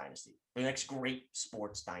next dynasty, the next great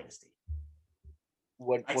sports dynasty.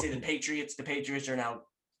 I'd say the Patriots are now,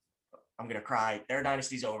 I'm going to cry. Their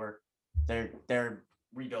dynasty's over. They're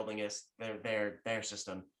rebuilding this, their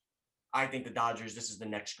system. I think the Dodgers, this is the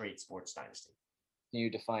next great sports dynasty. Can you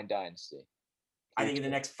define dynasty? I think in the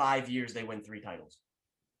next 5 years, they win 3 titles.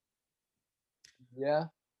 Yeah.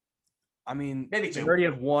 I mean, maybe they 2. already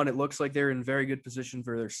have 1. It looks like they're in very good position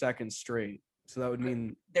for their 2nd straight. So that would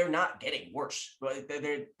mean they're not getting worse.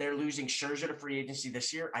 They're losing Scherzer to free agency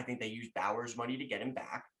this year. I think they used Bauer's money to get him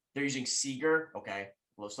back. They're using Seager. Okay,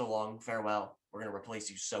 well, so long, farewell. We're going to replace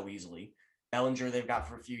you so easily. Bellinger they've got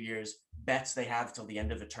for a few years. Betts they have till the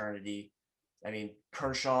end of eternity. I mean,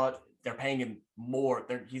 Kershaw, they're paying him more.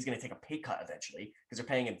 He's going to take a pay cut eventually because they're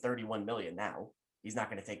paying him $31 million now. He's not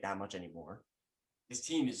going to take that much anymore. This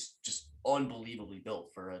team is just unbelievably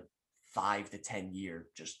built for a 5 to 10 year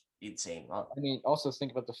just insane run. I mean, also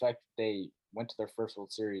think about the fact that they went to their first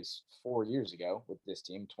World Series 4 years ago with this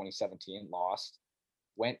team, 2017, lost.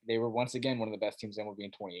 They were once again one of the best teams in MLB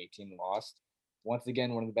in 2018, lost. Once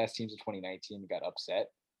again, one of the best teams in 2019, got upset.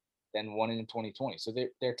 Then won it in 2020. So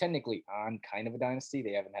they're technically on kind of a dynasty.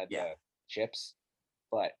 They haven't had the chips.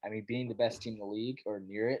 But, I mean, being the best team in the league or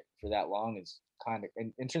near it for that long is kind of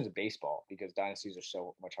in terms of baseball, because dynasties are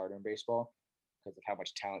so much harder in baseball because of how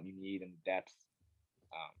much talent you need and depth.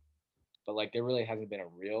 But like there really hasn't been a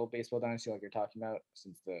real baseball dynasty like you're talking about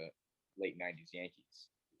since the late 90s Yankees.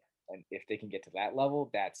 And if they can get to that level,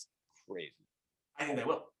 that's crazy. I think they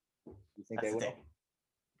will. You think they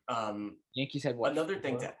will? Yankees had what? Another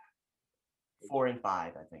thing that 4 and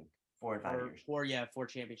 5, I think. 4 and 5 years. 4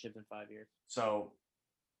 championships in 5 years. So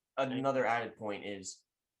another added point is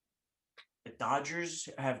the Dodgers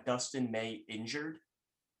have Dustin May injured,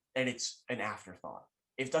 and it's an afterthought.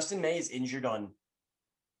 If Dustin May is injured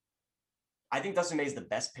I think Dustin May is the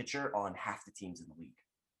best pitcher on half the teams in the league.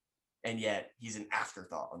 And yet he's an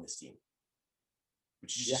afterthought on this team,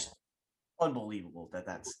 which is just unbelievable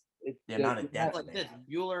that's the amount of depth. Like this,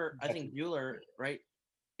 Bueller, I think Bueller, right?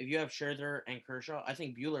 If you have Scherzer and Kershaw, I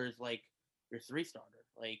think Bueller is like your 3-starter.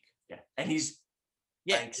 Like, yeah. And he's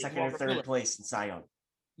like second or third place in Cy Young.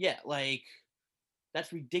 Yeah, like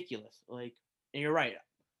that's ridiculous. Like, and you're right.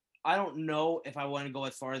 I don't know if I want to go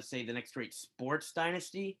as far as say the next great sports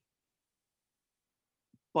dynasty,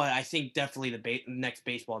 but I think definitely the next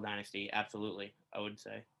baseball dynasty. Absolutely, I would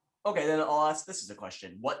say. Okay, then I'll ask this as a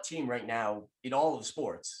question. What team right now in all of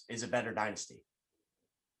sports is a better dynasty?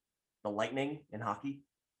 The Lightning in hockey?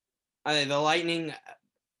 I think the Lightning,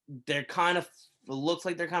 they're kind of, it looks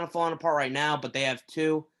like they're kind of falling apart right now, but they have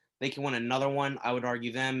 2. They can win another one. I would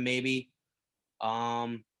argue them, maybe.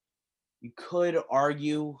 You could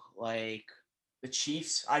argue, like... The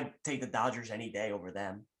Chiefs, I'd take the Dodgers any day over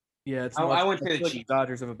them. Yeah, I would say the Chiefs. The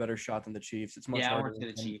Dodgers have a better shot than the Chiefs. It's much harder than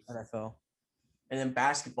the Chiefs. NFL. And then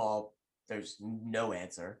basketball, there's no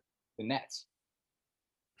answer. The Nets.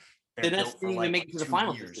 They're The Nets built for didn't even like make it to the 2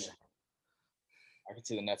 finals this years. year. I could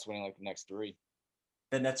see the Nets winning like the next 3.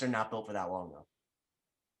 The Nets are not built for that long though.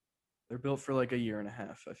 They're built for like a year and a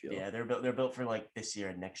half, I feel. Yeah, they're built for like this year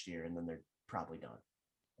and next year, and then they're probably done.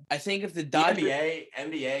 I think if the The Dodgers,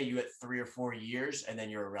 NBA, you get 3 or 4 years, and then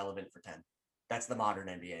you're irrelevant for 10. That's the modern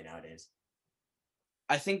NBA nowadays.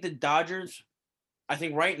 I think the Dodgers. I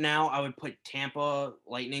think right now I would put the Tampa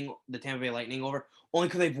Bay Lightning over, only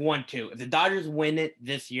because they've won 2. If the Dodgers win it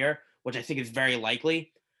this year, which I think is very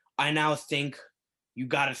likely, I now think you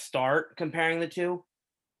got to start comparing the two.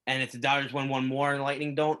 And if the Dodgers win 1 more and the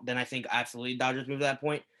Lightning don't, then I think absolutely Dodgers move to that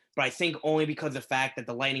point. But I think only because of the fact that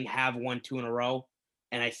the Lightning have won 2 in a row,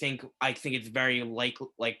 and I think it's very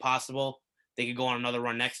possible they could go on another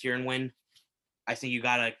run next year and win. I think you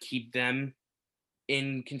got to keep them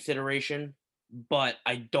in consideration, but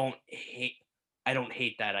I don't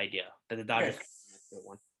hate that idea that the Dodgers Okay.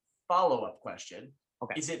 one. Follow-up question.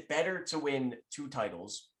 Okay. Is it better to win 2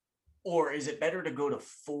 titles, or is it better to go to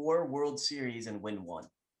 4 World Series and win 1?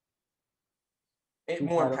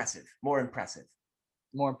 More impressive. More impressive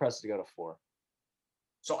to go to 4.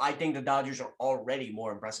 So I think the Dodgers are already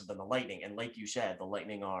more impressive than the Lightning. And like you said, the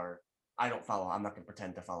Lightning are, I'm not going to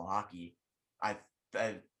pretend to follow hockey.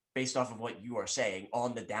 Based off of what you are saying,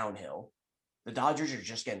 on the downhill, the Dodgers are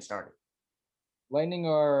just getting started. Lightning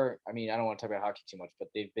are, I mean, I don't want to talk about hockey too much, but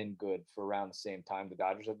they've been good for around the same time the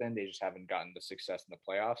Dodgers have been. They just haven't gotten the success in the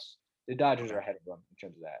playoffs. The Dodgers are ahead of them in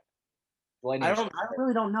terms of that. I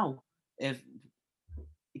really don't know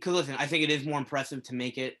because listen, I think it is more impressive to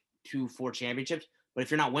make it to 4 championships, but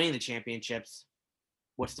if you're not winning the championships,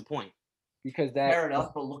 what's the point? Because that fair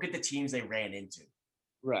enough, but look at the teams they ran into.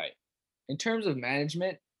 Right. In terms of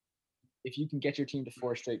management, if you can get your team to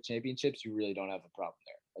 4 straight championships, you really don't have a problem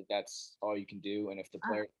there. Like that's all you can do. And if the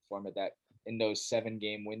players perform at that in those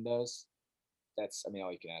 7-game windows, that's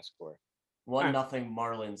all you can ask for. 1-0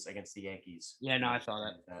 Marlins against the Yankees. Yeah, no, I saw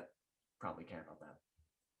that. That probably care about that.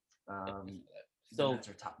 So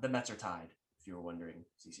the Mets are tied. If you were wondering,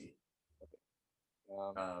 CC.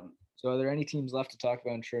 So are there any teams left to talk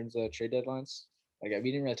about in terms of trade deadlines? Like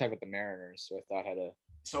we didn't really talk about the Mariners, so I thought had a.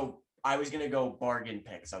 So I was gonna go bargain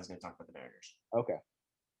picks. I was gonna talk about the Mariners. Okay.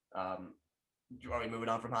 Are we moving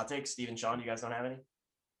on from hot takes? Steve and Sean, you guys don't have any?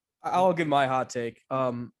 I'll give my hot take.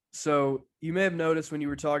 So you may have noticed when you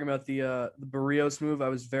were talking about the Barrios move, I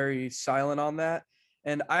was very silent on that,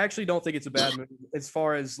 and I actually don't think it's a bad move as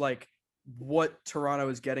far as like what Toronto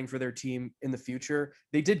is getting for their team in the future.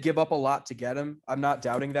 They did give up a lot to get him. I'm not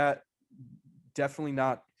doubting that. Definitely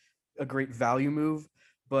not a great value move,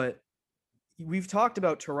 but we've talked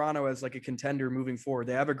about Toronto as like a contender moving forward.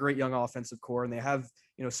 They have a great young offensive core, and they have,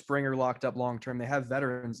 Springer locked up long term. They have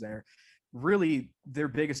veterans there. Really, their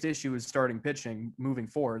biggest issue is starting pitching moving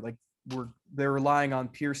forward. Like they're relying on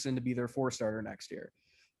Pearson to be their 4-starter next year.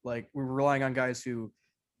 Like we're relying on guys who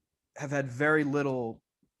have had very little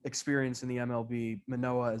experience in the MLB,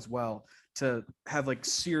 Manoah as well, to have like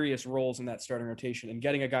serious roles in that starting rotation. And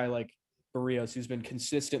getting a guy like Barrios, who's been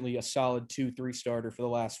consistently a solid 2-3 starter for the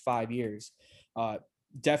last 5 years,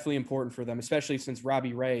 definitely important for them, especially since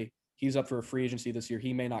Robbie Ray, he's up for a free agency this year.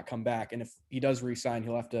 He may not come back. And if he does re-sign,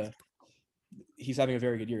 he's having a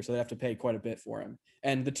very good year, so they have to pay quite a bit for him.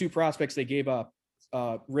 And the 2 prospects they gave up,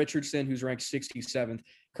 Richardson, who's ranked 67th,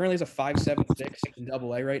 currently has a 5.76 in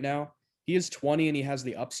AA right now. He is 20 and he has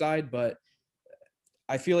the upside, but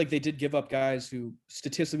I feel like they did give up guys who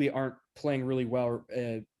statistically aren't playing really well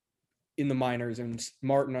in the minors, and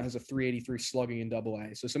Martin has a 383 slugging in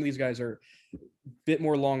AA. So some of these guys are a bit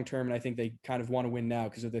more long-term, and I think they kind of want to win now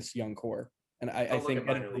because of this young core. And I think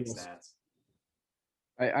minor league stats.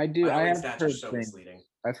 I do. I have heard so misleading.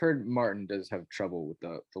 I've heard Martin does have trouble with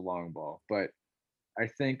the long ball, but I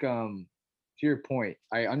think to your point,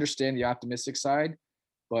 I understand the optimistic side,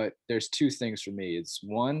 but there's 2 things for me. It's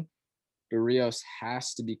one, Barrios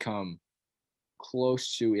has to become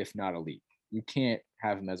close to, if not elite. You can't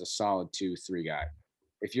have him as a solid 2-3 guy.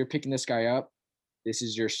 If you're picking this guy up, this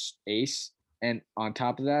is your ace, and on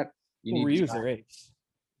top of that, you need Ryu's their ace.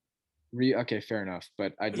 Okay, fair enough,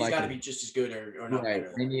 but He's got to be just as good or not right.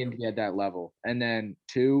 better. They need him to be at that level. And then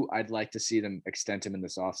 2, I'd like to see them extend him in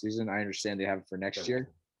this offseason. I understand they have him for next year,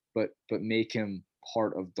 but make him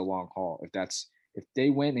part of the long haul. If they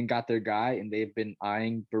went and got their guy and they've been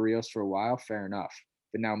eyeing Barrios for a while, fair enough.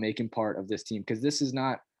 But now make him part of this team, because this is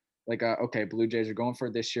not like okay, Blue Jays are going for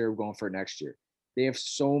it this year, we're going for it next year. They have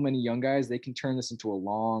so many young guys, they can turn this into a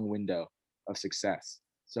long window of success.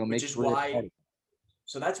 So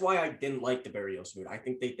So that's why I didn't like the Barrios move. I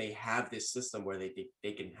think they have this system where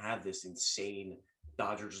they can have this insane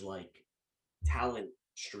Dodgers like talent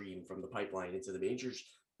stream from the pipeline into the majors.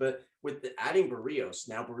 But with adding Barrios,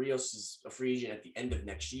 now Barrios is a free agent at the end of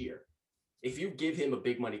next year. If you give him a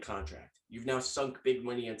big money contract, you've now sunk big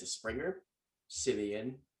money into Springer,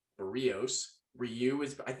 Simeon, Barrios. Ryu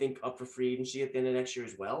is, I think, up for free agency at the end of next year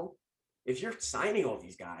as well. If you're signing all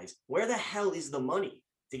these guys, where the hell is the money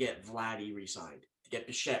to get Vladdy re-signed, to get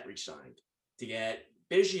Bichette re-signed, to get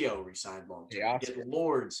Biggio re-signed long-term, to get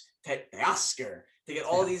Lords, Teoscar, to get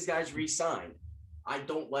all these guys re-signed? I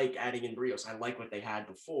don't like adding in Barrios. I like what they had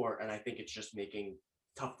before, and I think it's just making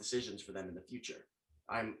tough decisions for them in the future.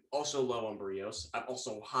 I'm also low on Barrios. I'm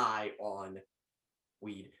also high on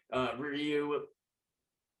Ryu.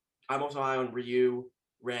 I'm also high on Ryu,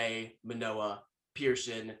 Ray, Manoa,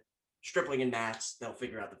 Pearson, Stripling, and Nats. They'll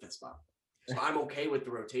figure out the fifth spot. So I'm okay with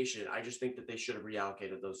the rotation. I just think that they should have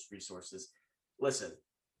reallocated those resources. Listen,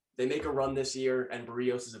 they make a run this year, and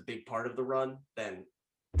Barrios is a big part of the run. Then,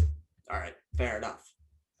 all right, fair enough.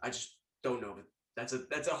 I just don't know. That's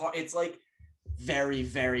a hard. It's like very,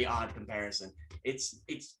 very odd comparison. It's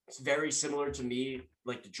very similar to me,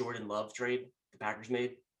 like the Jordan Love trade the Packers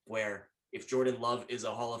made, where if Jordan Love is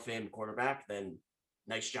a Hall of Fame quarterback, then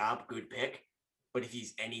nice job, good pick. But if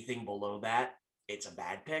he's anything below that, it's a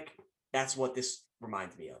bad pick. That's what this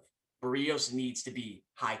reminds me of. Barrios needs to be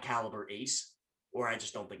high caliber ace, or I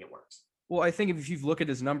just don't think it works. Well, I think if you look at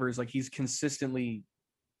his numbers, like he's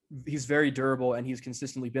very durable, and he's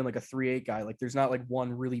consistently been like a 3.8 guy. Like there's not like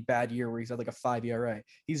one really bad year where he's had like a 5 ERA.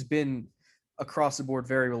 He's been across the board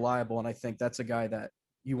very reliable, and I think that's a guy that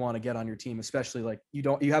you want to get on your team, especially like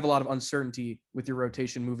you have a lot of uncertainty with your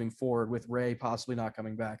rotation moving forward, with Ray possibly not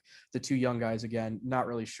coming back, the two young guys again, not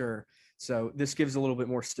really sure. So this gives a little bit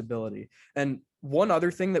more stability. And one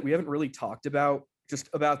other thing that we haven't really talked about, just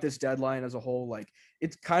about this deadline as a whole, like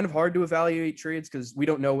it's kind of hard to evaluate trades because we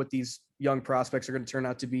don't know what these young prospects are going to turn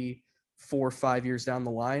out to be 4 or 5 years down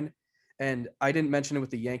the line. And I didn't mention it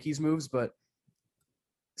with the Yankees moves, but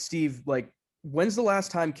Steve, like, when's the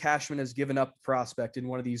last time Cashman has given up a prospect in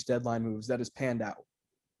one of these deadline moves that has panned out?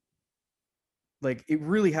 Like, it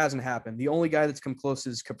really hasn't happened. The only guy that's come close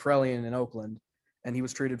is Kaprelian in Oakland, and he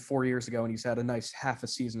was traded 4 years ago, and he's had a nice half a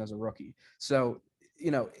season as a rookie. So,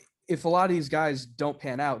 if a lot of these guys don't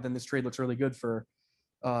pan out, then this trade looks really good for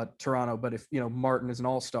Toronto. But if, Martin is an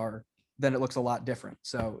all-star, then it looks a lot different.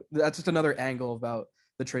 So that's just another angle about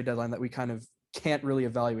the trade deadline that we kind of can't really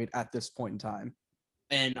evaluate at this point in time.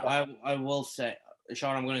 And I will say,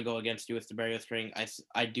 Sean, I'm going to go against you with the Barrios string.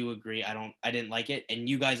 I do agree. I didn't like it. And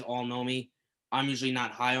you guys all know me. I'm usually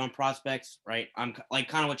not high on prospects, right? I'm like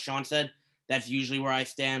kind of what Sean said. That's usually where I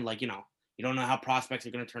stand. Like, you don't know how prospects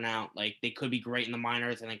are going to turn out. Like, they could be great in the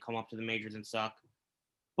minors and then come up to the majors and suck.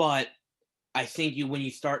 But I think when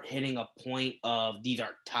you start hitting a point of these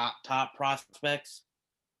are top prospects,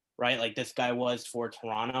 right? Like this guy was for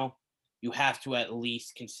Toronto, you have to at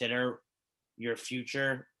least consider your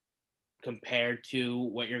future compared to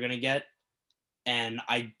what you're going to get. And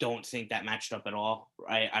I don't think that matched up at all.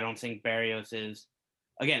 I don't think Barrios is,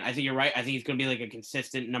 again, I think you're right. I think he's going to be like a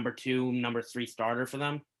consistent number 2, number 3 starter for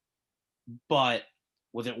them. But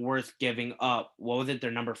was it worth giving up? What was it?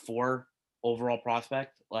 Their number 4 overall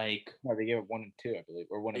prospect? Like, no, they gave up 1 and 2, I believe,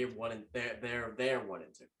 or 1. They're 1 and they're 1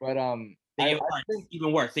 and 2. But they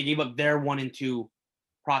even worse. They gave up their 1 and 2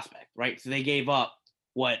 prospect, right? So they gave up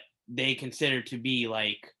what they consider to be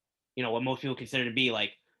like, what most people consider to be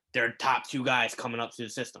like their top 2 guys coming up to the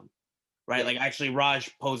system, right? Yeah. Like actually, Raj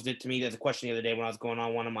posed it to me as a question the other day when I was going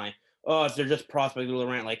on one of my, if they're just prospect little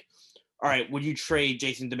rant, like, all right, would you trade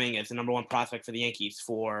Jason Dominguez, the number 1 prospect for the Yankees,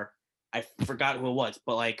 for, I forgot who it was,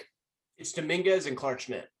 but like, it's Dominguez and Clark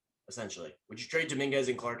Schmidt, essentially. Would you trade Dominguez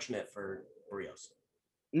and Clark Schmidt for Barrios?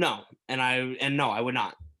 No, no, I would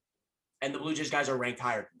not. And the Blue Jays guys are ranked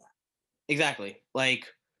higher than that. Exactly. Like,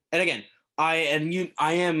 and again, I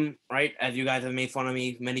am, right, as you guys have made fun of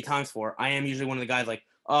me many times for, I am usually one of the guys like,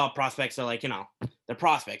 prospects are like, they're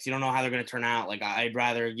prospects. You don't know how they're going to turn out. Like, I'd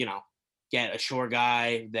rather, get a sure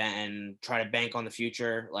guy than try to bank on the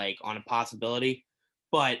future, like on a possibility.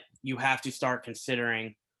 But you have to start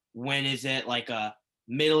considering, when is it like a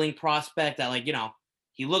middling prospect that, like,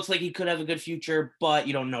 he looks like he could have a good future, but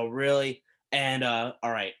you don't know really. And all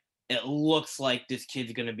right, it looks like this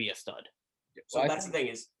kid's going to be a stud. So that's the thing,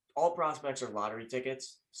 is all prospects are lottery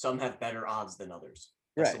tickets. Some have better odds than others.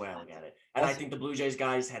 That's the way I look at it. And I think the Blue Jays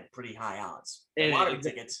guys had pretty high odds. Lottery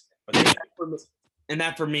tickets. But and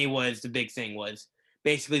that for me was the big thing, was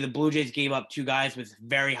basically the Blue Jays gave up 2 guys with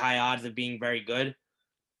very high odds of being very good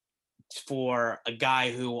for a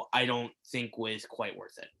guy who I don't think was quite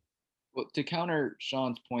worth it. Well, to counter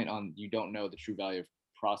Sean's point on you don't know the true value of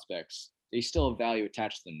prospects, they still have value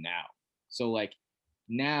attached to them now. So, like,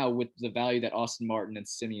 now with the value that Austin Martin and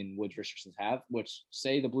Simeon Woods Richardson have, which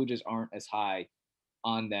say the Blue Jays aren't as high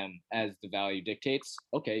on them as the value dictates,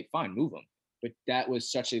 okay, fine, move them. But that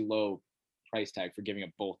was such a low price tag for giving up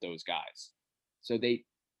both those guys. So they,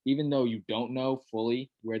 even though you don't know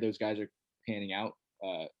fully where those guys are panning out,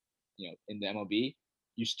 in the MLB,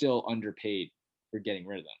 you still underpaid for getting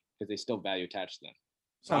rid of them because they still value attached to them.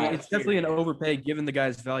 So I mean, it's definitely an overpay given the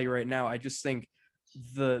guy's value right now. I just think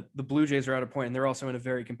the Blue Jays are at a point, and they're also in a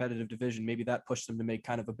very competitive division. Maybe that pushed them to make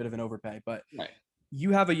kind of a bit of an overpay. But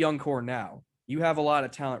you have a young core now. You have a lot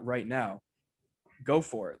of talent right now. Go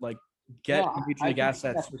for it. Like get major league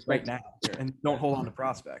assets right now, and don't hold on to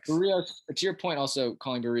prospects. Barrios, to your point, also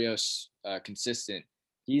calling Barrios consistent.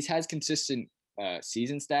 He has consistent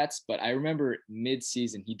season stats, but I remember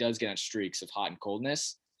mid-season he does get on streaks of hot and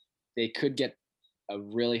coldness. They could get a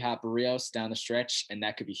really hot Barrios down the stretch, and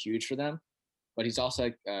that could be huge for them. But he's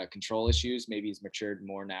also control issues. Maybe he's matured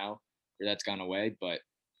more now, or that's gone away. But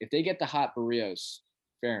if they get the hot Barrios,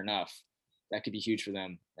 fair enough. That could be huge for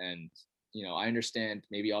them. And I understand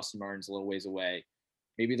maybe Austin Martin's a little ways away.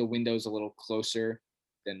 Maybe the window's a little closer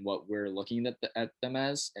than what we're looking at them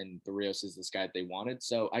as, and Barrios is this guy that they wanted.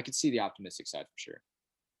 So I could see the optimistic side for sure.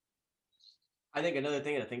 I think another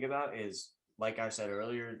thing to think about is, like I said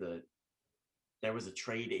earlier, there was a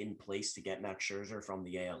trade in place to get Max Scherzer from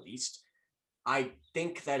the AL East. I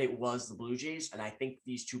think that it was the Blue Jays, and I think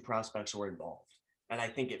these two prospects were involved. And I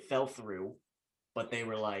think it fell through, but they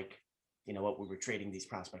were like, you know what, we were trading these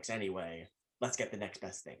prospects anyway. Let's get the next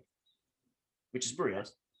best thing, which is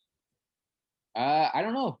Barrios. I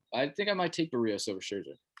don't know. I think I might take Barrios over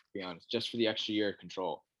Scherzer, to be honest, just for the extra year of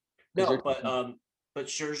control. No, but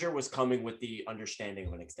Scherzer was coming with the understanding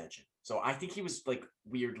of an extension. So I think he was like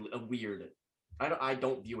weird. I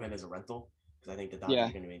don't view him as a rental because I think the Dodgers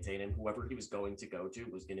are going to maintain him. Whoever he was going to go to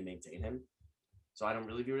was going to maintain him. So I don't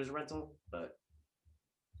really view it as a rental, but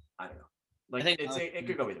I don't know. Like it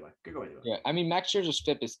could go either way. Yeah, I mean Max Scherzer's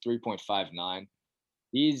FIP is 3.59.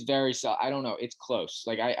 He's very I don't know. It's close.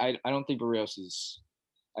 Like I don't think Barrios is.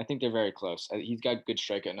 I think they're very close. He's got good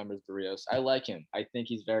strikeout numbers. Barrios. I like him. I think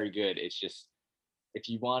he's very good. It's just if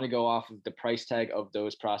you want to go off of the price tag of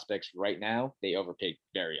those prospects right now, they overpaid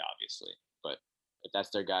very obviously. But if that's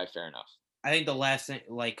their guy, fair enough. I think the last thing,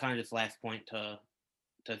 like kind of this last point to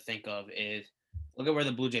think of is look at where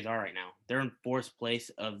the Blue Jays are right now. They're in fourth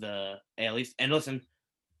place of the AL East. And listen,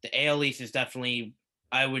 the AL East is definitely,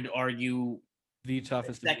 I would argue, the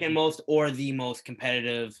toughest, second most or the most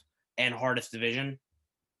competitive and hardest division,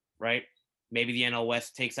 right? Maybe the NL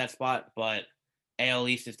West takes that spot, but AL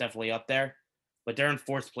East is definitely up there. But they're in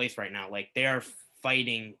fourth place right now. Like they are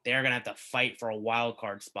fighting. They're gonna have to fight for a wild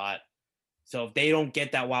card spot. So if they don't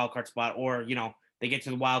get that wild card spot, or they get to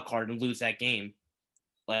the wild card and lose that game,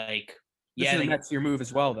 like this is the next year move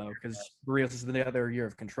as well, though, because Barrios is the other year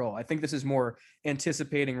of control. I think this is more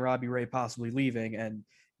anticipating Robbie Ray possibly leaving, and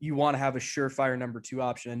you want to have a surefire number 2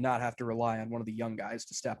 option and not have to rely on one of the young guys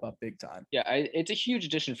to step up big time. Yeah, it's a huge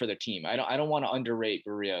addition for their team. I don't want to underrate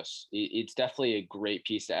Barrios. It's definitely a great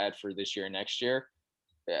piece to add for this year and next year.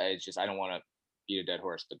 It's just I don't want to beat a dead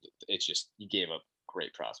horse, but it's just you gave up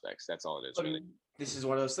great prospects. That's all it is, really. This is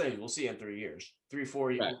one of those things we'll see in 3 years, 3,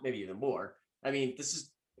 4 years, maybe even more. I mean,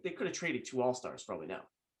 they could have traded 2 All-Stars probably now.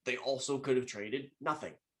 They also could have traded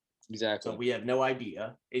nothing. Exactly. So we have no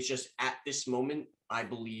idea. It's just at this moment, I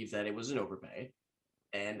believe that it was an overpay,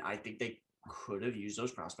 and I think they could have used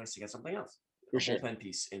those prospects to get something else. For sure. Bullpen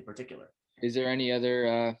piece in particular. Is there any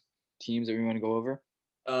other teams that we want to go over?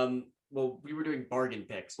 Well, we were doing bargain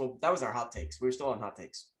picks. Well, that was our hot takes. We were still on hot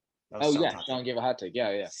takes. Sean gave a hot take.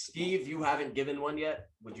 Yeah. Steve, you haven't given one yet.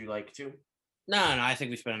 Would you like to? No. I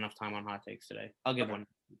think we spent enough time on hot takes today. I'll give one.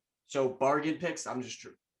 So bargain picks. I'm just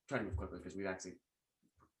trying to move quickly because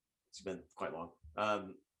it's been quite long.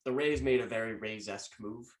 The Rays made a very Rays-esque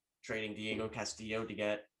move, trading Diego Castillo to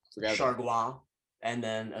get Chargois and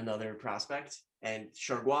then another prospect. And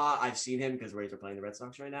Chargois, I've seen him because Rays are playing the Red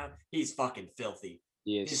Sox right now. He's fucking filthy.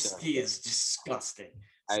 He is disgusting.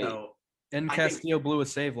 And Castillo blew a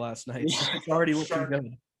save last night. So it's already looking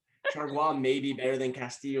good. Chargois may be better than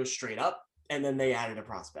Castillo straight up. And then they added a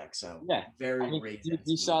prospect. So very Rays.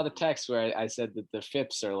 You saw the text where I said that the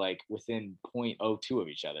FIPS are like within 0.02 of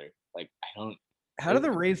each other. Like How do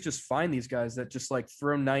the Rays just find these guys that just like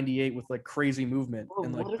throw 98 with like crazy movement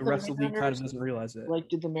and like the rest of the league kind of doesn't realize it? Like,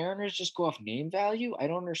 did the Mariners just go off name value? I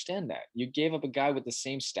don't understand that. You gave up a guy with the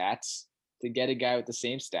same stats to get a guy with the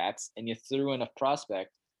same stats, and you threw in a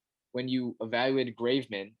prospect when you evaluated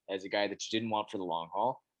Graveman as a guy that you didn't want for the long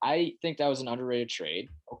haul. I think that was an underrated trade.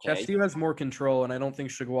 Okay. Castillo has more control, and I don't think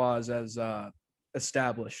Chargois is as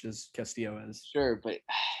established as Castillo is. Sure, but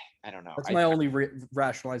I don't know. That's my only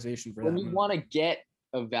rationalization for when that. you want to get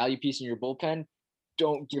a value piece in your bullpen,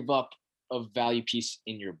 don't give up a value piece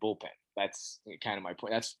in your bullpen. That's kind of my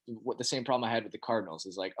point. That's what the same problem I had with the Cardinals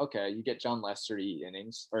is like, okay, you get John Lester to eat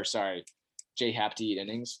innings, or sorry, Jay Happ to eat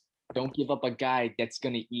innings. Don't give up a guy that's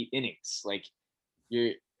going to eat innings. Like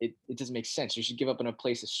it doesn't make sense. You should give up in a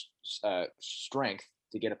place of strength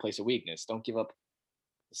to get a place of weakness. Don't give up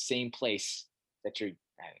the same place that you're okay,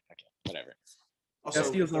 whatever. Also,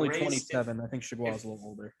 Castillo's only 27. I think Chagua is a little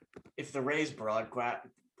older. If the Rays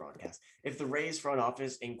if the Rays front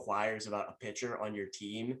office inquires about a pitcher on your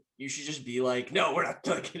team, you should just be like, no, we're not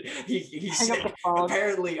looking. He's sick.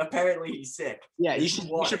 Apparently he's sick. Yeah, you should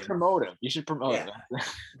promote him. You should promote him.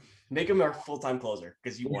 Make him our full-time closer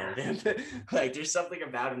because you wanted him. Like, there's something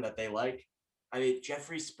about him that they like. I mean,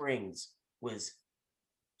 Jeffrey Springs was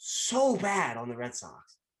so bad on the Red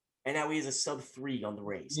Sox. And now he has a sub-3 on the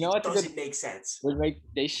Rays. You know, it doesn't make sense.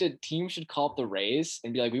 Teams should call up the Rays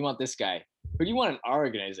and be like, we want this guy. Who do you want in our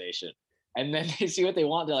organization? And then they see what they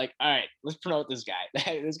want. They're like, all right, let's promote this guy.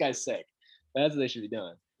 This guy's sick. That's what they should be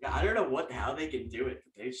doing. Yeah, I don't know how they can do it.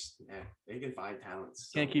 But they can find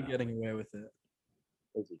talents. Can't keep getting away with it.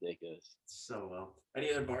 It's ridiculous. So well.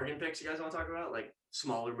 Any other bargain picks you guys want to talk about? Like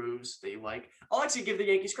smaller moves that you like? I'll actually give the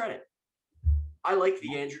Yankees credit. I like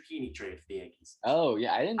the Andrew Keeney trade for the Yankees. Oh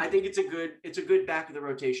yeah, I think it's a good back of the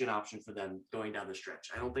rotation option for them going down the stretch.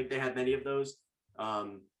 I don't think they had many of those.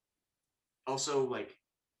 Also, like,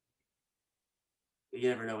 you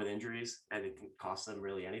never know with injuries, and it can cost them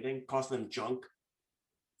really anything. Cost them junk,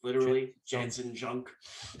 literally. Jansen junk.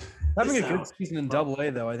 Having a good season in Double A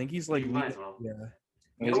though. I think he's like might as well. Yeah.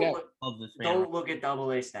 Don't look at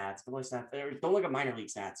Double A stats. Don't look at minor league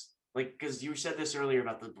stats. Like, because you said this earlier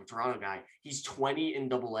about the Toronto guy. He's 20 in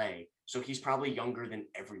Double A, so he's probably younger than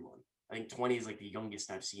everyone. I think 20 is like the youngest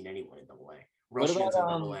I've seen anyone in Double A. Russians in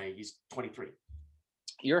Double A, he's 23.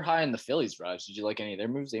 You're high in the Phillies, Raj. Did you like any of their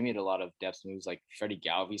moves? They made a lot of depth moves, like Freddie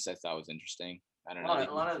Galvis. I thought was interesting. I don't know.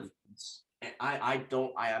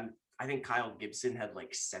 I think Kyle Gibson had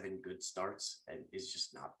like 7 good starts and is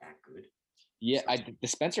just not that good. Yeah, the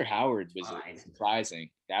Spencer Howard was surprising.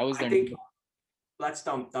 That was their. That's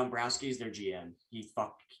Dombrowski's their GM. He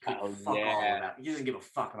fuck all about. He doesn't give a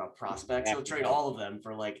fuck about prospects. He'll trade all of them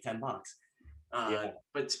for like $10.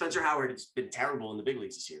 But Spencer Howard has been terrible in the big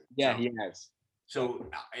leagues this year. Yeah, he has. So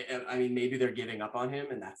I mean, maybe they're giving up on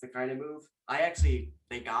him, and that's the kind of move.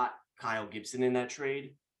 They got Kyle Gibson in that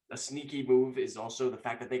trade. A sneaky move is also the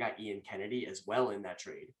fact that they got Ian Kennedy as well in that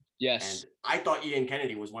trade. Yes, and I thought Ian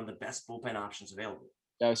Kennedy was one of the best bullpen options available.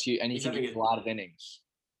 That was huge, and he's having a lot of innings.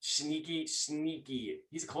 Sneaky.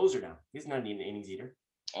 He's a closer now. He's not an innings eater.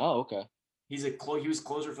 Oh, okay. He was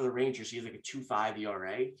closer for the Rangers. He has like a 2.5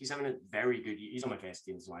 ERA. He's having a very good. He's on my fantasy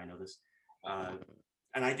team. That's why I know this.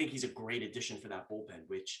 And I think he's a great addition for that bullpen,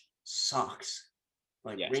 which sucks.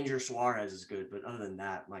 Ranger Suarez is good, but other than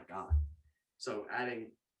that, my God. So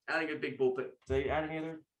adding a big bullpen. Did they add any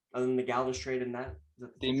other than the Galvis trade in that?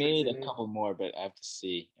 They made a couple more, but I have to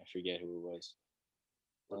see. I forget who it was.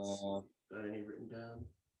 Got any written down?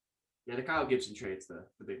 Yeah, the Kyle Gibson trade's the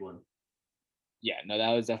big one. Yeah, no, that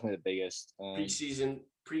was definitely the biggest.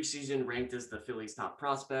 Preseason ranked as the Phillies' top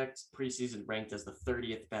prospect. Preseason ranked as the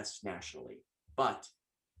 30th best nationally, but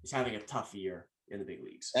he's having a tough year in the big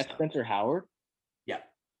leagues. That's Spencer Howard? Yeah.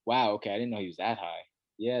 Wow, okay. I didn't know he was that high.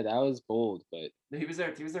 Yeah, that was bold, but he was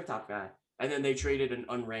their top guy. And then they traded an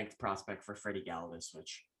unranked prospect for Freddie Galvis,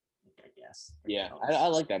 which I guess. Yeah, I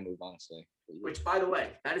like that move, honestly. Which, by the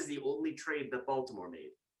way, that is the only trade that Baltimore made.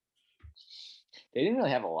 They didn't really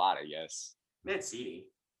have a lot, I guess. Mancini.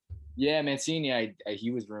 Yeah, Mancini,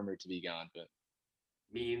 he was rumored to be gone, but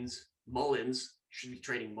means Mullins should be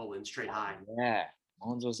trading Mullins, trade high. Yeah,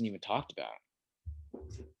 Mullins wasn't even talked about.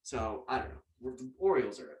 So I don't know. The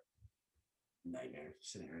Orioles are a nightmare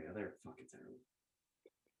scenario. They're fucking terrible.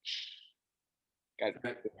 Got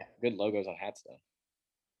good logos on hats though.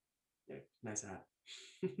 Yeah, nice hat.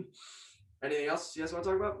 Anything else you guys want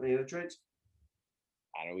to talk about? Any other trades?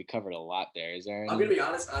 I don't know. We covered a lot there. Is there any? I'm gonna be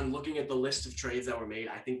honest. I'm looking at the list of trades that were made.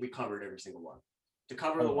 I think we covered every single one. To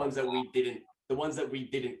cover the ones that we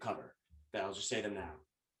didn't cover. I'll just say them now.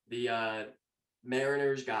 The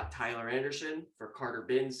Mariners got Tyler Anderson for Carter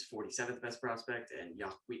Binns, 47th best prospect, and I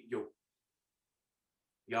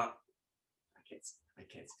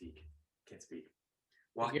can't speak.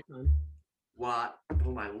 What?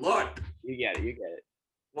 Oh my Lord! You get it.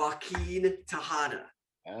 Joaquin Tejada.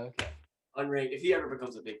 Okay. Unranked. If he ever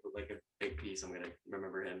becomes a big piece, I'm gonna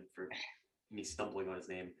remember him for me stumbling on his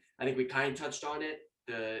name. I think we kind of touched on it.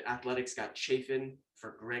 The Athletics got Chafin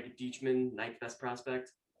for Greg Dietzman, ninth best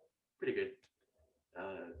prospect. Pretty good.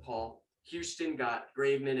 Paul. Houston got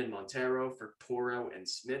Graveman and Montero for Toro and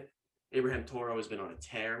Smith. Abraham Toro has been on a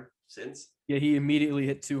tear since. Yeah, he immediately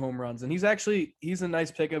hit 2 home runs, and he's a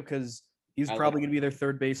nice pickup because he's probably going to be their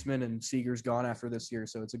third baseman, and Seager's gone after this year,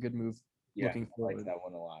 so it's a good move. Yeah, looking forward. I like that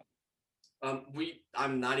one a lot.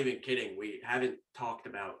 I'm not even kidding. We haven't talked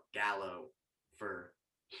about Gallo for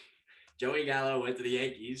Joey Gallo went to the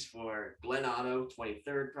Yankees for Glenn Otto,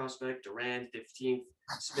 23rd prospect, Duran, 15th,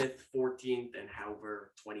 Smith, 14th, and Hauber,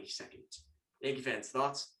 22nd. Yankee fans,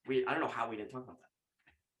 thoughts? I don't know how we didn't talk about that.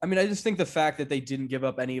 I mean, I just think the fact that they didn't give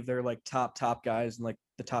up any of their like top guys and like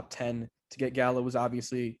the top 10 to get Gallo was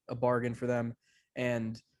obviously a bargain for them.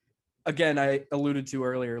 And again, I alluded to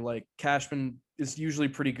earlier, like Cashman is usually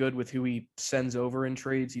pretty good with who he sends over in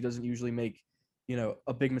trades. He doesn't usually make,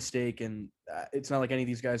 a big mistake. And it's not like any of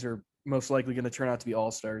these guys are most likely going to turn out to be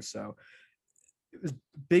all-stars. So it was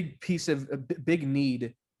a big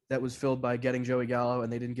need that was filled by getting Joey Gallo,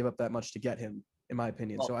 and they didn't give up that much to get him, in my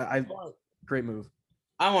opinion. So I great move.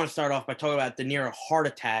 I want to start off by talking about the near heart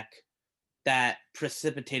attack that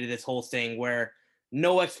precipitated this whole thing, where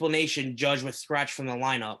no explanation, Judge was scratched from the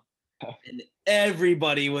lineup, and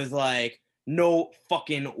everybody was like, "No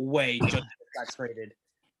fucking way, Judge got traded."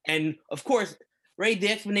 And of course, right, the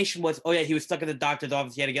explanation was, "Oh yeah, he was stuck at the doctor's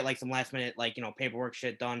office. He had to get like some last minute paperwork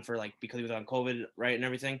shit done for because he was on COVID, right, and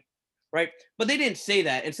everything, right." But they didn't say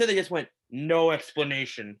that. Instead, they just went, "No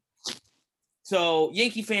explanation." So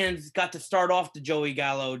Yankee fans got to start off the Joey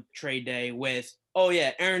Gallo trade day with, "Oh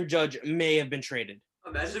yeah, Aaron Judge may have been traded."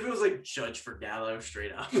 Imagine if it was like Judge for Gallo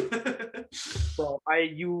straight up. So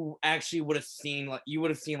you actually would have seen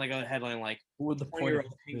a headline like, "Who would the point of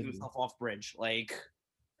taking himself off bridge?" Like,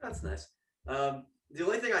 that's nice. The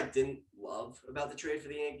only thing I didn't love about the trade for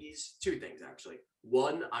the Yankees, 2 things actually.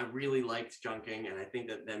 One, I really liked John King, and I think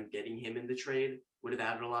that them getting him in the trade would have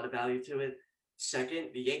added a lot of value to it.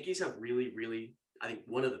 Second, the Yankees have really, really, I think,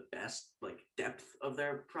 one of the best depth of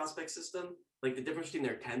their prospect system. Like the difference between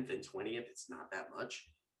their 10th and 20th, it's not that much.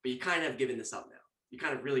 But you kind of have given this up now. You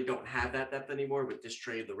kind of really don't have that depth anymore with this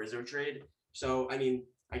trade, the Rizzo trade. So, I mean,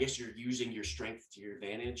 I guess you're using your strength to your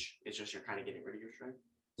advantage. It's just you're kind of getting rid of your strength.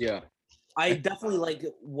 Yeah. I definitely like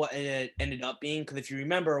what it ended up being, because if you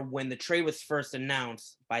remember when the trade was first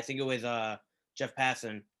announced, by I think it was Jeff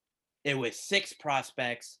Passan, it was 6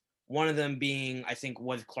 prospects. One of them being, I think,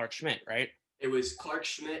 was Clark Schmidt, right? It was Clark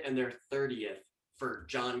Schmidt and their 30th for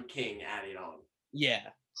John King added on. Yeah,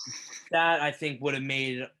 that I think would have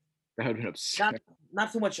made that would have been absurd.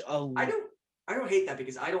 Not so much. I don't hate that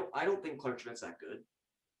because I don't think Clark Schmidt's that good.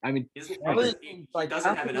 I mean, he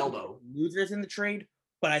doesn't have an elbow. Losers in the trade,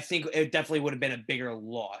 but I think it definitely would have been a bigger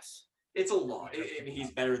loss. It's a loss. I mean,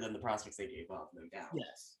 he's better than the prospects they gave up, no doubt.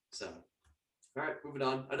 Yes. So, all right, moving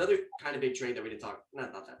on. Another kind of big trade that we didn't talk.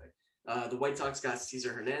 Not that big. The White Sox got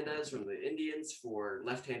Cesar Hernandez from the Indians for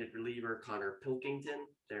left-handed reliever Connor Pilkington,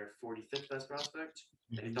 their 45th best prospect.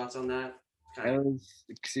 Any thoughts on that?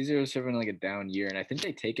 Cesar was having a down year, and I think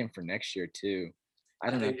they take him for next year too. I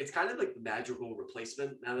don't know. It's kind of like the Madrigal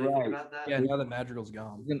replacement now that I think about that. Yeah, now that Madrigal's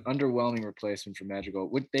gone. It's an underwhelming replacement for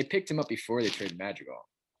Madrigal. They picked him up before they traded Madrigal.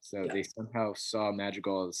 So they somehow saw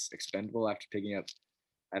Madrigal as expendable after picking up.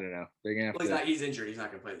 I don't know. They're gonna have he's injured. He's not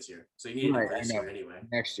gonna play this year. So he needed to play this year anyway.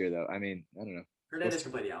 Next year though. I mean, I don't know. Hernandez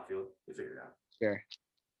can play the outfield. We figure it out. Fair.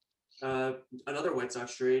 Another White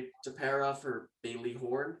Sox trade. Tapera for Bailey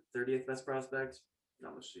Horn, 30th best prospect.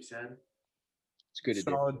 Not much to be said. It's good.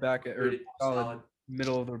 Solid solid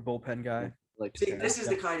middle of their bullpen guy. This is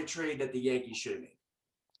the kind of trade that the Yankees should have made.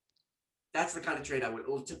 That's the kind of trade I would.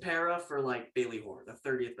 Well, Tapera for Bailey Horn, the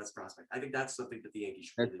 30th best prospect. I think that's something that the Yankees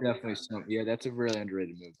should. That's definitely something. Yeah, that's a really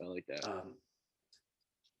underrated move. I like that.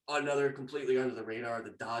 Another completely under the radar.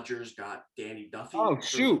 The Dodgers got Danny Duffy. Oh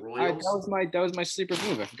shoot! That was my sleeper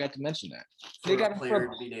move. I forgot to mention that. They got a player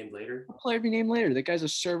to be named later. A player to be named later. That guy's a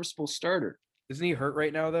serviceable starter. Isn't he hurt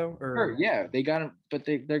right now though? Hurt, yeah. They got him, but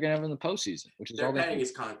they're gonna have him in the postseason, which is all they're paying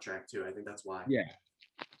his contract too. I think that's why. Yeah.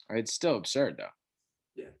 It's still absurd though.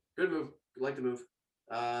 Yeah. Good move. Like the move.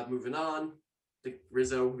 Moving on.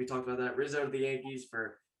 Rizzo, we talked about that. Rizzo to the Yankees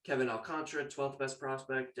for Kevin Alcantara, 12th best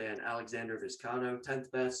prospect, and Alexander Vizcaino, 10th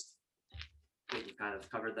best. I think we kind of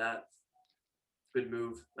covered that. Good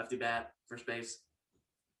move. Lefty bat, first base.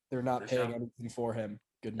 They're not paying anything for him.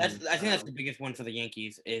 Good move. I think that's the biggest one for the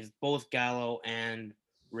Yankees is both Gallo and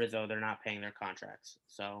Rizzo. They're not paying their contracts.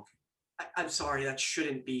 So I'm sorry, that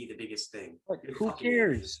shouldn't be the biggest thing. Who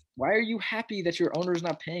cares? Why are you happy that your owner's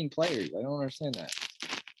not paying players? I don't understand that.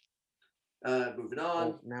 Moving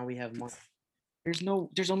on. Now we have money.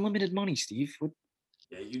 There's unlimited money, Steve. What?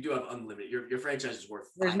 Yeah, you do have unlimited. Your franchise is worth.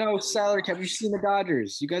 There's $5 no billion. salary cap. You've seen the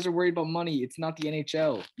Dodgers. You guys are worried about money. It's not the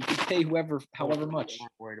NHL. You can pay whoever, however much. I'm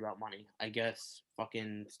not worried about money. I guess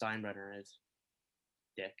fucking Steinbrenner is.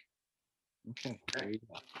 Dick. Okay. There you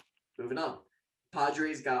go. Moving on.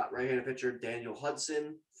 Padres got right-handed pitcher Daniel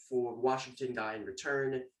Hudson for Washington guy in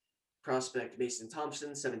return. Prospect Mason Thompson,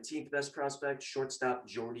 17th best prospect. Shortstop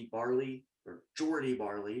Jordy Barley,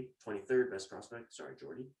 23rd best prospect. Sorry,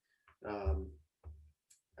 Jordy.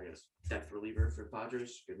 I guess depth reliever for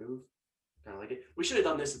Padres. Good move. Kind of like it. We should have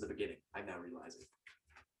done this at the beginning. I'm now realizing.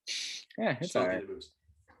 Yeah, it's all right.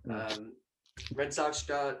 Red Sox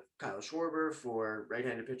got Kyle Schwarber for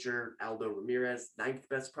right-handed pitcher Aldo Ramirez, 9th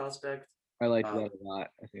best prospect. I like that a lot.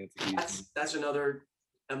 I think it's a huge that's another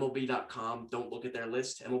MLB.com. Don't look at their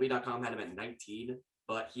list. MLB.com had him at 19,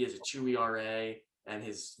 but he has a 2 ERA and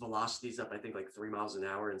his velocity's up, I think, like 3 miles an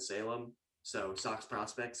hour in Salem. So Sox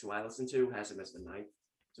prospects, who I listen to, has him as the 9th.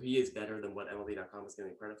 So he is better than what MLB.com is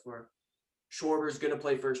giving credit for. Schwarber's going to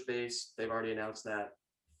play first base. They've already announced that.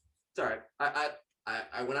 It's all right.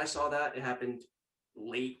 I when I saw that, it happened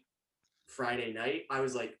late Friday night. I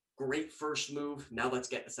was like, great first move. Now let's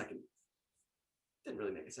get a second move. Didn't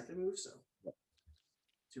really make a second move, so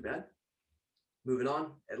too bad. Moving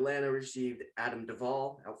on, Atlanta received Adam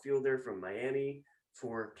Duvall, outfielder from Miami,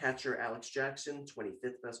 for catcher Alex Jackson,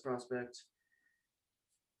 25th best prospect.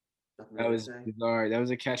 That was bizarre. That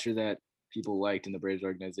was a catcher that people liked in the Braves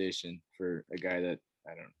organization for a guy that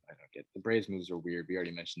I don't get. The Braves moves are weird. We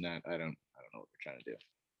already mentioned that. I don't know what they're trying to do.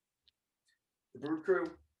 The Brew Crew,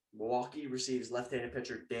 Milwaukee receives left-handed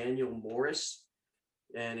pitcher Daniel Morris,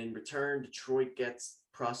 and in return, Detroit gets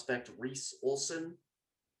prospect Reese Olson.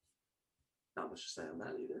 Not much to say on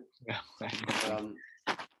that either.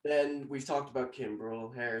 Then we've talked about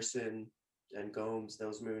Kimbrel, Harrison, and Gomes,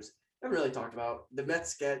 those moves. I haven't really talked about. The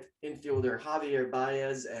Mets get infielder Javier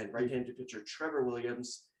Baez and right-handed pitcher Trevor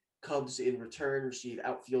Williams. Cubs in return receive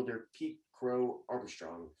outfielder Pete Crow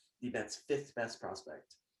Armstrong, the Mets' 5th best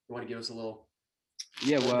prospect. You want to give us a little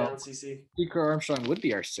rundown, CC? Pete Crow Armstrong would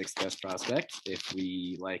be our 6th best prospect if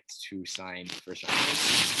we liked to sign first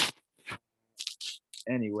round.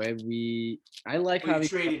 Anyway, I like how we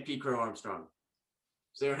traded Pete Crow Armstrong,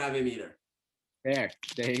 so they don't have him either. There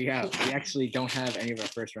you go. We actually don't have any of our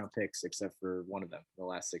first round picks except for one of them the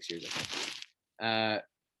last 6 years, I think.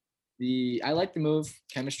 I like the move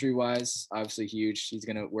chemistry wise, obviously huge. He's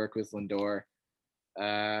gonna work with Lindor.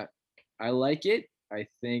 I like it. I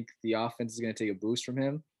think the offense is gonna take a boost from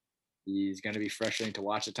him. He's gonna be frustrating to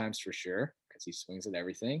watch at times for sure because he swings at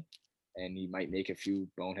everything, and he might make a few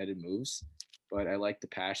boneheaded moves. But I like the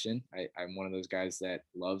passion. I'm one of those guys that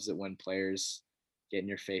loves it when players get in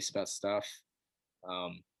your face about stuff.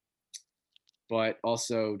 But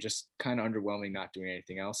also just kind of underwhelming not doing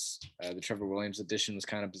anything else. The Trevor Williams addition was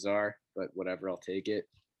kind of bizarre, but whatever, I'll take it.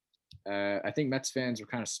 I think Mets fans were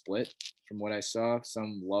kind of split from what I saw.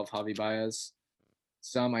 Some love Javi Baez.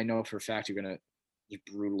 Some I know for a fact you're going to just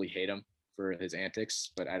brutally hate him for his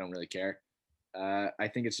antics, but I don't really care. I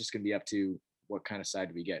think it's just going to be up to what kind of side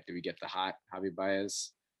do we get? Do we get the hot Javi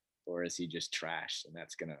Baez, or is he just trash? And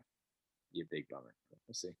that's going to be a big bummer.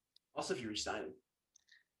 We'll see. Also, if you resign him.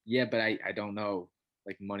 Yeah, but I don't know,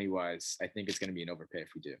 like money-wise. I think it's going to be an overpay if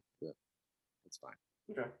we do, but it's fine.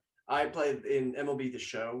 Okay. I played in MLB The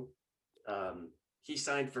Show. He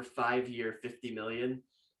signed for 5-year, $50 million,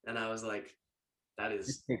 and I was like, that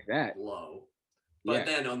is low. But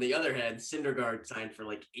then on the other hand, Syndergaard signed for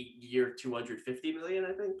like 8-year, $250 million,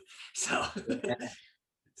 I think. So,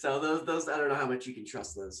 so those I don't know how much you can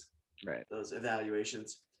trust those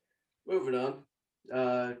evaluations. Moving on,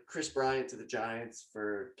 Chris Bryant to the Giants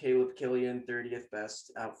for Caleb Killian, 30th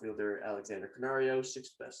best outfielder Alexander Canario,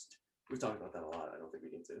 6th best. We've talked about that a lot. I don't think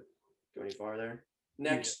we need to go any farther.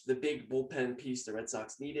 Next, the big bullpen piece the Red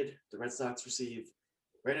Sox needed. The Red Sox receive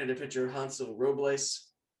right-handed pitcher Hansel Robles.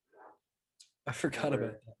 I forgot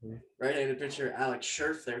about that. Right-handed pitcher Alex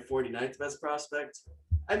Scherf, their 49th best prospect.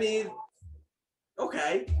 I mean,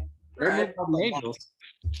 okay. Right. The Angels.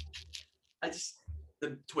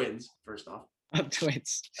 The Twins, first off.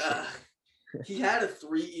 Twins. He had a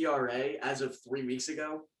 3 ERA as of 3 weeks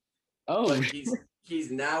ago. Oh, but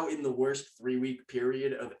he's now in the worst 3-week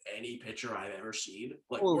period of any pitcher I've ever seen.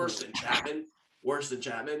 Like worse than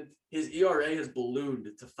Chapman. His ERA has ballooned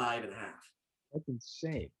to 5.5. That's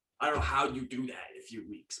insane. I don't know how you do that in a few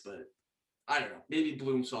weeks, but I don't know. Maybe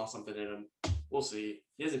Bloom saw something in him. We'll see.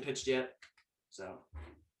 He hasn't pitched yet, so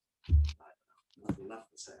I don't know. Nothing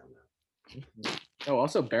to say on that. Oh,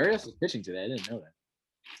 also Barrios is pitching today. I didn't know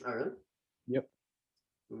that. Oh, really? Yep.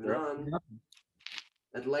 Moving on.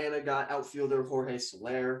 Atlanta got outfielder Jorge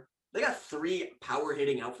Soler They got 3 power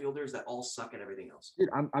hitting outfielders that all suck at everything else. Dude,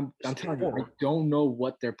 I'm telling you, I don't know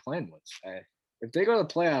what their plan was. If they go to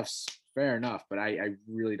the playoffs, fair enough, but I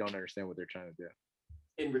really don't understand what they're trying to do.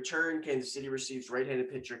 In return, Kansas City receives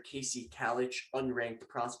right-handed pitcher Casey Kalich, unranked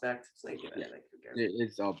prospect. So they get anything.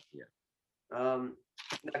 It's all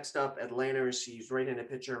Next up, Atlanta receives right-handed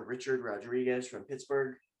pitcher Richard Rodriguez from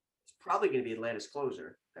Pittsburgh. It's probably going to be Atlanta's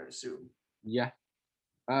closer, I would assume. Yeah.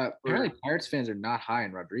 Apparently, Pirates fans are not high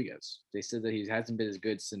on Rodriguez. They said that he hasn't been as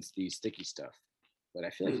good since the sticky stuff, but I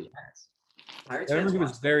feel like he has. I remember he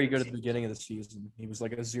was very good at the beginning of the season. He was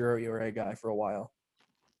like a 0 ERA guy for a while.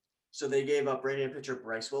 So they gave up right-hand pitcher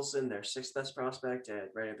Bryce Wilson, their 6th best prospect, and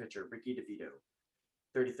right-hand pitcher Ricky DeVito,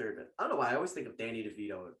 33rd. I don't know why I always think of Danny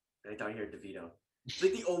DeVito. I thought I heard DeVito. It's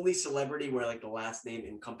like the only celebrity where like the last name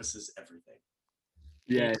encompasses everything.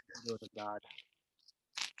 Yeah. God.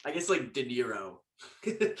 I guess like De Niro.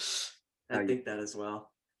 I think that as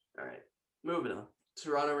well. All right, moving on.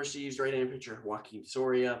 Toronto receives right-hand pitcher Joaquin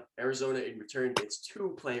Soria. Arizona in return gets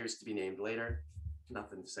 2 players to be named later.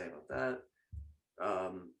 Nothing to say about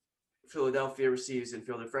that. Philadelphia receives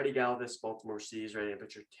infielder Freddie Galvis. Baltimore receives right-hand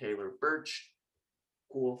pitcher Taylor Birch.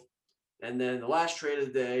 Cool. And then the last trade of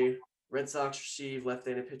the day, Red Sox receive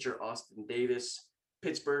left-handed pitcher Austin Davis.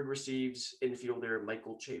 Pittsburgh receives infielder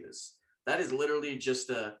Michael Chavis. That is literally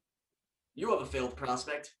just you have a failed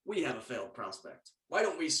prospect. We have a failed prospect. Why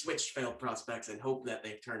don't we switch failed prospects and hope that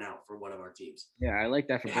they turn out for one of our teams? Yeah, I like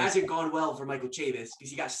that. It hasn't gone well for Michael Chavis because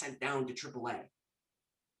he got sent down to AAA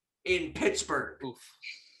in Pittsburgh. Oof.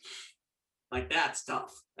 Like, that's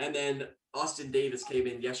tough. And then Austin Davis came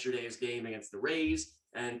in yesterday's game against the Rays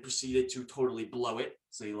and proceeded to totally blow it.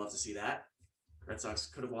 So you love to see that. Red Sox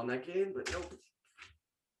could have won that game, but nope.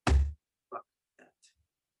 Fuck that.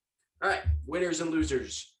 All right, winners and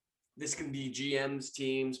losers. This can be GMs,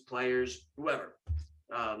 teams, players, whoever.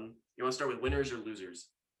 You want to start with winners or losers?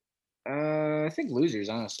 I think losers,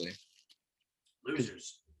 honestly.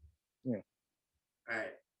 Losers. Yeah. All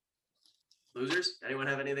right. Losers? Anyone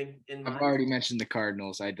have anything in mind? I've already mentioned the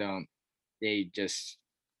Cardinals. I don't. They just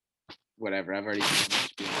whatever. I've already. I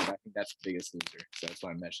think that's the biggest loser, so that's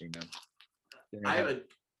why I'm mentioning them. I have a.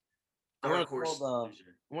 I want to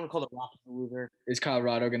call the Rockies a loser. Is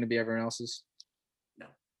Colorado going to be everyone else's? No.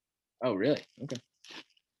 Oh, really? Okay.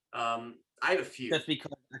 I have a few. Just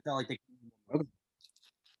because I felt like they. Okay.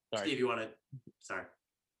 Sorry. Steve, you want to? Sorry.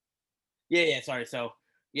 Yeah. Sorry. So,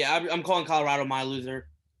 yeah, I'm calling Colorado my loser.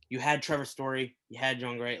 You had Trevor Story. You had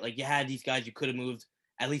John Gray. Like, you had these guys you could have moved,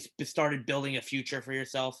 at least started building a future for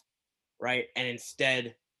yourself, right? And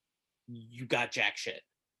instead, you got jack shit.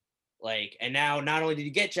 Like, and now not only did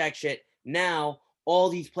you get jack shit, now all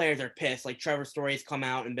these players are pissed. Like, Trevor Story has come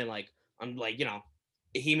out and been like,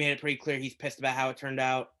 he made it pretty clear he's pissed about how it turned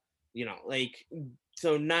out.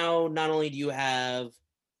 So now not only do you have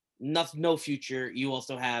no future, you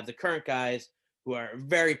also have the current guys who are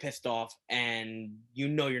very pissed off, and you're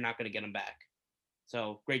not going to get them back.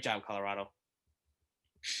 So great job, Colorado.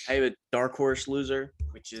 I have a dark horse loser,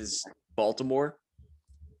 which is Baltimore.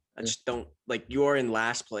 I just don't you are in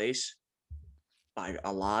last place by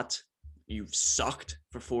a lot. You've sucked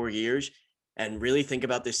for 4 years, and really think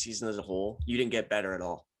about this season as a whole. You didn't get better at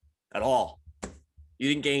all. You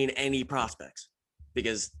didn't gain any prospects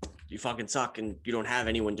because you fucking suck and you don't have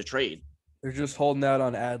anyone to trade. They're just holding out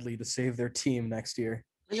on Adley to save their team next year.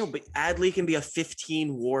 I know, but Adley can be a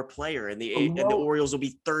 15 WAR player, and the Orioles will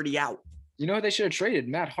be 30 out. You know what they should have traded?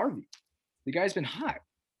 Matt Harvey. The guy's been hot.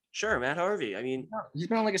 Sure, Matt Harvey. I mean, he's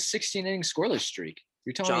been on like a 16-inning scoreless streak.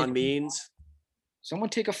 You're telling John me Means. Someone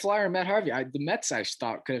take a flyer on Matt Harvey. The Mets, I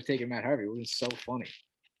thought, could have taken Matt Harvey. It was so funny.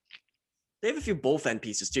 They have a few bullpen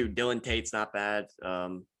pieces too. Dylan Tate's not bad.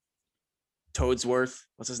 Toadsworth,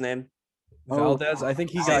 what's his name? Valdez. I think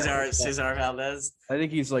he got Cesar Valdez. I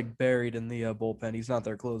think he's like buried in the bullpen. He's not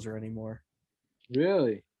their closer anymore.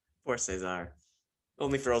 Really? Poor Cesar.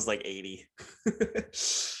 Only throws like 80. All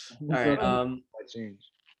right.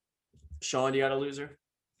 Sean, you got a loser?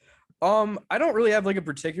 I don't really have like a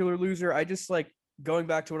particular loser. I just like going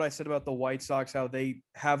back to what I said about the White Sox, how they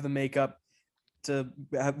have the makeup to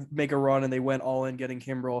make a run and they went all in getting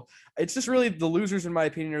Kimbrel. It's just really the losers, in my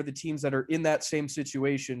opinion, are the teams that are in that same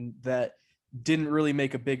situation that didn't really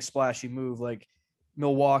make a big splashy move, like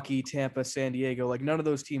Milwaukee, Tampa, San Diego. Like none of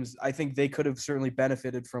those teams, I think they could have certainly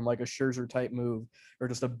benefited from like a Scherzer type move or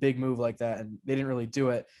just a big move like that. And they didn't really do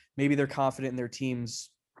it. Maybe they're confident in their teams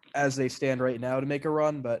as they stand right now to make a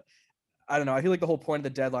run, but I don't know. I feel like the whole point of the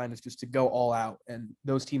deadline is just to go all out, and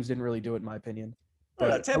those teams didn't really do it, in my opinion.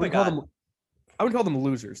 But I would call them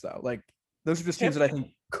losers, though. Like those are just teams that I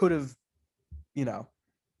think could have, Yeah,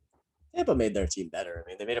 Tampa made their team better. I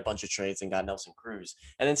mean, they made a bunch of trades and got Nelson Cruz,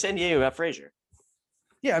 and then San Diego got Frazier.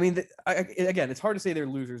 Yeah, I mean, again, it's hard to say they're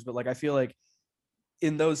losers, but like I feel like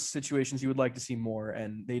in those situations you would like to see more,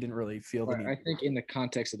 and they didn't really feel the need. I think in the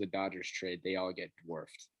context of the Dodgers trade, they all get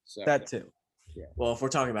dwarfed. So that too. Yeah. Well, if we're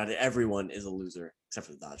talking about it, everyone is a loser except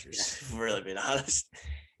for the Dodgers. If we're really being honest,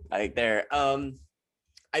 like there.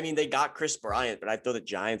 I mean, they got Chris Bryant, but I'd throw the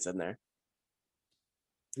Giants in there.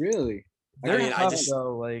 Really? They're I mean, tough,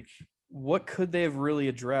 though, like what could they have really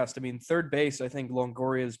addressed? I mean, third base, I think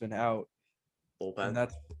Longoria has been out. Bullpen.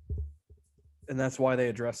 And that's why they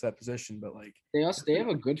addressed that position. But like they have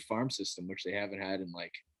a good farm system, which they haven't had in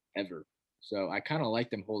like ever. So I kind of like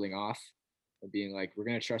them holding off and being like, we're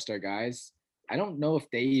gonna trust our guys. I don't know if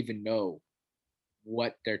they even know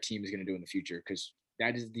what their team is gonna do in the future, because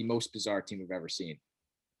that is the most bizarre team we've ever seen.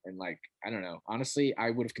 And like, I don't know. Honestly, I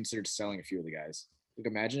would have considered selling a few of the guys. Like,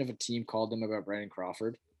 imagine if a team called them about Brandon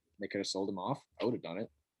Crawford, and they could have sold him off. I would have done it.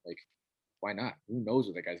 Like, why not? Who knows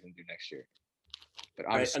what that guy's gonna do next year? But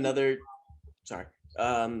right,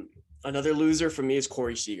 another loser for me is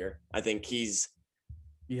Corey Seager. I think he's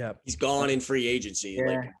gone in free agency.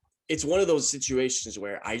 Yeah. Like, it's one of those situations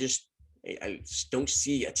where I just don't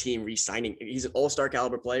see a team re-signing. He's an all-star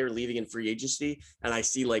caliber player leaving in free agency, and I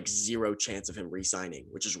see like zero chance of him re-signing,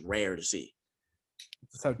 which is rare to see.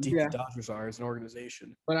 That's how deep the Dodgers are as an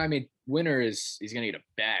organization. But I mean, winner he's gonna get a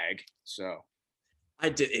bag. So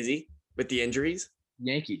is he with the injuries?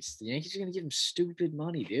 The Yankees are gonna give him stupid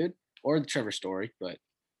money, dude. Or the Trevor Story, but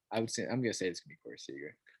I'm gonna say it's gonna be Corey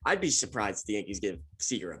Seager. I'd be surprised if the Yankees give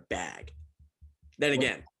Seager a bag. Then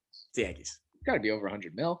again, it's the Yankees. Got to be over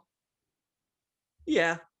 100 mil.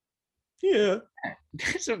 Yeah.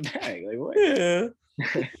 That's a bag. Like what? Yeah.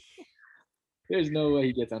 There's no way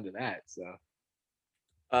he gets under that. So,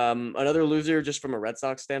 another loser, just from a Red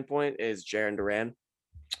Sox standpoint, is Jarren Duran.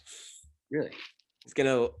 Really?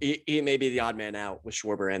 He may be the odd man out with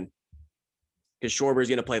Schwarber in, because Schwarber is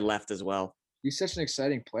gonna play left as well. He's such an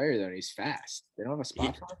exciting player, though, and he's fast. They don't have a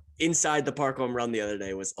spot for him. Inside the park home run the other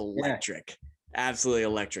day was electric. Yeah. Absolutely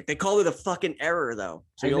electric. They called it a fucking error, though.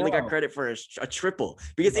 So he only got credit for a triple,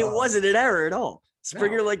 because it wasn't an error at all.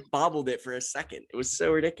 Springer like bobbled it for a second. It was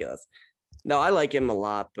so ridiculous. No, I like him a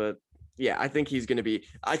lot, but yeah, I think he'll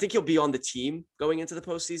be on the team going into the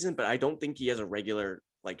postseason, but I don't think he has a regular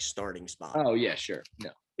like starting spot. Oh yeah, sure.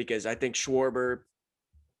 No. Because I think Schwarber,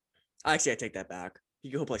 actually I take that back.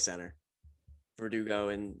 He'll play center. Verdugo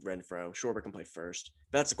and Renfroe. Schwarber can play first.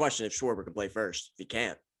 But that's the question, if Schwarber can play first. If he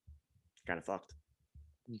can't, kind of fucked.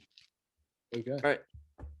 Okay. All right.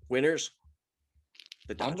 Winners.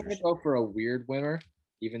 The Dodgers. I'm going to go for a weird winner,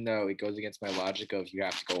 even though it goes against my logic of you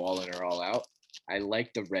have to go all in or all out. I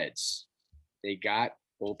like the Reds. They got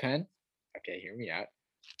bullpen. Okay, hear me out.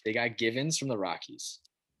 They got Givens from the Rockies.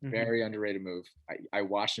 Very underrated move. I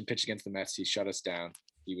watched him pitch against the Mets. He shut us down.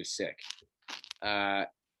 He was sick. The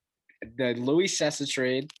Luis Sessa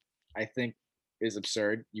trade, I think, is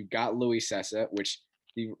absurd. You got Luis Sessa, which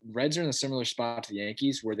the Reds are in a similar spot to the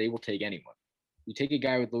Yankees, where they will take anyone. You take a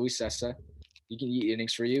guy with Luis Sessa, he can eat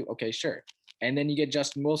innings for you. Okay, sure. And then you get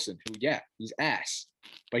Justin Wilson, who, he's ass,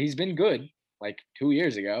 but he's been good like 2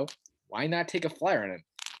 years ago. Why not take a flyer on him?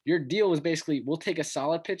 Your deal was basically, we'll take a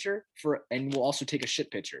solid pitcher and we'll also take a shit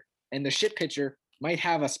pitcher. And the shit pitcher might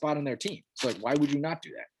have a spot on their team. So like, why would you not do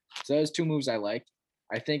that? So those two moves I liked.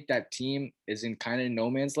 I think that team is in kind of no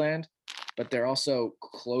man's land, but they're also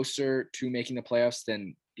closer to making the playoffs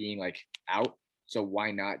than being like out. So why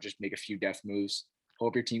not just make a few depth moves?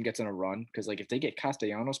 Hope your team gets on a run. Because like if they get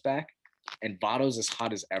Castellanos back and Votto's as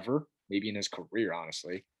hot as ever, maybe in his career,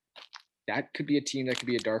 honestly, that could be a team that could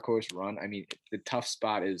be a dark horse run. I mean, the tough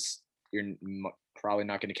spot is you're probably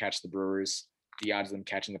not going to catch the Brewers. The odds of them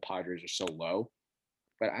catching the Padres are so low.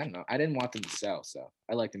 But I don't know. I didn't want them to sell, so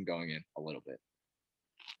I like them going in a little bit.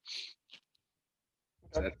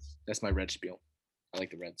 So that's my red spiel. I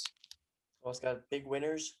like the Reds. Well, it's got big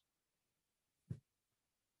winners.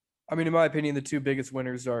 I mean, in my opinion, the two biggest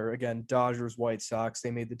winners are, again, Dodgers, White Sox.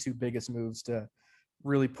 They made the two biggest moves to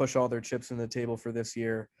really push all their chips in the table for this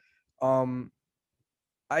year.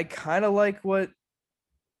 I kind of like what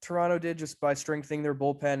Toronto did just by strengthening their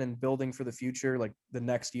bullpen and building for the future, like the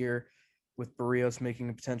next year, with Barrios making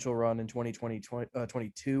a potential run in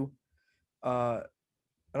 2022.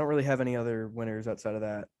 I don't really have any other winners outside of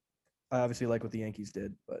that. I obviously like what the Yankees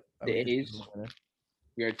did, but the A's.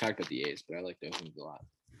 We already talked about the A's, but I like those moves a lot.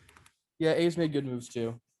 Yeah, A's made good moves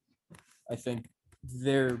too. I think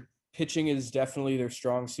their pitching is definitely their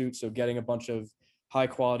strong suit, so getting a bunch of high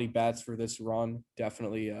quality bats for this run,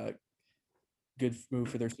 definitely a good move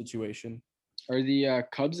for their situation. Are the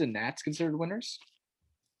Cubs and Nats considered winners?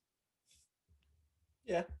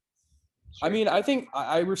 Yeah. I mean, I think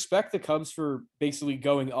I respect the Cubs for basically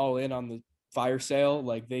going all in on the fire sale.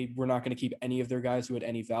 Like they were not going to keep any of their guys who had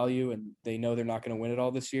any value, and they know they're not going to win it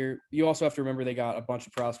all this year. You also have to remember they got a bunch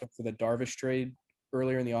of prospects for the Darvish trade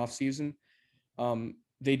earlier in the offseason.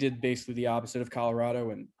 They did basically the opposite of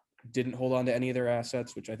Colorado and didn't hold on to any of their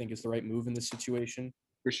assets, which I think is the right move in this situation.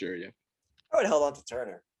 For sure, yeah. I would have held on to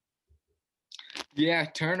Turner. Yeah,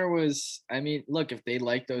 Turner was. I mean, look, if they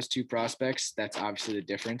like those two prospects, that's obviously the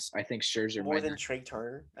difference. I think Scherzer More might than not, Trey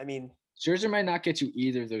Turner. I mean, Scherzer might not get to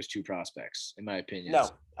either of those two prospects, in my opinion. no,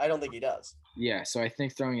 I don't think he does. Yeah, so I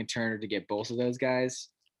think throwing in Turner to get both of those guys,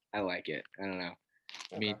 I like it. I don't know.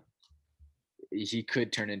 I mean, he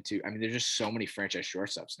could turn into. I mean, there's just so many franchise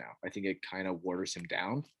shortstops now. I think it kind of waters him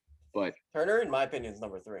down, but Turner, in my opinion, is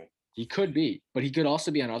number 3. he could be. But he could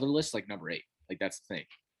also be on other lists like number 8. Like that's the thing.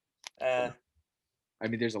 I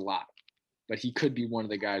mean, there's a lot, but he could be one of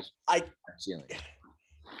the guys. I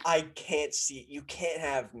can't see. You can't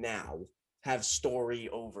have Story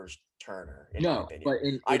over Turner. In my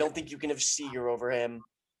opinion. But I don't think you can have Seager over him.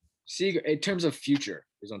 Seager, in terms of future,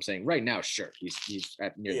 is what I'm saying. Right now, sure, he's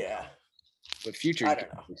at near. Yeah. But future, I you don't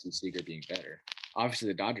can know. see Seager being better. Obviously,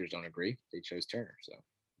 the Dodgers don't agree. They chose Turner, so.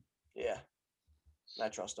 Yeah. I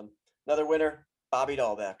trust him. Another winner, Bobby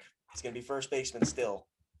Dahlbeck. He's gonna be first baseman still.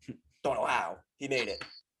 Don't know how. He made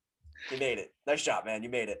it. Nice job, man. You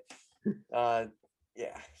made it.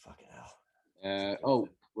 Yeah. Fucking hell.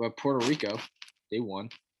 Well, Puerto Rico, they won.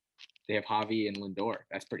 They have Javi and Lindor.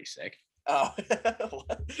 That's pretty sick. Oh,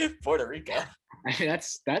 Puerto Rico. I mean,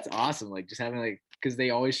 that's awesome. Like just having because they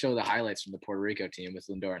always show the highlights from the Puerto Rico team with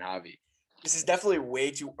Lindor and Javi. This is definitely way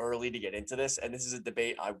too early to get into this, and this is a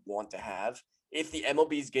debate I want to have. If the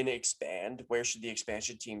MLB is going to expand, where should the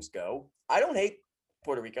expansion teams go? I don't hate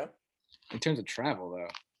Puerto Rico. In terms of travel, though,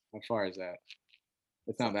 how far is that?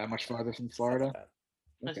 It's not that much farther from Florida.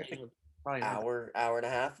 Okay. Probably Hour and a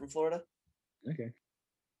half from Florida. Okay.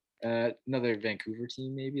 Another Vancouver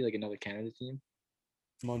team, maybe like another Canada team.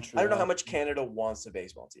 Montreal. I don't know how much Canada wants a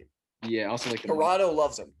baseball team. Yeah, also like Toronto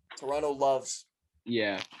loves them. Toronto loves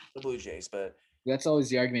the Blue Jays, but that's always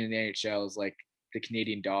the argument in the NHL is like the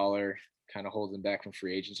Canadian dollar kind of holds them back from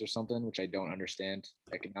free agents or something, which I don't understand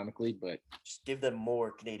economically, but just give them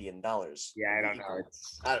more Canadian dollars. Yeah, I don't know.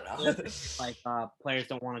 I don't know. like players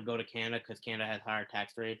don't want to go to Canada because Canada has higher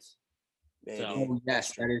tax rates. Maybe. So, oh,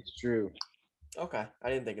 yes, that is true. Okay, I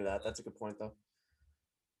didn't think of that. That's a good point,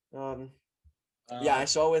 though. Yeah, I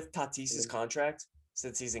saw with Tatis's contract,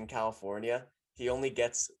 since he's in California, he only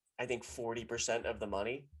gets, I think, 40% of the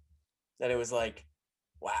money. Then it was like,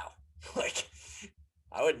 wow, like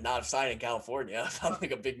I would not have signed in California if I'm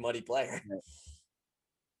like a big money player.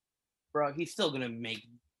 Bro, he's still gonna make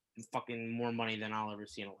fucking more money than I'll ever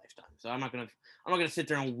see in a lifetime. So I'm not gonna sit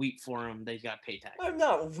there and weep for him that he's got pay tax. I'm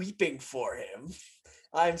not weeping for him.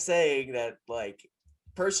 I'm saying that, like,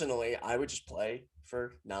 personally, I would just play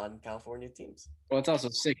for non-California teams. Well, it's also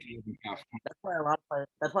sick. That's why a lot of players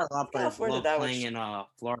love playing in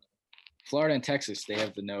Florida. Florida and Texas, they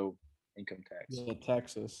have the no income tax. Yeah,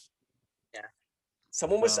 Texas. Yeah.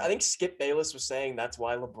 Someone was, I think Skip Bayless was saying that's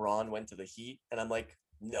why LeBron went to the Heat, and I'm like,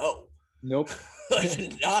 no. Nope.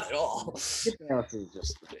 Like, not at all. Skip Bayless is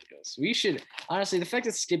just ridiculous. We should honestly, the fact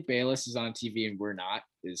that Skip Bayless is on TV and we're not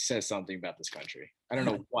says something about this country. I don't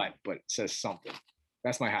know what, but it says something.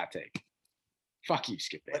 That's my hot take. Fuck you,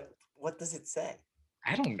 Skip Bayless. What does it say?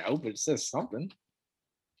 I don't know, but it says something.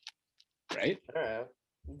 Right? All right.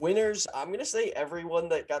 Winners, I'm gonna say everyone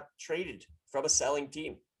that got traded from a selling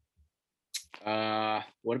team.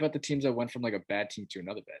 What about the teams that went from like a bad team to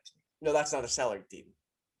another bad team? No, that's not a selling team.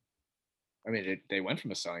 I mean, they went from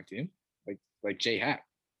a selling team, like Jay Happ.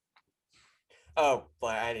 Oh,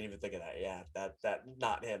 but I didn't even think of that. Yeah, that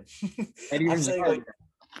not him. And I'm saying like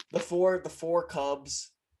the four Cubs,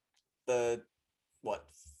 the 4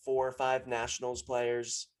 or 5 Nationals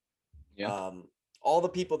players. Yeah. All the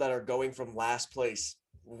people that are going from last place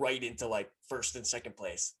right into like first and second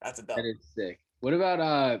place. That's a dub. That is sick. What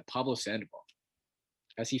about Pablo Sandoval?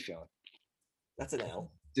 How's he feeling? That's an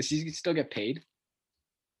L. Does he still get paid?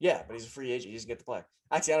 Yeah, but he's a free agent. He doesn't get to play.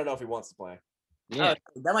 Actually, I don't know if he wants to play. Yeah.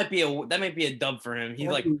 That might be a dub for him. He's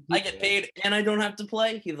like, I get paid and I don't have to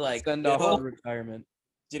play. He's like, send off to retirement.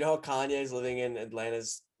 Do you know how Kanye is living in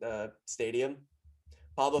Atlanta's stadium?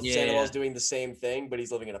 Pablo Sandoval is doing the same thing, but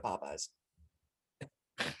he's living in a Popeyes.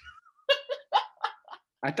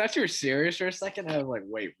 I thought you were serious for a second. I was like,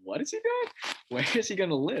 wait, what is he doing? Where is he going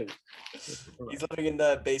to live? He's living in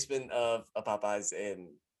the basement of a Popeyes in,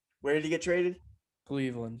 where did he get traded?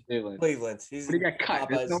 Cleveland. Cleveland. He got cut.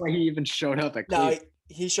 There's no way he even showed up at No, Cleveland.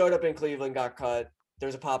 he showed up in Cleveland, got cut.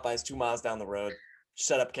 There's a Popeyes 2 miles down the road.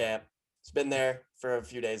 set up camp. It's been there for a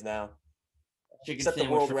few days now. Chicken Set the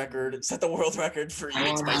sandwich world for- record. Set the world record for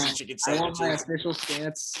eating spicy chicken I want my sandwiches. official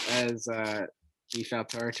stance as we felt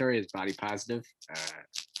territory is body positive.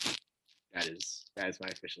 That is my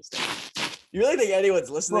official stance. You really think anyone's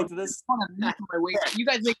listening to this? You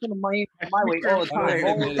guys make fun of my weight all the time.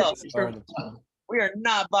 Hold up. We are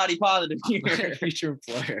not body positive here. Future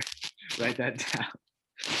employer. Write that down.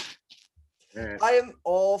 All right. I am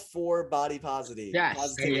all for body positivity. Yes,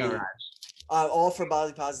 there you positivity. go, Raj. I'm all for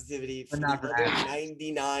body positivity for But the not for other athletes.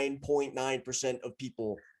 99.9% of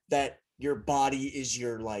people that your body is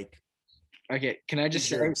your Okay, can I just is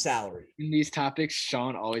say your salary. in these topics,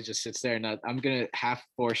 Sean always just sits there, and I'm gonna have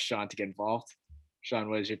force Sean to get involved. Sean,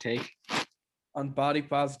 what is your take? On body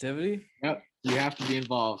positivity, Yep, you have to be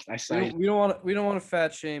involved. I saw you. we don't want to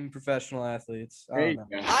fat shame professional athletes. I There don't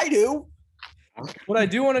you know. go. I do. What I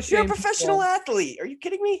do want to You're shame a professional people- athlete. Are you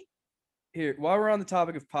kidding me? Here, while we're on the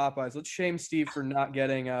topic of Popeyes, let's shame Steve for not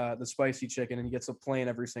getting the spicy chicken, and he gets a plain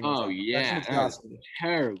every single Oh time. yeah, That's an that was atrocity.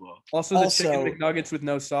 terrible. Also, the Also- chicken McNuggets with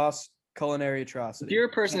no sauce, culinary If atrocity. you're a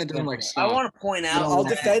person that That's doesn't what like I'm sauce, I want to point out. I'll that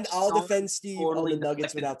defend Sean Steve totally on the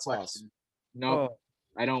nuggets deflected without the sauce. question. no, Oh,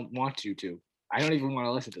 I don't want you to. I don't even want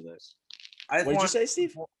to listen to this. I just What did you want. say,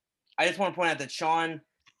 Steve? I just want to point out that Sean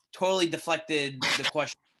totally deflected the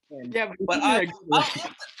question. Yeah, But I'll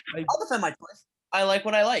defend my choice. I like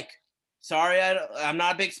what I like. Sorry, I'm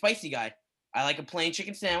not a big spicy guy. I like a plain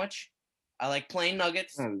chicken sandwich. I like plain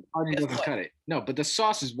nuggets. onion Guess doesn't what? cut it. No, but the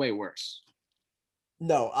sauce is way worse.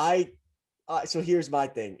 No, so here's my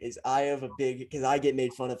thing is I have a big because I get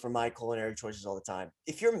made fun of for my culinary choices all the time.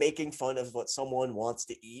 If you're making fun of what someone wants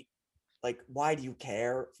to eat, like why do you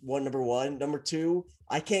care? Number one. Number two,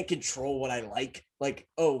 I can't control what I like. Like,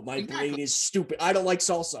 oh, my brain is stupid. I don't like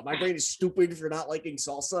salsa. My brain is stupid for not liking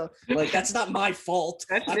salsa. Like, that's not my fault.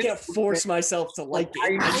 That's I can't force myself to like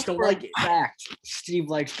it. I just don't like it. Fact, Steve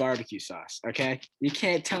likes barbecue sauce. Okay, you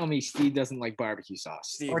can't tell me Steve doesn't like barbecue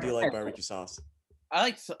sauce. Steve, do you like barbecue sauce? I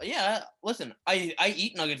like. Yeah, listen. I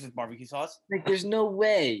eat nuggets with barbecue sauce. Like, there's no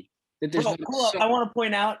way that there's Bro, no cool. I want to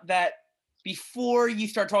point out that before you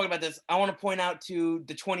start talking about this, I want to point out to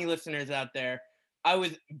the 20 listeners out there, I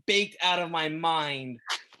was baked out of my mind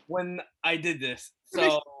when I did this.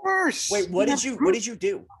 So worse. Wait, what did you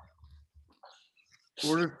do?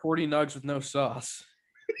 ordered 40 nugs with no sauce,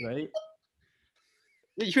 right?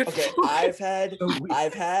 Okay, I've had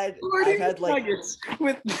like nuggets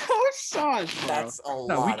with no sauce. Bro. that's a lot.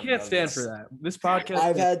 No, we of can't stand nuggets. for that. This podcast.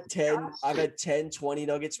 I've had 10, 20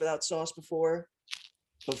 nuggets without sauce before,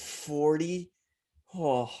 but 40.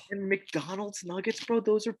 Oh, And McDonald's nuggets, bro.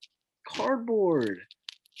 Those are cardboard.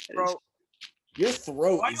 bro, your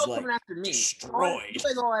throat why are is you all like coming after me? destroyed. You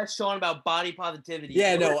guys all asked Sean about body positivity.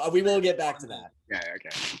 Yeah, no, we will get back to that. Yeah,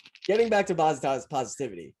 okay. Getting back to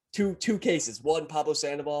positivity. Two cases. One, Pablo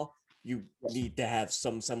Sandoval. You need to have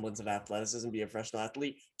some semblance of athleticism, be a professional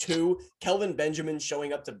athlete. Two, Kelvin Benjamin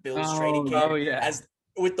showing up to Bills training camp yeah. as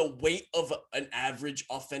with the weight of an average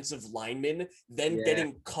offensive lineman, then Yeah.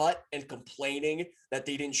 getting cut and complaining that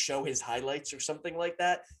they didn't show his highlights or something like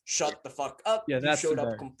that. Shut the fuck up. Yeah, You that's showed up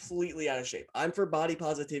fair. completely out of shape. I'm for body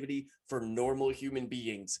positivity for normal human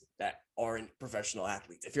beings that aren't professional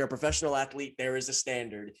athletes. If you're a professional athlete, there is a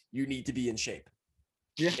standard. You need to be in shape.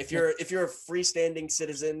 Yeah. If you're a freestanding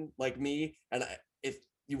citizen like me, and if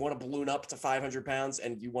you want to balloon up to 500 pounds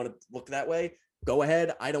and you want to look that way, go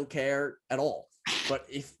ahead. I don't care at all. But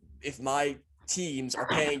if my teams are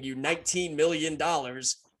paying you $19 million,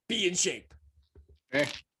 be in shape.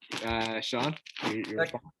 Sean, your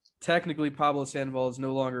response? Technically, Pablo Sandoval is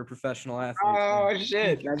no longer a professional athlete. Oh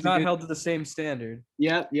shit! He's That's not good. held to the same standard.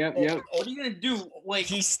 Yep. What are you gonna do? Like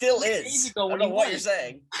He still 2 days is. ago I when don't know he what you're was.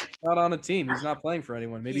 saying. Not on a team. He's not playing for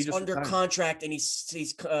anyone. Maybe He's he just under retired. contract and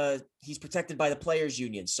he's protected by the players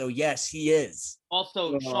union. So yes, he is.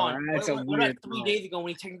 Also, Oh, Sean, that's a what weird about 3 thought. days ago when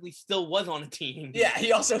he technically still was on a team? Yeah, he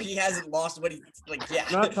hasn't lost what he like. Yeah,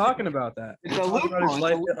 I'm not talking about that. It's We're a talking about his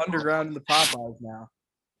loophole. life underground in the Popeyes now,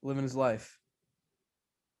 living his life.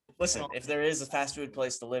 Listen, if there is a fast food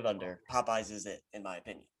place to live under, Popeyes is it, in my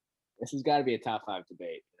opinion. This has got to be a top 5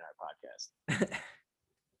 debate in our podcast.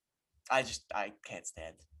 I can't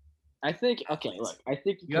stand. I think. Okay, look. I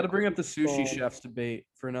think You got to bring up the sushi understand- chefs debate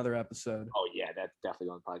for another episode. Oh yeah, that's definitely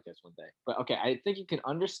on the podcast one day. But okay, I think you can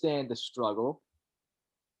understand the struggle,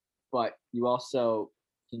 but you also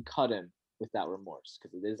can cut him without remorse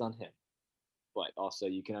because it is on him. But also,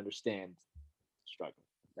 you can understand the struggle.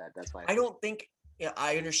 That's my. I don't think. Yeah,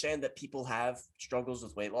 I understand that people have struggles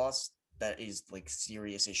with weight loss. That is like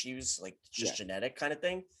serious issues, like just genetic kind of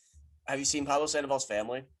thing. Have you seen Pablo Sandoval's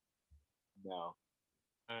family? No.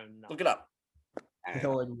 No. Look it up.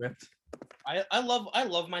 Hell, like ripped. I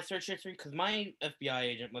love my search history because my FBI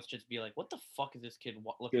agent must just be like, what the fuck is this kid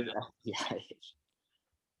looking at? Yeah.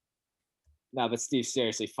 No, but Steve,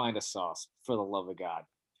 seriously, find a sauce for the love of God.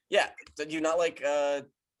 Yeah. Did you not like?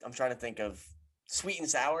 I'm trying to think of sweet and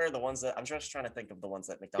sour. The ones that I'm just trying to think of the ones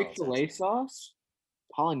that McDonald's has. Chick-fil-A sauce,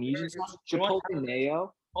 Polynesian sauce, Chipotle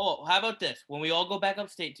mayo. Oh, how about this? When we all go back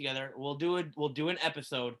upstate together, we'll do an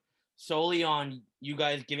episode solely on you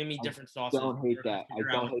guys giving me different sauces. I don't hate that.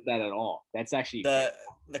 I don't hate that at all. That's actually the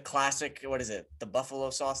classic. What is it? The buffalo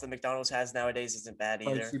sauce that McDonald's has nowadays isn't bad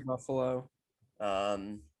either. Spicy buffalo.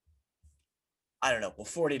 I don't know. Well,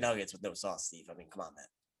 40 nuggets with no sauce, Steve. I mean, come on, man.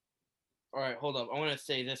 All right, hold up. I want to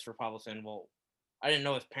say this for Pablo Sandoval. I didn't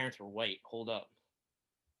know his parents were white. Hold up.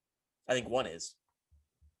 I think one is.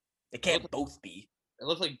 They can't both be. It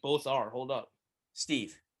looks like both are. Hold up.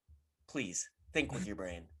 Steve, please think with your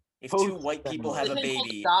brain. If two white people have a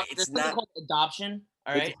baby, it's not called adoption.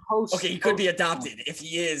 All right. Okay, he could be adopted. If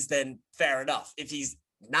he is, then fair enough. If he's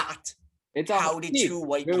not, how did two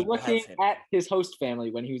white people have him? Looking at his host family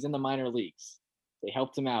when he was in the minor leagues. They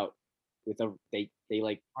helped him out with they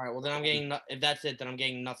like. All right. Well, then I'm getting if that's it, then I'm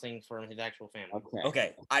getting nothing from his actual family.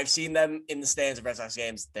 Okay. I've seen them in the stands of Red Sox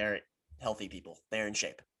games. They're healthy people. They're in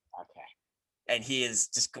shape. Okay. And he's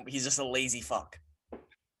just a lazy fuck.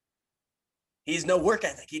 He has no work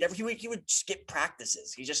ethic. He would skip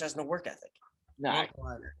practices. He just has no work ethic. No.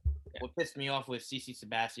 What pissed me off was CC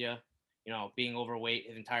Sabathia, being overweight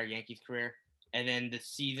his entire Yankees career, and then the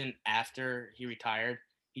season after he retired,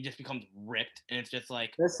 he just becomes ripped, and it's just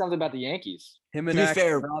like there's something about the Yankees. Him and to be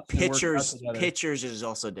fair, pitchers is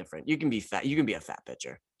also different. You can be fat. You can be a fat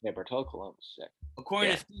pitcher. Yeah, Bartolo Colon was sick.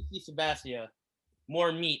 According to CC Sabathia,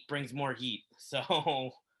 more meat brings more heat. So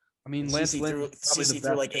I mean, Lance Lynn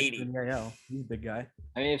threw like 80. He's a big guy.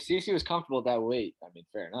 I mean, if CC was comfortable at that weight, I mean,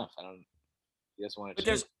 fair enough. He doesn't want to.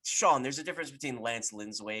 But there's a difference between Lance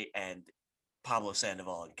Lynn's weight and Pablo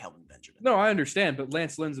Sandoval and Kelvin Benjamin. No, I understand, but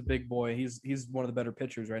Lance Lynn's a big boy. He's one of the better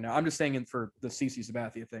pitchers right now. I'm just saying for the CC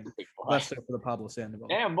Sabathia thing, less so for the Pablo Sandoval.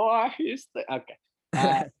 Damn boy, okay.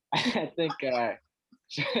 I think.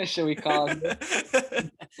 Should we call it?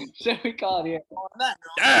 Should we call it here?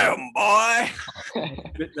 Damn boy.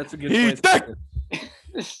 That's a good place.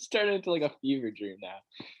 This is turning into like a fever dream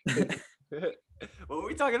now. What were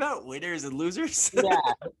we talking about? Winners and losers? Yeah.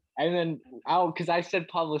 And then because I said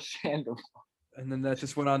Pablo Sandoval. And then that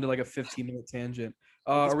just went on to like a 15-minute tangent.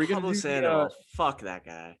 Are we gonna do fuck that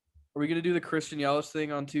guy? Are we gonna do the Christian Yelich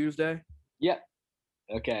thing on Tuesday? Yep.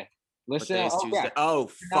 Okay. Listen. Tuesday. Oh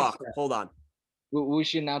fuck! Hold on. We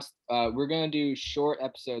should announce. We're gonna do short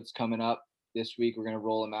episodes coming up this week. We're gonna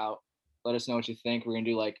roll them out. Let us know what you think. We're gonna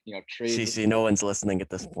do trade. CC, no one's listening at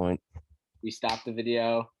this point. We stopped the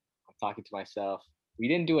video. I'm talking to myself. We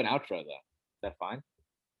didn't do an outro though. Is that fine?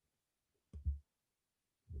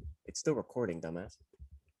 It's still recording, dumbass.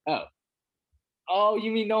 Oh,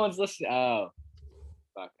 you mean no one's listening? Oh,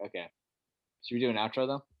 fuck. Okay. Should we do an outro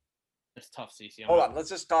though? It's tough, CC. Hold on. Let's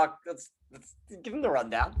just talk. Let's give him the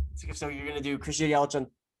rundown. So you're gonna do Christian Yelich on.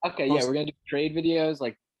 Okay, yeah, we're gonna do trade videos.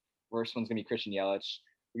 Like, first one's gonna be Christian Yelich.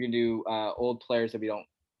 We're gonna do old players that we don't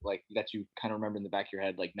like that you kind of remember in the back of your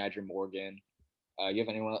head, like Nigel Morgan. You have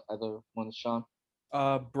any other ones, Sean?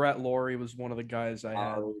 Brett Laurie was one of the guys I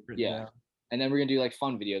had. Yeah. Down. And then we're gonna do like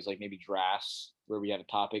fun videos, like maybe drafts where we have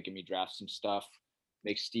a topic and we draft some stuff.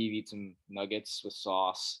 Make Steve eat some nuggets with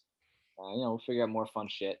sauce. We'll figure out more fun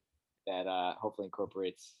shit that hopefully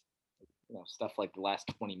incorporates stuff like the last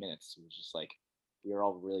 20 minutes. It was just like we're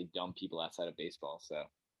all really dumb people outside of baseball, so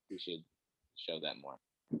we should show that more.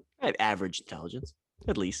 I have average intelligence,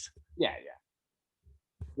 at least. Yeah.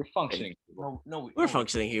 We're functioning. We're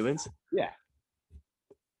functioning humans. Yeah.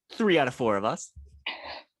 3 out of 4 of us.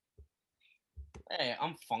 Hey,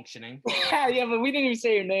 I'm functioning. Yeah, but we didn't even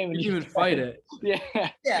say your name. You didn't even fight it. Yeah.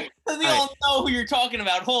 Yeah, we all know who you're talking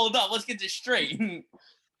about. Hold up, let's get this straight.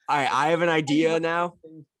 All right, I have an idea now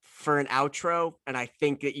for an outro, and I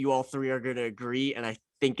think that you all 3 are going to agree, and I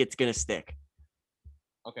think it's going to stick.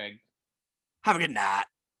 Okay. Have a good night.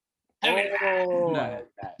 Have a good night.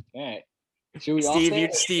 All right. Should we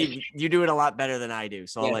Steve, you do it a lot better than I do,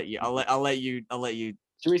 so I'll let you. I'll let you.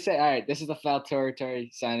 Should we say, all right, this is the Foul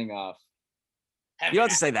Territory signing off? You don't have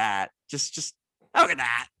to say that. Just have a good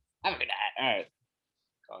night. Have a good night. All right.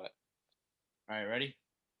 Call it. All right, ready?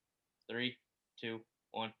 3, 2,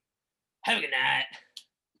 1. Have a good night.